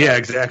get the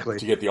exactly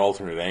to get the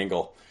alternate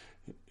angle.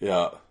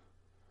 Yeah.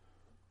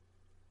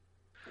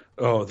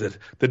 Oh,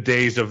 the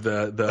days of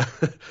the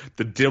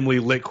dimly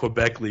lit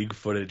Quebec League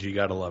footage. You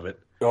gotta love it.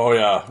 Oh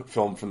yeah,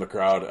 film from the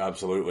crowd,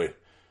 absolutely.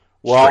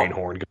 Well, strain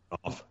horn going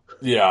off.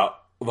 Yeah,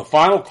 the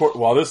final court.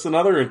 Well, this is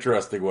another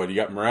interesting one. You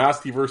got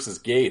Morasti versus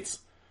Gates,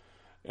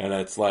 and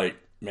it's like,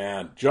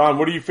 man, John,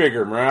 what do you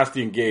figure,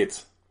 Morasti and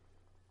Gates?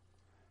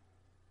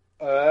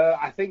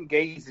 I think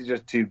Gates is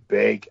just too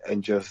big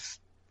and just.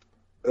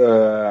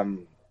 I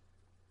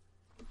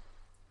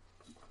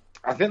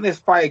think this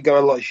fight would go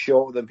a lot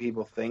shorter than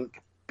people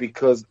think.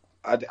 Because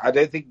I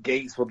don't think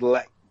Gates would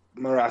let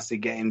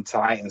Morasti get in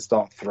tight and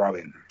start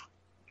throwing.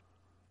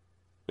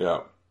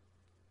 Yeah.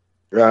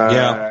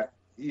 Yeah.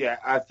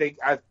 I think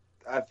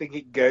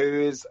it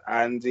goes,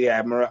 and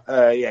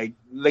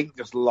Link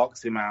just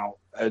locks him out,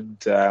 and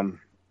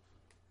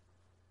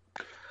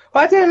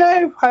I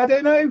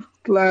don't know.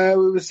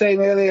 We were saying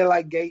earlier,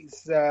 like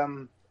Gates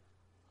kind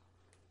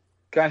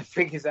of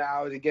figures it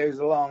out as he goes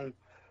along.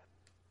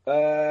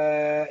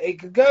 It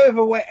could go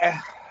either way.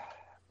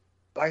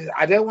 Like,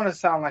 I don't want to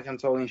sound like I'm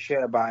talking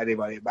shit about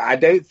anybody, but I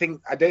don't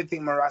think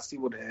Morasti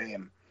would hurt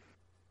him.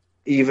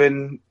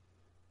 Even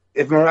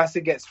if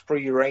Morasti gets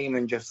free reign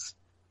and just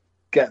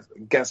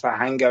gets the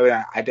hang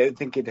going, I don't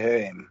think it'd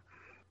hurt him.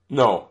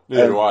 No,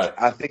 neither do I.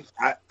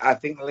 I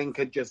think Link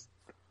could just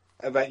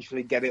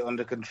eventually get it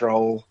under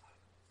control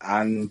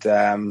and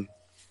land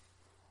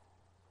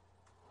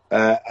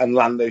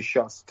those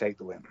shots to take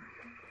the win.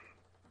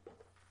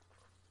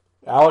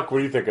 Alec, what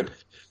are you thinking?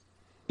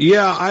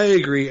 Yeah, I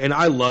agree, and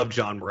I love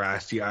John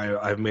Morasti.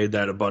 I've made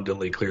that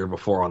abundantly clear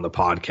before on the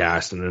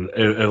podcast, and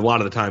a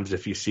lot of the times,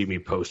 if you see me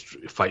post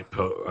fight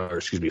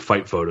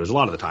photos, a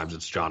lot of the times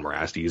it's John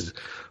Morasti. He's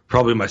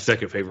probably my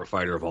second favorite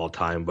fighter of all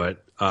time,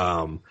 but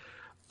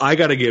I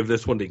got to give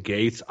this one to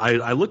Gates.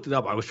 I looked it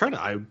up. I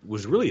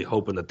was really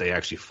hoping that they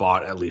actually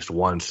fought at least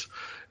once.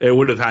 It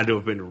would have had to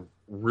have been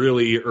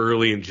really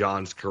early in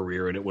John's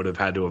career, and it would have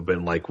had to have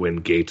been like when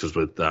Gates was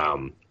with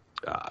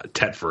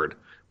Tetford.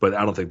 But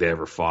I don't think they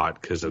ever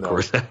fought because, of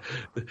course,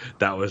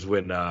 that was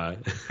when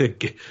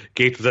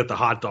Gates was at the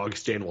hot dog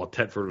stand while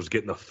Tetford was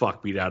getting the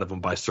fuck beat out of him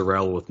by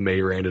Sorrell with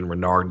Mayrand and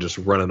Renard just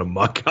running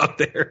amok out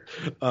there.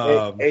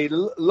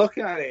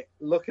 Looking at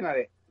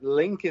it,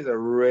 Link is a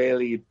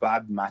really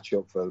bad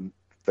matchup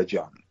for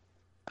John.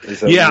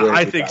 Yeah, really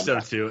I think so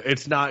too.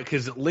 It's not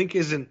because Link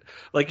isn't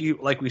like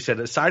we said.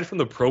 Aside from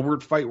the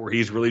Probert fight where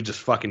he's really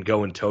just fucking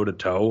going toe to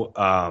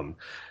toe.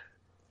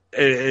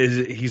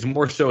 he's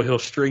more so he'll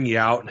string you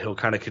out and he'll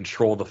kind of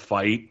control the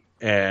fight.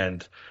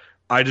 And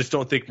I just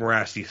don't think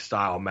Morasti's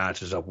style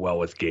matches up well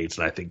with Gates,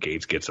 and I think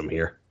Gates gets him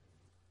here.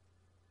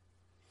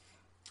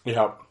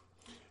 Yeah.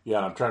 Yeah,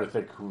 I'm trying to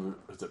think who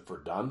is it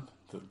Verdun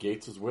that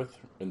Gates is with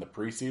in the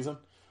preseason?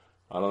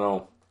 I don't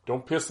know.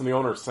 Don't piss in the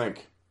owner's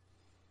sink.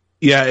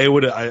 Yeah, it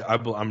would.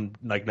 I'm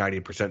like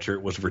 90% sure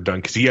it was Verdun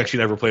because he actually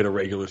never played a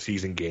regular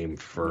season game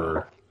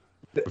for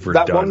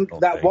Verdun.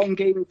 That one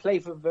game he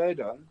played for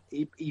Verdun,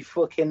 he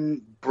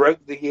fucking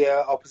broke the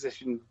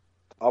opposition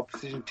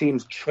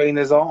team's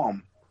trainer's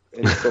arm.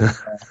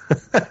 That's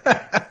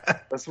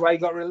why he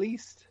got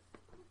released.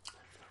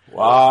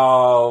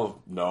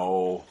 Wow,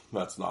 no,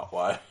 that's not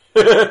why.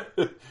 There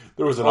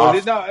was an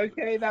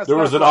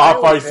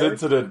off-ice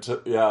incident.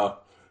 Yeah.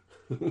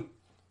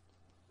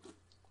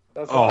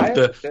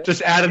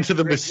 Just add him to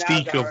the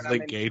mystique of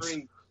Link Gates.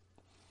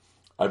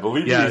 I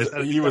believe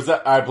he was.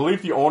 I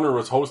believe the owner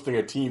was hosting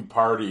a team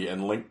party,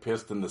 and Link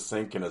pissed in the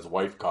sink, and his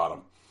wife caught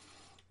him.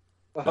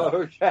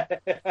 Okay.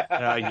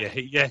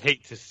 You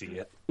hate to see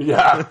it.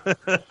 Yeah.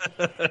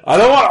 I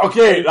don't want.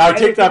 Okay, I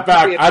take that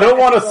back. I don't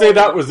want to say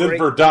that was in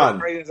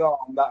Verdun.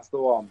 That's the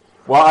one.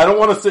 Well, I don't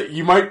want to say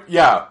you might.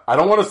 Yeah, I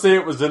don't want to say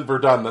it was in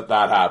Verdun that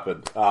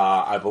happened.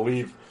 I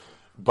believe.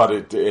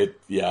 But it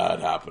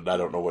happened. I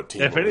don't know what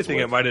team. If anything,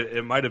 it might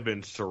have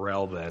been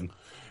Sorel then.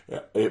 Yeah,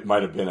 it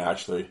might have been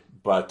actually,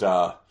 but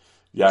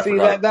yeah. See,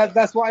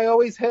 that's what I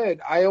always heard.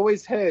 I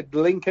always heard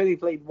Link only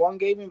played one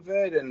game in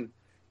Verdun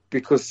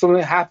because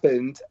something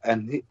happened,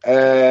 and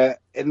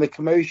in the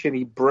commotion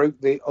he broke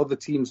the other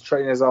team's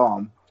trainer's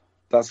arm.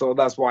 That's all.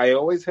 That's why I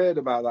always heard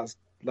about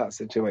that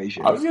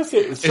situation. I was gonna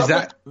say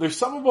there's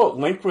something about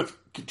Link with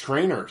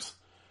trainers.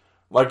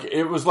 Like,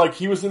 it was like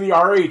he was in the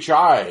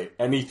RHI,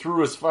 and he threw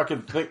his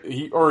fucking thing,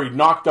 he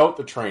knocked out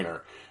the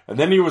trainer. And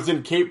then he was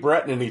in Cape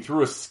Breton, and he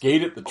threw a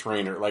skate at the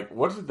trainer. Like,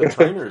 what did the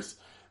trainers...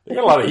 They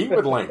got a lot of heat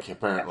with Link,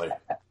 apparently.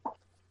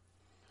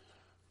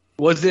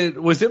 Was it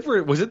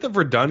the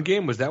Verdun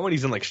game? Was that when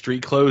he's in, like,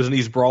 street clothes and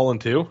he's brawling,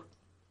 too?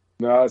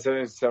 No, it's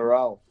in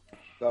Sorel.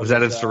 Was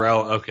that in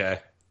Sorel? Okay.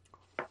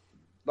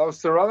 That was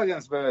Sorel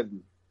against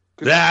Verdun.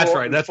 That's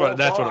right. That's what it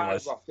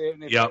was.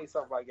 Yep.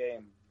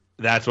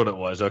 That's what it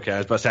was. Okay, I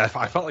was about to say,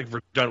 I felt like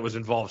Verdun was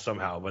involved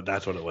somehow, but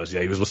that's what it was.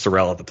 Yeah, he was with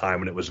Sorel at the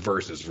time, and it was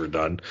versus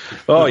Verdun.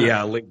 Oh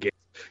yeah, Link Gates.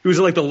 He was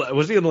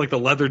in the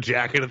leather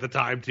jacket at the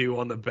time too,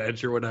 on the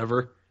bench or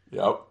whatever.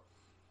 Yep.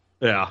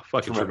 Yeah,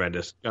 fucking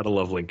tremendous. Gotta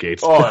love Link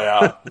Gates. Oh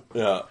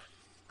yeah,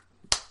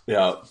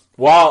 yeah.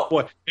 Well,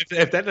 boy,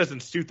 if that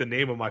doesn't suit the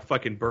name of my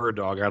fucking bird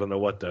dog, I don't know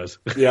what does.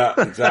 Yeah,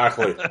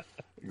 exactly,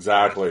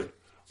 exactly.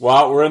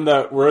 Well, we're in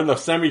the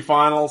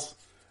semifinals,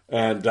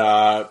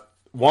 and.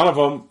 One of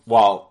them,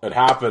 well, it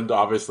happened,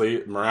 obviously,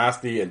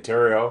 Morasti and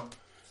Terrio.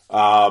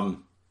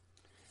 Prime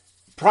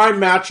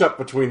matchup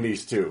between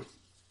these two.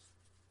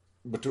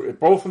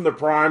 Both in their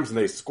primes, and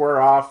they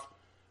square off.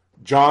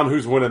 John,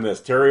 who's winning this,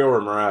 Terrio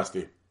or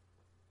Morasti?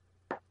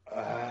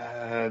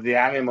 The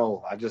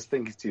animal. I just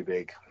think he's too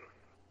big.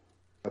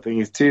 I think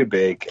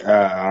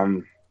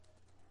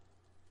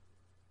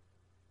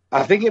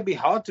it'd be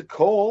hard to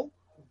call.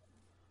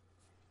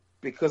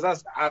 Because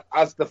as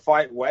the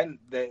fight went,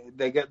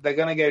 they're going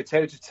to go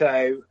toe to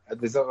toe.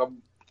 There's not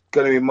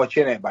going to be much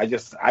in it, but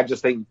I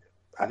just think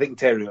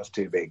Terrier's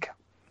too big.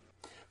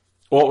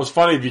 Well, it was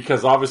funny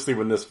because obviously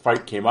when this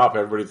fight came up,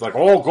 everybody's like,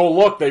 "Oh, go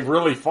look! They've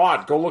really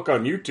fought. Go look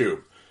on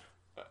YouTube."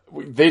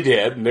 They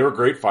did, and they were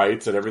great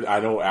fights and everything. I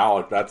know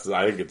Alec. I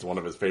think it's one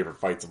of his favorite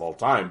fights of all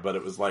time. But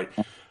it was like,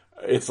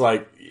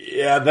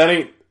 yeah,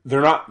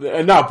 they're not.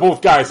 And now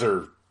both guys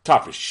are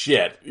tough as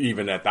shit,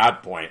 even at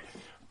that point.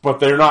 But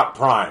they're not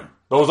prime.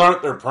 Those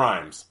aren't their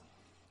primes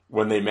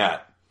when they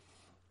met.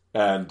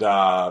 And,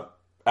 Alec,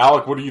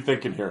 what are you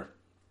thinking here?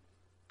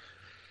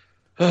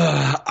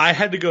 I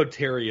had to go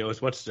Terrio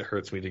as much as it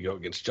hurts me to go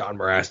against John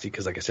Morasti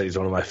because, like I said, he's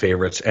one of my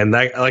favorites. And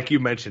that, like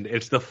you mentioned,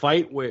 it's the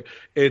fight where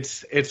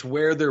it's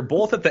where they're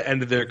both at the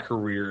end of their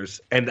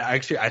careers. And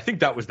actually, I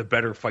think that was the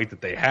better fight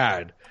that they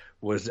had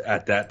was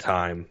at that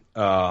time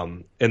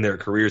in their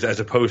careers as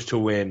opposed to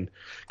when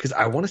 – because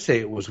I want to say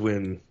it was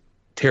when –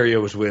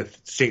 Terrio was with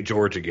St.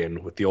 George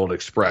again with the Old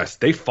Express.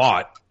 They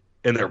fought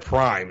in their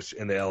primes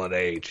in the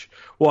LNH.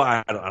 Well,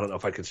 I don't know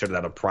if I'd consider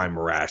that a prime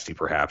Morasti,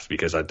 perhaps,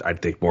 because I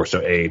think more so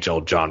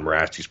AHL John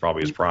Morasti's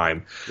probably his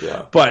prime.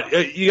 Yeah.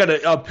 But you got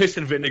a piss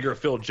and vinegar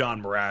filled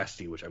John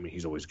Morasti, which I mean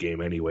he's always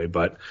game anyway.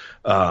 But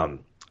I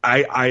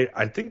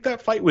think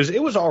that fight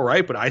was all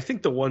right. But I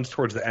think the ones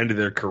towards the end of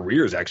their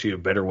career is actually a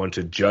better one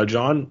to judge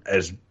on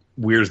as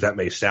weird as that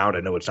may sound.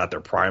 I know it's not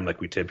their prime like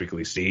we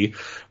typically see,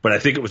 but I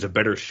think it was a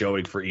better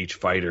showing for each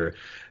fighter.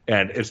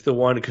 And it's the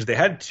one because they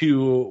had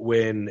two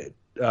when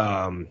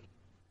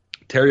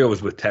Terrio was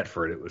with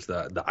Tetford. It was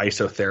the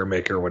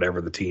isothermic or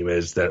whatever the team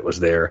is that was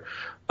there.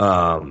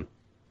 And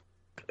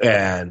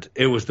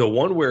it was the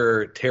one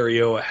where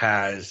Terrio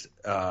has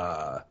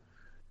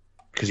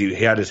because he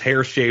had his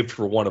hair shaved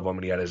for one of them,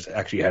 and he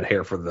had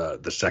hair for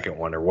the second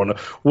one, or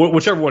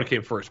whichever one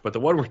came first. But the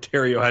one where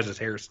Terrio has his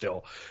hair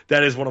still,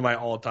 that is one of my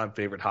all-time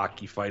favorite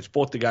hockey fights.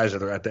 Both the guys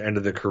that are at the end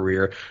of their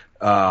career,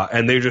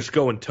 and they're just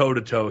going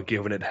toe-to-toe,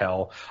 giving it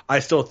hell. I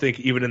still think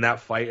even in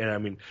that fight, and I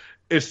mean,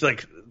 it's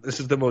like this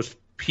is the most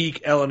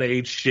peak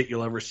LNH shit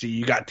you'll ever see.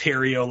 You got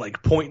Terrio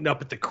like pointing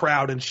up at the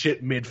crowd and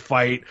shit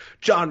mid-fight.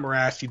 John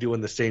Morasti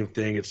doing the same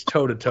thing. It's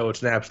toe-to-toe.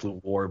 It's an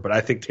absolute war. But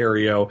I think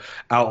Terrio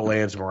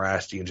outlands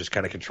Morasti and just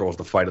kind of controls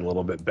the fight a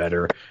little bit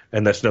better.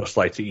 And that's no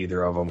slight to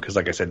either of them because,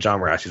 like I said, John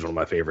Morasti is one of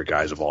my favorite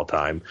guys of all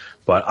time.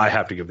 But I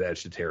have to give the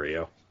edge to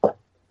Terrio.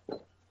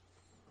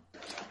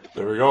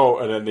 There we go.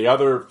 And then the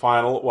other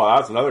final, well,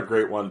 that's another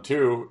great one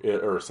too,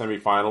 or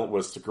semifinal,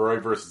 was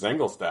Segura versus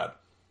Engelstad.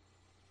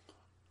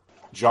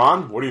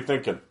 John, what are you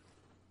thinking?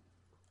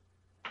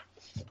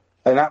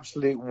 An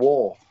absolute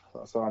war.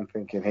 That's what I'm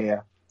thinking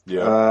here.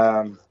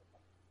 Yeah.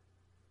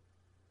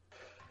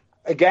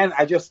 Again,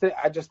 I just think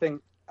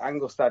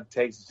Engelstad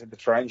takes it to the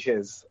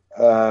trenches.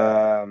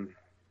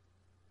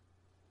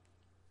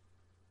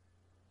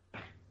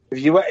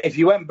 If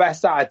you went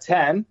best out of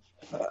 10,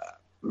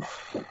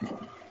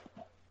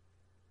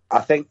 I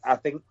think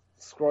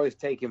Scroy's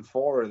taking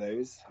 4 of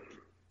those.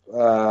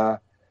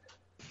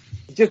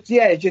 Just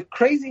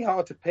crazy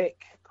hard to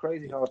pick.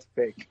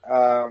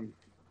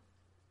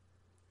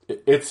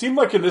 It seemed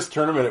like in this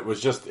tournament, there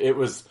was just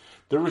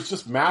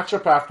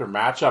matchup after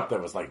matchup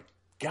that was like,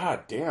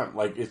 God damn,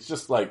 like it's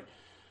just like,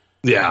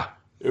 yeah,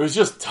 it was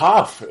just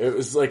tough. It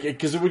was like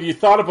because when you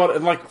thought about it,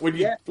 and like when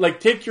you like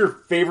take your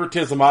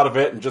favoritism out of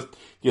it, and just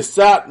you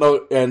sat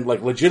and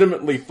like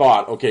legitimately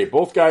thought, okay,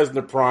 both guys in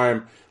their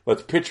prime,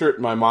 let's picture it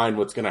in my mind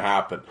what's going to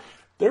happen.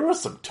 There was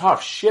some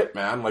tough shit,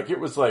 man. Like it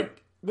was like.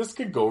 This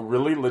could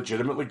really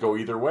legitimately go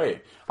either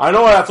way. I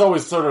know that's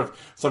always sort of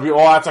some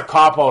people. Oh, that's a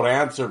cop out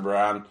answer,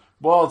 Brian.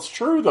 Well, it's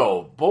true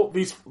though.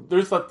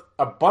 There's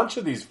a bunch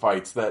of these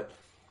fights that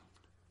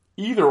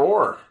either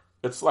or.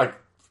 It's like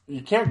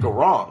you can't go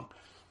wrong.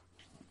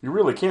 You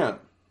really can't.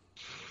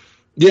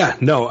 Yeah,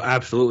 no,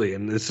 absolutely.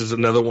 And this is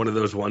another one of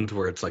those ones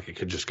where it's like it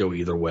could just go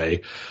either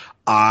way.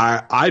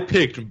 I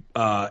picked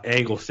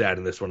Engelstad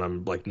in this one.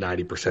 I'm like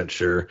 90%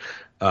 sure.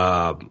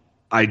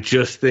 I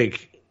just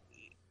think.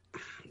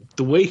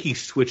 The way he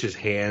switches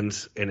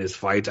hands in his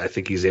fights, I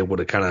think he's able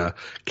to kind of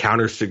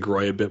counter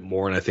Segura a bit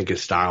more, and I think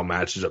his style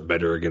matches up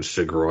better against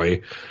Segura.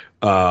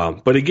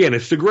 But again,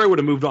 if Segura would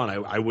have moved on,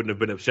 I wouldn't have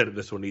been upset at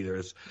this one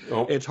either.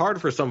 It's hard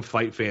for some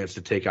fight fans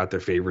to take out their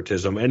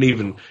favoritism, and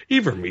even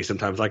me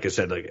sometimes. Like I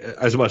said, like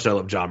as much as I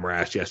love John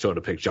Morasti, I still had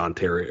to pick Joe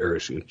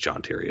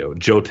Terrio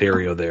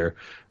there.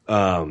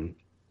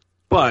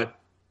 But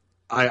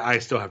I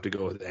still have to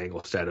go with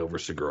Engelstad over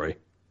Segura.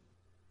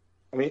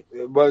 I mean,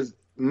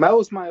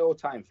 Mel's my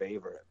all-time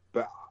favorite,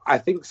 but I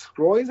think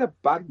Scroy's a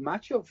bad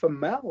matchup for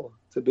Mel.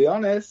 To be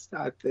honest,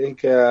 I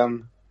think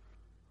it's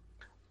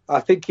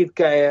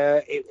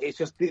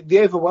just the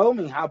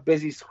overwhelming how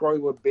busy Scroy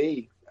would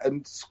be,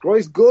 and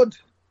Scroy's good.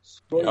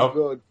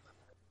 Good,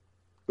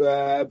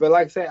 but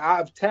like I say,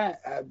 out of 10,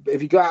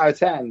 if you go out of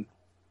 10,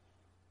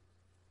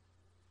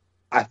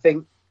 I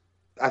think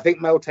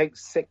Mel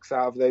takes 6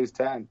 out of those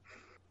 10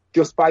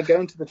 just by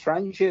going to the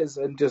trenches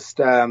and just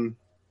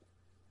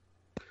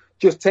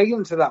taking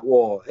them to that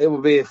war. It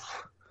would be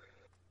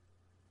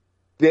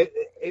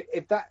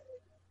if that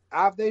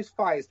out of those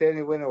fights, the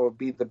only winner would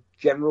be the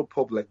general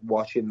public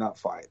watching that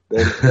fight.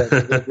 They're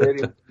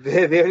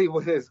the only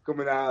winners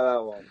coming out of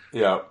that one.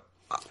 Yeah.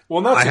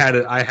 Well, I had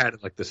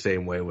it like the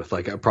same way with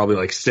like probably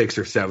like 6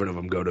 or 7 of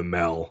them go to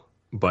Mel,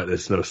 but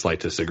it's no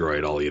slight to Segura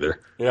at all either.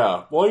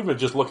 Yeah. Well, even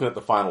just looking at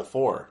the final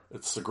 4,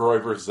 it's Segura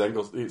versus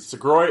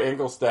Segura,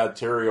 Engelstad,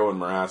 Terrio, and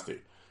Morasti.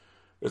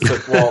 It's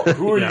like, well,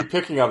 who are you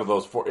picking out of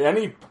those 4?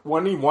 Any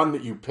one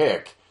that you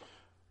pick,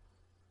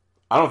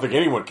 I don't think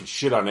anyone can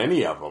shit on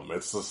any of them.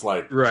 It's just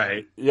like,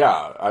 right?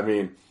 Yeah, I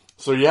mean,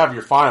 so you have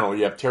your final.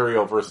 You have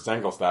Terrio versus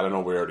Engelstad. I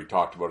know we already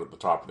talked about it at the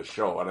top of the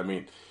show, and I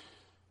mean,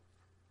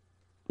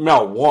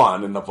 Mel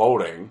won in the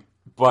voting,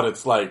 but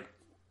it's like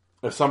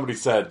if somebody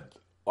said,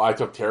 well, "I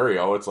took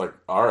Terrio," it's like,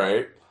 all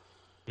right,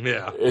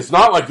 yeah. It's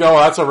not like, oh,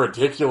 that's a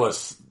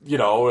ridiculous,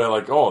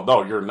 like, oh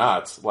no, you're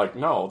nuts. Like,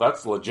 no,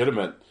 that's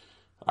legitimate.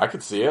 I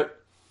could see it.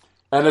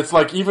 And it's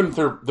like, even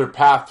their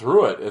path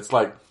through it, it's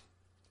like,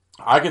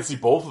 I could see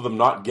both of them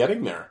not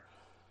getting there.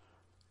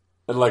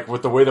 And like,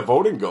 with the way the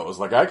voting goes,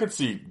 like, I could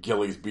see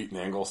Gillies beating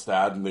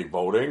Engelstad in the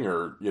voting,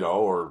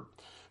 or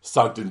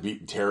Sugden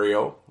beating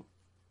Terrio,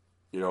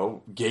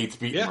 Gates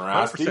beating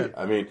Morasti. 100%.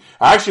 I mean,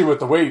 actually, with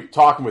the way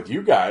talking with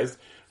you guys,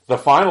 the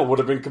final would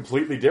have been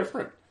completely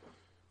different.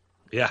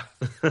 Yeah.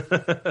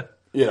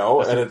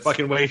 And it's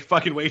fucking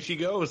way she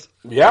goes.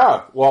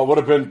 Yeah, well, it would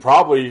have been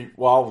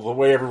the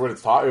way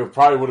everybody's taught, it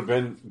probably would have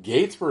been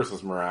Gates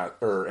versus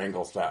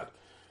Engelstad.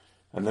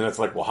 And then it's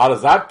like, well, how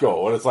does that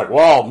go? And it's like,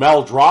 well,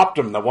 Mel dropped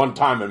him the one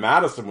time in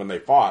Madison when they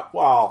fought.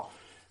 Well,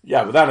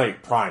 yeah, but that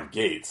ain't prime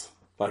Gates.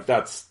 Like,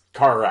 that's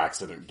car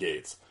accident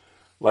Gates.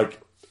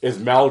 Like, is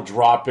Mel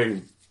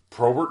dropping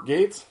Probert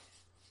Gates?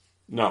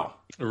 No.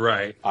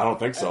 Right. I don't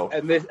think so.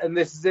 And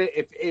this is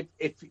it.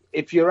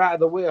 If you're out of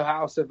the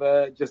wheelhouse of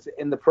just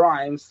in the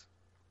primes,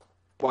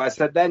 what I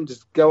said then,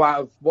 just go out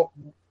of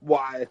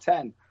what out of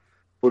 10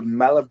 would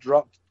Mel have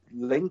dropped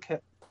Link?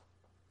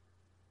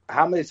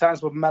 How many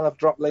times would Mel have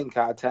dropped Link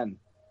out of 10?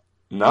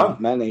 None.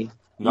 Not many.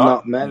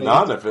 Not many.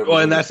 None. If it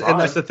was and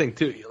that's the thing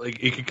too.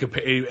 Like you could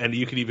compare, and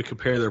you could even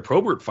compare their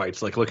Probert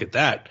fights. Like look at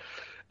that,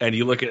 and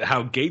you look at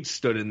how Gates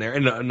stood in there.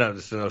 And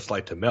no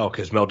slight to Mel,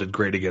 because Mel did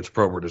great against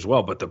Probert as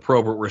well. But the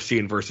Probert we're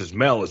seeing versus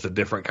Mel is a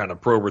different kind of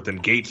Probert than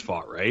Gates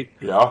fought, right?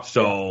 Yeah.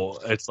 So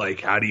it's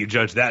like, how do you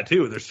judge that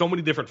too? There's so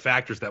many different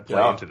factors that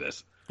play into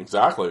this.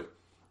 Exactly.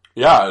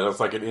 Yeah, it's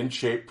like an in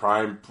shape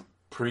prime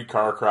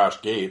pre-car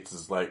crash Gates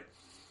is like,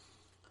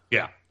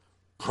 yeah.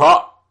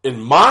 In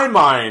my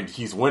mind,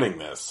 he's winning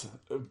this,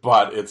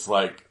 but it's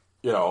like,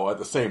 at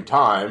the same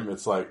time,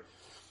 it's like,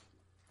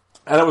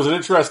 and it was an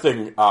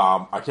interesting,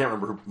 I can't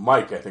remember who,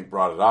 Mike, I think,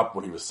 brought it up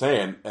when he was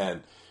saying,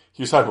 and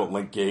he was talking about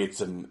Link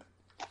Gates, and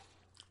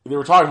they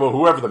were talking about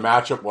whoever the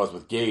matchup was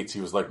with Gates.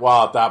 He was like,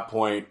 well, at that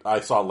point, I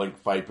saw Link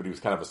fight, but he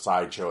was kind of a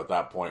sideshow at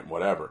that point,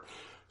 whatever.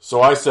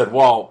 So I said,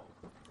 well,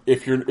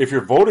 if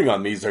you're voting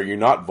on these, are you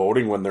not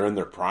voting when they're in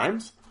their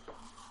primes?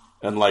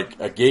 And like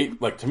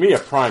to me, a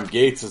prime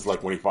Gates is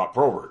like when he fought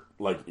Probert.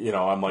 Like,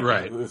 I'm like,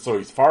 right. So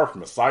he's far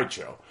from a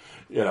sideshow,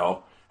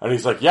 And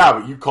he's like, yeah,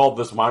 but you called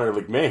this minor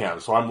league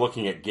mayhem, so I'm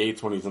looking at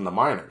Gates when he's in the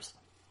minors.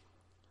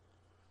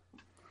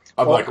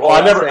 I'm like, well,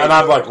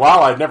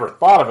 wow, I'd never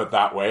thought of it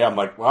that way. I'm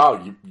like,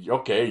 wow,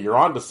 you're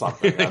onto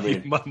something. I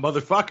mean,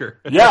 motherfucker.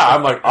 Yeah,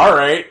 I'm like, all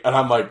right, and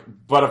I'm like,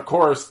 but of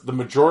course, the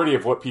majority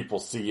of what people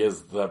see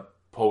is the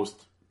post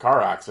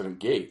car accident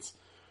Gates,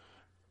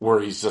 where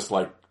he's just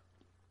like,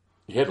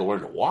 he had to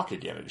learn to walk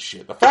again and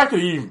shit. The fact that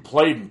he even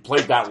played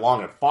that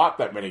long and fought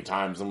that many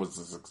times and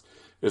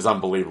is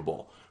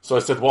unbelievable. So I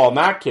said, well, in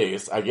that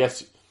case, I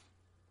guess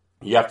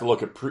you have to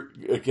look at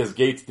because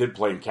Gates did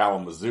play in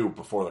Kalamazoo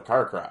before the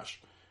car crash.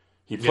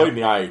 He played in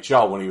the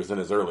IHL when he was in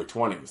his early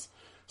 20s.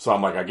 So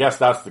I'm like, I guess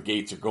that's the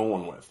Gates you're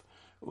going with.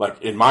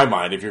 Like, in my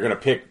mind, if you're going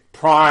to pick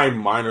prime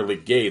minor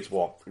league Gates,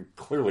 well,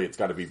 clearly it's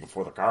got to be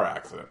before the car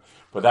accident.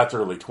 But that's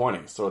early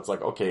 20s. So it's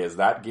like, okay, is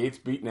that Gates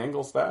beating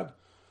Engelstad?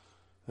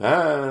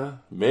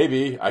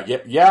 Maybe. I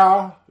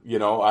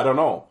don't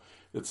know.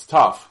 It's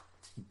tough.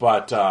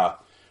 But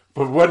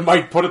when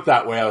Mike put it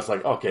that way, I was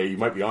like, okay, you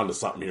might be onto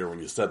something here when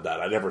you said that.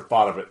 I never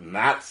thought of it in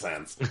that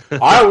sense.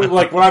 I was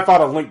like, when I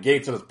thought of Link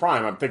Gates in his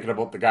prime, I'm thinking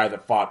about the guy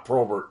that fought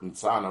Probert in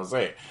San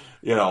Jose.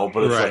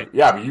 But it's like,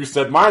 yeah, but you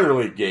said minor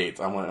league Gates.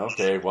 I'm like,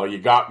 okay, well, you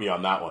got me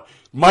on that one.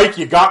 Mike,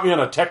 you got me on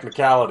a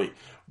technicality.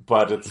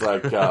 But it's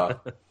like,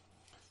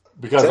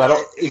 because I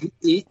don't...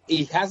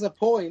 He has a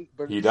point,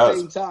 but he at does.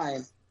 the same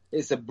time,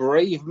 it's a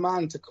brave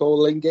man to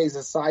call Link Gates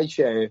a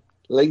sideshow.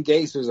 Link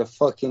Gates was a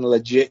fucking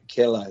legit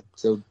killer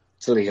till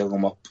he hung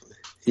him up.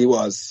 He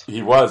was,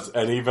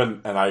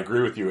 and I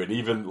agree with you. And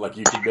even like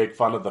you could make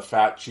fun of the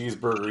fat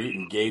cheeseburger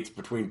eating Gates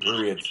between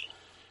periods.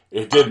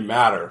 It didn't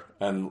matter.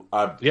 And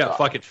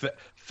fucking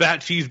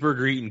fat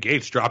cheeseburger eating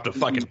Gates dropped a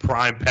fucking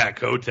prime Pat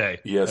Cote.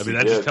 Yes, I mean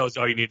that just tells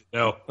you all you need to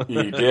know.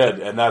 He did,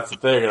 and that's the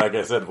thing. Like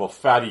I said, well,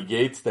 Fatty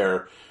Gates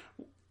there.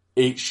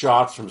 8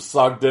 shots from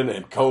Sugden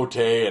and Cote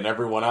and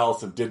everyone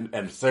else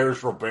and Serge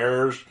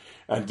Roberge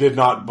and did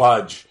not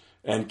budge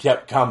and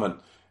kept coming.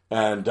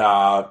 And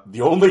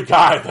the only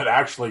guy that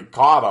actually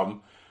caught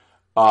him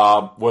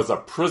was a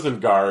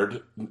prison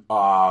guard.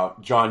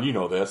 John, you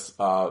know this.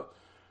 I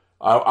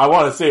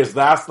want to say his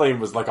last name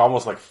was like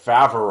almost like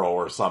Favreau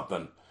or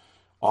something.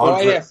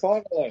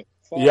 Favreau.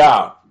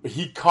 Yeah,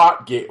 he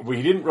caught Gates.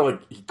 Well,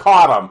 he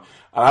caught him.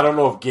 And I don't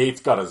know if Gates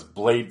got his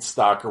blade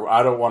stuck or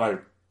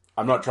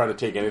I'm not trying to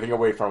take anything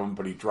away from him,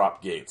 but he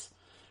dropped Gates.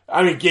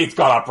 I mean, Gates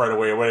got up right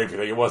away and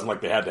everything. It wasn't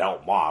like they had to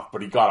help him off,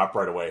 but he got up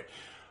right away.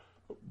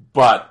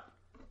 But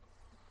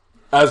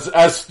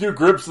as Stu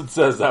Gribson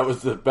says, that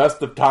was the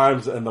best of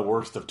times and the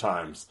worst of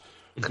times.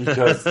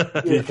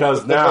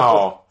 Because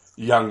now,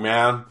 young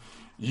man,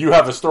 you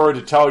have a story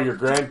to tell your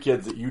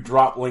grandkids that you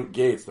dropped Link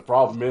Gates. The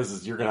problem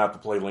is you're going to have to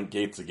play Link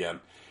Gates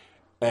again.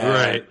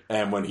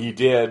 And when he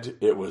did,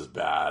 it was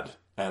bad.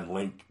 And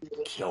Link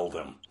killed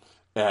him.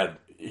 And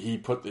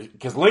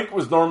because Link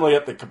was normally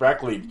at the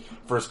Quebec League,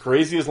 for as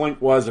crazy as Link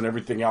was and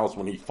everything else,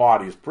 when he fought,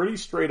 he was pretty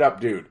straight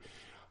up dude.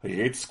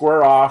 He'd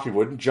square off, he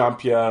wouldn't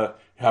jump you,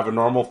 have a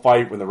normal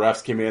fight. When the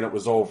refs came in, it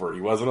was over.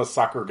 He wasn't a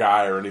sucker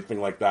guy or anything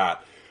like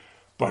that.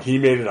 But he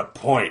made it a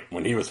point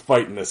when he was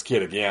fighting this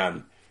kid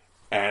again.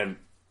 And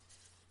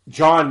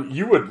John,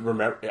 you would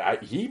remember,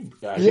 he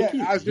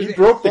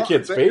broke the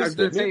kid's face. I was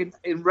going to say,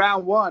 in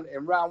round one,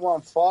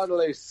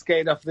 Fardalou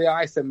skated off the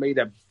ice and made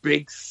a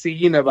big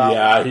scene about it.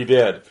 Yeah, he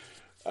did.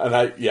 And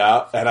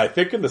I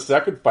think in the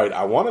second fight,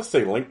 I want to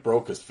say Link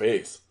broke his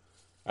face.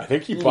 I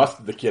think he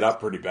busted the kid up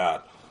pretty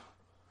bad.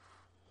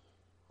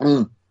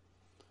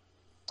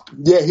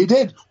 Yeah, he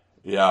did.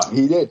 Yeah.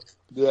 He did.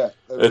 Yeah.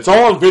 It's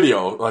all on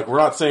video. Like, we're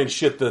not saying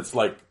shit that's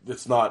like,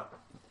 it's not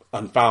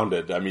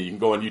unfounded. I mean, you can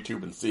go on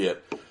YouTube and see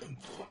it.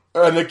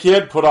 And the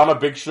kid put on a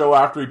big show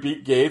after he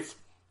beat Gates.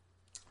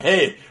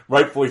 hey,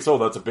 rightfully so.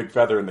 That's a big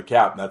feather in the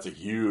cap, and that's a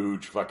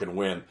huge fucking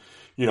win.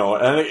 You know,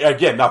 and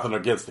again, nothing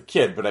against the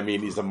kid, but I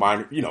mean, he's a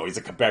minor, you know, he's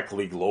a Quebec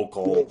League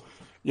local,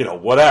 you know,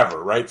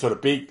 whatever, right? So to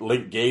beat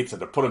Link Gates and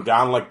to put him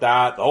down like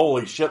that,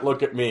 holy shit,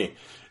 look at me.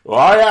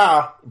 Well,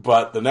 yeah,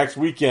 but the next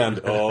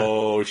weekend,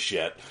 oh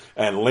shit.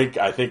 And Link,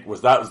 I think,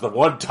 was the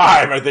one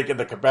time, I think, in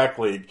the Quebec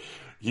League,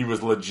 he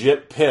was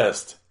legit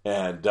pissed,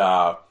 and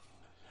I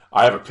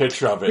have a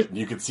picture of it, and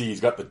you can see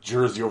he's got the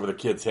jersey over the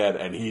kid's head,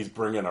 and he's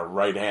bringing a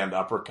right-hand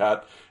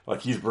uppercut,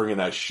 like he's bringing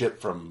that shit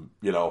from,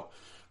 you know,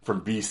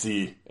 from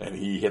BC, and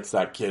he hits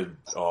that kid.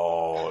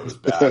 Oh, it was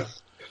bad.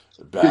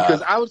 Bad.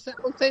 Because I would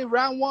say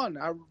round one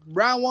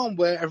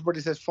where everybody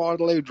says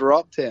Fardaloo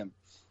dropped him.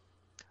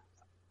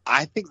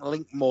 I think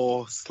Link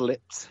more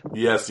slipped.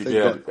 Yes, he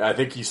did. I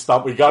think he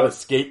stopped. He got his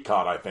skate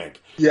caught, I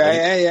think.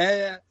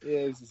 Yeah.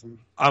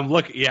 I'm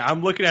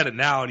looking at it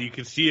now, and you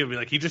can see him.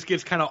 Like, he just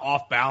gets kind of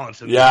off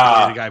balance, and the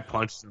guy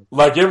punched him.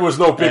 Like, it was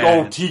no big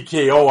old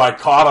TKO. I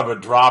caught him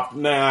and dropped.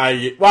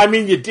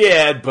 You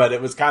did, but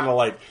it was kind of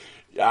like,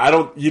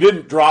 you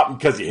didn't drop him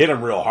because you hit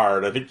him real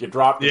hard. I think you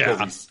dropped him because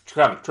he's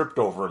kind of tripped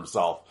over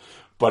himself.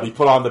 But he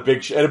put on the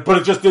big but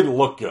it just didn't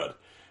look good.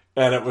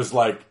 And it was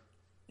like,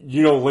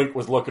 you know, Link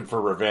was looking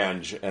for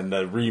revenge, and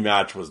the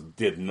rematch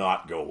did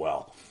not go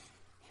well.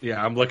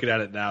 Yeah, I'm looking at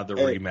it now, the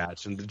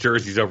rematch, and the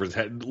jersey's over his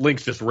head.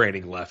 Link's just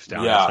raining lefts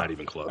down. Yeah. It's not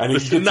even close. And you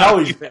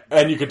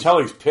can tell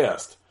he's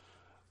pissed.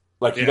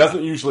 Like, he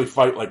doesn't usually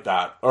fight like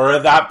that. Or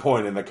at that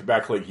point in the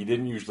Quebec League, he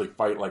didn't usually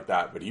fight like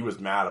that, but he was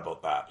mad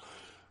about that.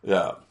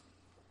 Yeah.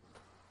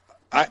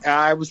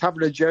 I was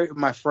having a joke with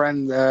my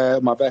friend,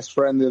 my best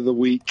friend the other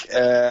week.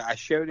 I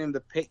showed him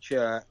the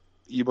picture.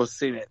 You must have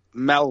seen it.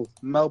 Mel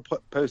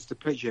posted a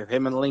picture of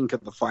him and Link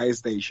at the fire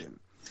station.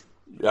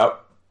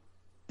 Yep.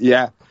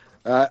 Yeah.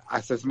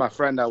 I said to my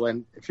friend, I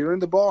went, if you're in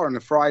the bar on a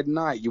Friday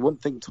night, you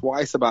wouldn't think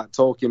twice about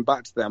talking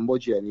back to them,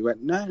 would you? And he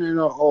went, no, not at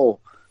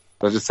all.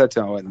 But I just said to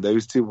him, I went,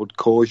 those two would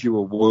cause you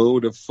a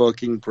world of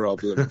fucking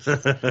problems.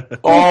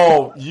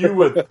 Oh, you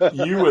would think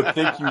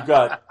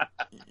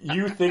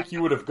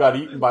you would have got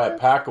eaten by a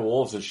pack of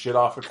wolves and shit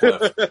off a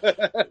cliff.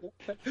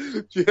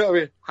 Do you know what I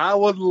mean?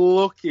 How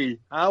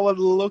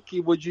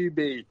unlucky would you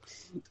be?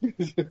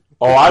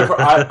 Oh,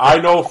 I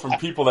know from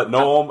people that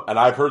know him, and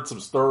I've heard some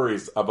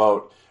stories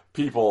about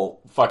people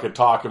fucking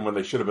talking when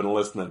they should have been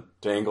listening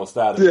to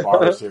Engelstad in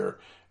bars here,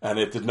 and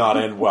it did not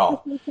end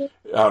well.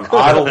 On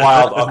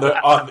Idlewild,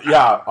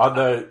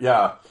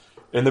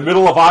 in the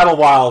middle of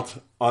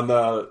Idlewild, on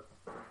the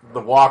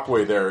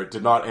walkway there, it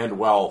did not end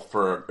well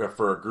for a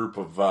group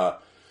of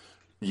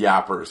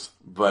yappers.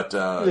 But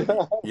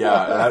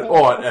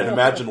and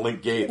imagine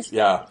Link Gates.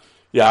 Yeah,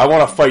 I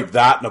want to fight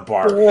that in a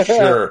bar,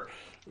 sure.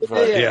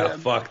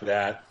 But, fuck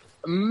that.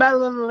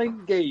 Melon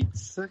Link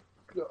Gates.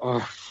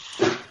 Oh.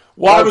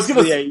 Well, I was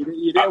gonna.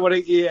 You don't want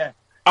to. Yeah.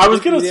 I was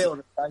gonna.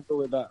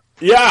 With that.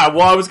 Yeah,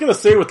 well, I was gonna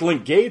say with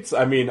Link Gates.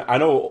 I mean, I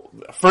know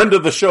a friend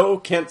of the show,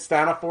 Kent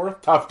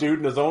Staniforth, tough dude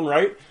in his own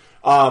right.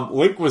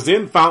 Link was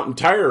in Fountain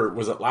Tire.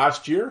 Was it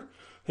last year?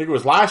 I think it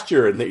was last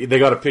year, and they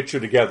got a picture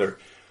together.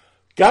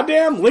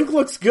 Goddamn, Link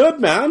looks good,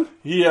 man.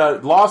 He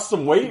lost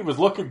some weight. He was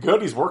looking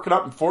good. He's working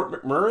up in Fort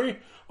McMurray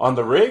on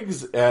the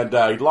rigs, and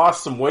he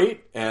lost some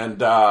weight.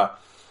 And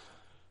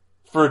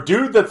for a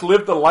dude that's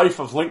lived the life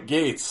of Link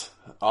Gates,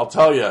 I'll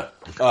tell you,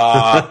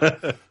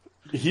 I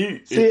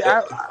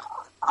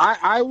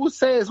will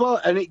say as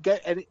well,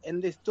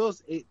 and this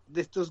does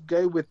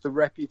go with the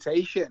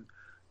reputation,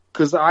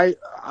 because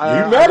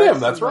you met him.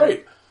 That's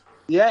right.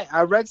 Yeah,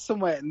 I read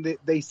somewhere, and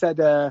they said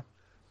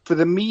for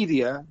the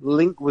media,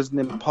 Link was an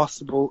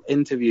impossible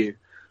interview,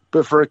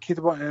 but for a kid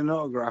wanting an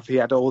autograph, he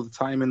had all the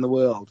time in the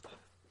world.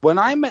 When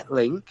I met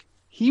Link,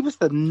 he was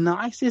the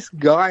nicest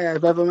guy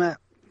I've ever met.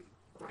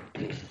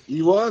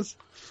 He was.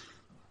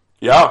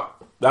 Yeah.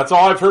 That's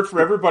all I've heard from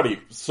everybody.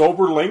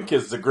 Sober Link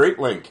is a great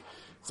Link.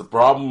 It's a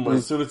problem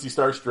as soon as he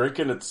starts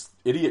drinking, it's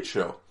idiot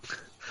show.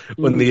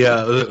 When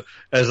the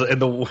as in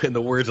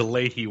the words of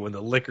Leahy, when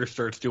the liquor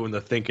starts doing the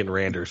thinking,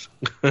 Randers.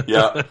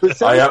 Yeah, but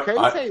so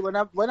Cote, when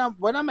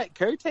I met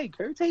Cote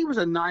was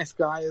a nice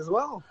guy as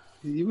well.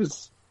 He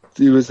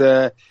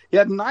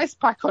had a nice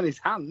pack on his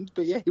hand,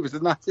 but yeah, he was the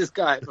nicest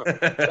guy.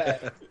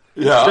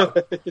 Yeah,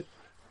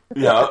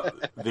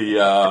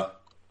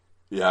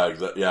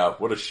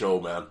 what a show,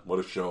 man. What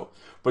a show.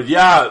 But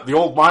yeah, the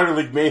old Minor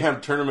League Mayhem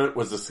tournament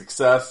was a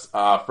success.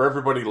 For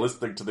everybody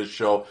listening to this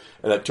show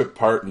and that took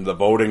part in the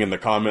voting and the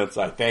comments,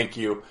 I thank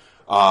you.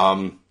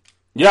 It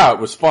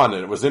was fun,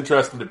 and it was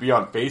interesting to be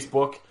on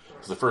Facebook. It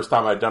was the first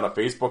time I'd done a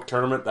Facebook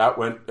tournament. That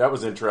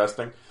was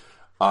interesting.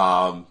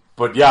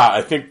 But yeah,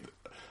 I think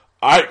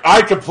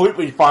I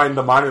completely find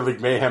the Minor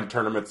League Mayhem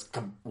tournaments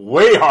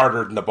way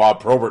harder than the Bob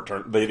Probert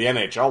the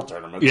NHL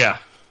tournament. Yeah.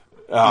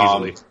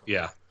 Easily.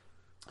 Yeah.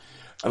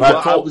 And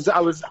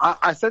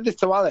I said this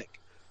to Alec.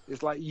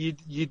 It's like you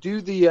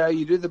do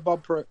the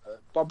Bob Probert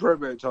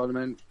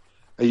tournament,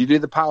 you do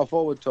the Power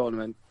Forward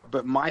tournament,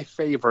 but my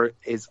favorite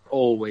is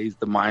always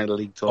the Minor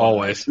League tournament.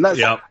 Always,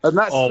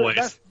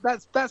 always.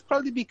 That's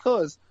probably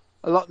because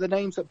a lot of the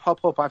names that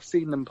pop up, I've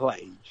seen them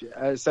play.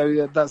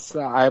 So that's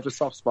I have a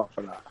soft spot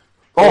for that.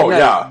 Oh,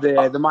 yeah.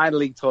 The minor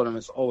league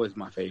tournament's always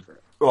my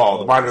favorite. Oh,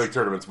 the minor league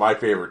tournament's my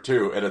favorite,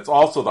 too. And it's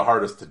also the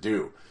hardest to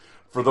do.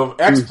 For the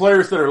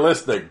ex-players that are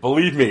listening,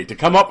 believe me, to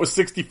come up with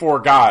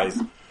 64 guys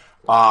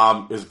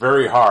is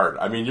very hard.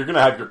 I mean, you're going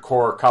to have your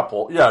core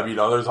couple. Yeah,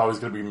 there's always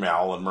going to be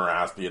Mel and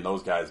Morasti and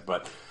those guys,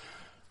 but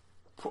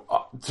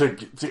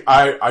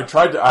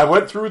I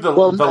went through the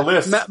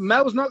list.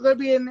 Mel's not going to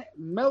be in.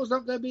 Mel's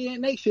not going to be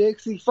in next year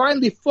because he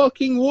finally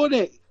fucking won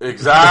it.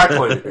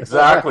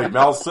 Exactly.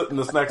 Mel's sitting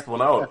this next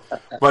one out.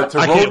 But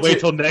I can't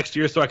wait till next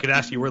year so I can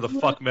ask you where the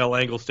fuck Mel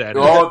Engelstad is.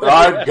 Oh,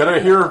 I'm gonna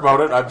hear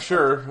about it. I'm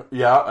sure.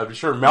 Yeah, I'm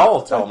sure Mel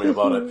will tell me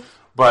about it.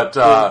 But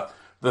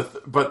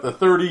the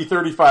 30,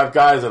 35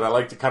 guys that I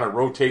like to kind of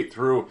rotate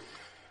through.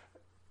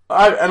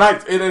 And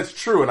it's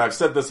true, and I've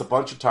said this a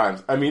bunch of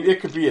times. I mean,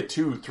 it could be a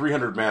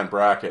 200-300 man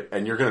bracket,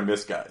 and you're going to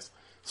miss guys,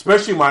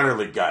 especially minor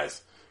league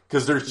guys,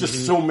 because there's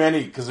just so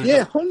many. Because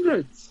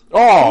hundreds.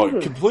 Oh,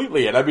 hundreds.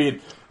 Completely. And I mean,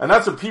 and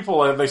that's when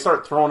people they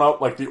start throwing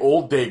out like the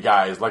old day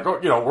guys, like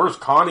where's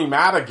Connie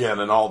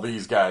Madigan and all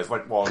these guys?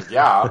 Like, well,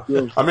 yeah.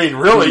 I mean,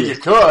 really, you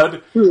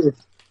could,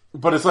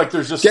 but it's like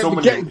there's just so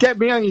many. Get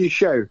me on your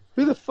show.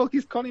 Who the fuck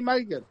is Connie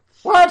Madigan?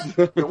 What?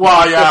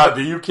 Well, yeah,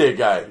 the UK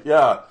guy.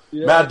 Yeah.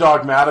 Mad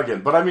Dog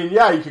Madigan. But I mean,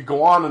 yeah, you could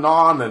go on. And,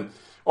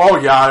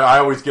 I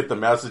always get the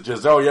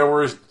messages. Oh, yeah,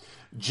 where's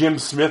Jim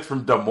Smith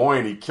from Des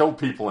Moines? He killed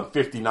people in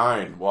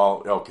 59.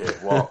 Well, okay,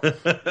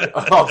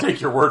 I'll take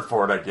your word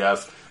for it, I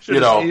guess. He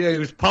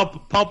was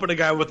pumping a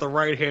guy with the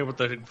right hand with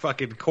the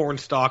fucking corn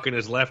stalk in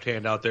his left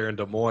hand out there in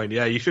Des Moines.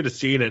 Yeah, you should have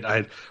seen it.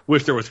 I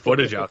wish there was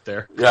footage out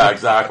there. Yeah,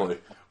 exactly.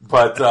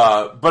 But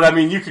I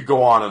mean, you could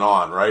go on and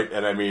on, right?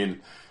 And I mean,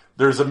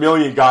 there's a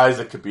million guys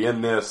that could be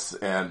in this,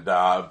 and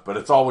but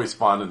it's always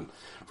fun. And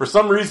for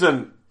some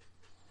reason,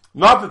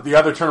 not that the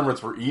other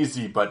tournaments were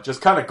easy, but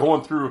just kind of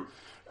going through,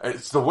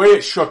 it's the way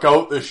it shook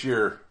out this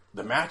year.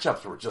 The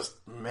matchups were just,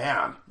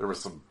 man, there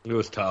was some. It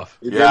was tough.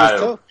 It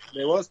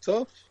was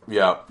tough.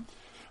 Yeah.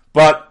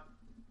 But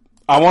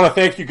I want to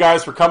thank you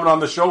guys for coming on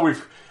the show.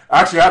 We've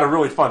actually had a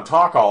really fun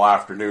talk all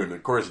afternoon. And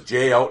of course,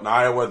 Jay out in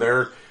Iowa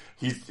there,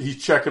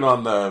 he's checking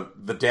on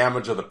the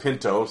damage of the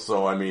Pinto.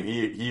 So, I mean,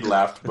 he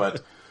left,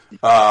 but.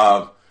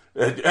 John from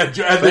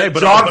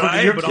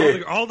the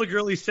UK. All the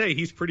girlies say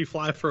he's pretty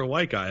fly for a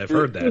white guy. I've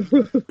heard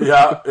that.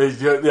 yeah,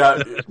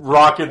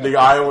 rocking the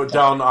Iowa,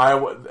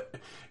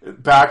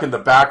 back in the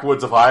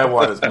backwoods of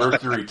Iowa on his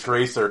Mercury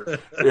Tracer.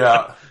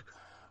 Yeah,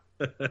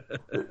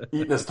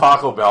 eating his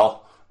Taco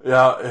Bell.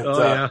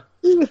 Yeah,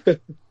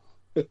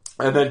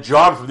 and then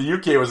John from the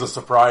UK was a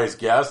surprise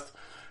guest,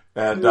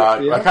 and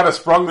I kind of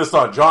sprung this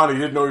on John. He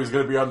didn't know he was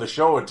going to be on the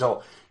show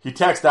until. He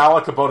texted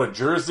Alec about a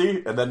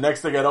jersey, and then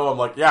next thing I know, I'm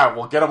like, yeah,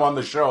 we'll get him on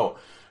the show.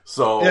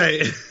 So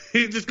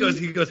he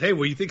goes, hey,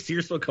 well, you think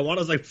Sears will come on? I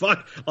was like,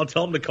 fuck, I'll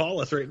tell him to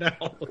call us right now.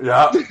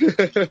 Yeah.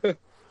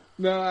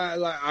 No,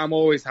 I'm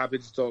always happy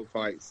to talk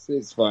fights.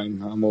 It's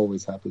fine. I'm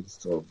always happy to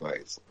talk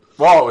fights.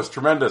 Well, it was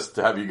tremendous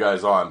to have you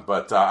guys on,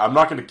 but I'm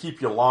not going to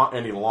keep you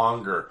any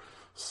longer.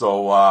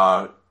 So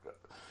I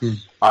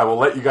will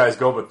let you guys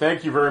go, but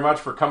thank you very much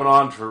for coming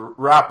on to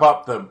wrap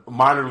up the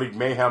Minor League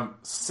Mayhem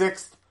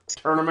 6th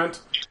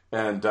tournament,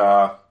 and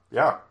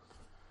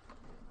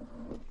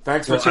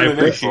thanks for tuning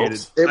in,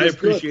 folks. I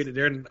appreciate it,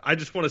 Darren. I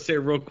just want to say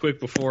real quick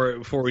before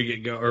we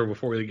get go, or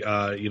before we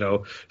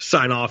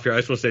sign off here.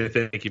 I just want to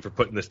say thank you for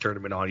putting this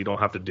tournament on. You don't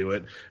have to do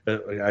it.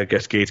 I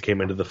guess Gates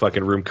came into the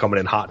fucking room coming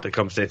in hot to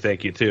come say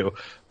thank you too.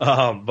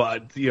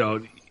 But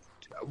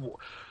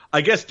I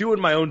guess doing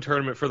my own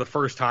tournament for the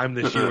first time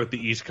this year with the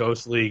East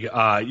Coast League,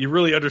 you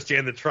really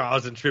understand the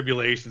trials and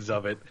tribulations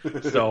of it.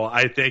 So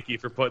I thank you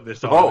for putting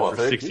this on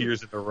for 6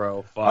 years in a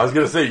row. I was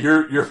going to say,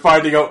 you're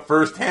finding out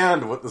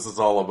firsthand what this is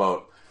all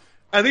about.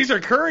 And these are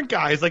current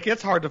guys. Like,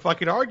 it's hard to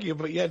fucking argue,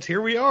 but yet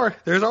here we are.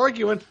 There's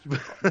arguing.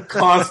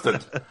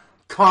 Constant.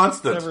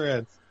 Never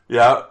ends.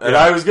 Yeah, and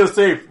I was going to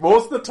say,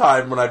 most of the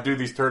time when I do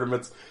these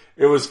tournaments,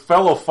 it was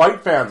fellow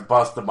fight fans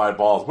busting my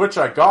balls, which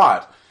I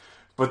got.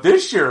 But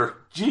this year,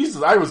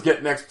 Jesus, I was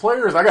getting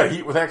ex-players. I got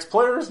heat with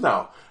ex-players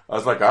now. I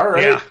was like, all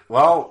right,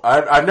 well,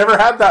 I've never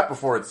had that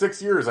before. In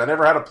 6 years, I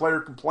never had a player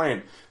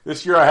complain.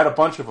 This year, I had a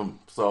bunch of them.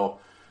 So,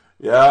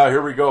 yeah,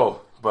 here we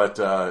go. But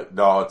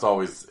no, it's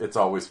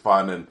always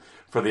fun. And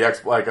for the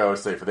like I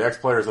always say, for the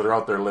ex-players that are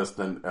out there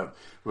listening, it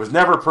was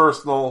never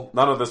personal.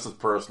 None of this is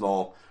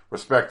personal.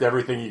 Respect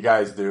everything you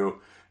guys do.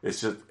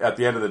 It's just at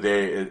the end of the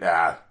day,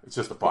 it's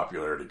just a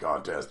popularity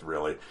contest,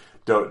 really.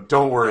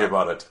 Don't worry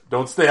about it.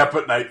 Don't stay up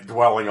at night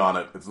dwelling on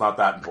it. It's not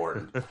that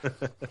important.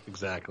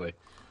 Exactly.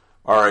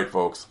 All right,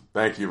 folks.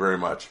 Thank you very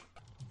much.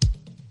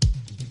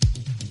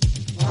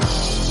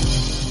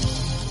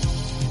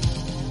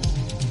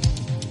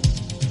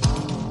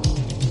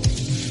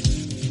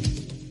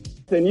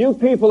 And you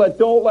people that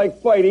don't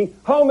like fighting,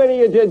 how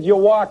many of you did you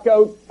walk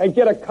out and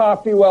get a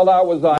coffee while that was on?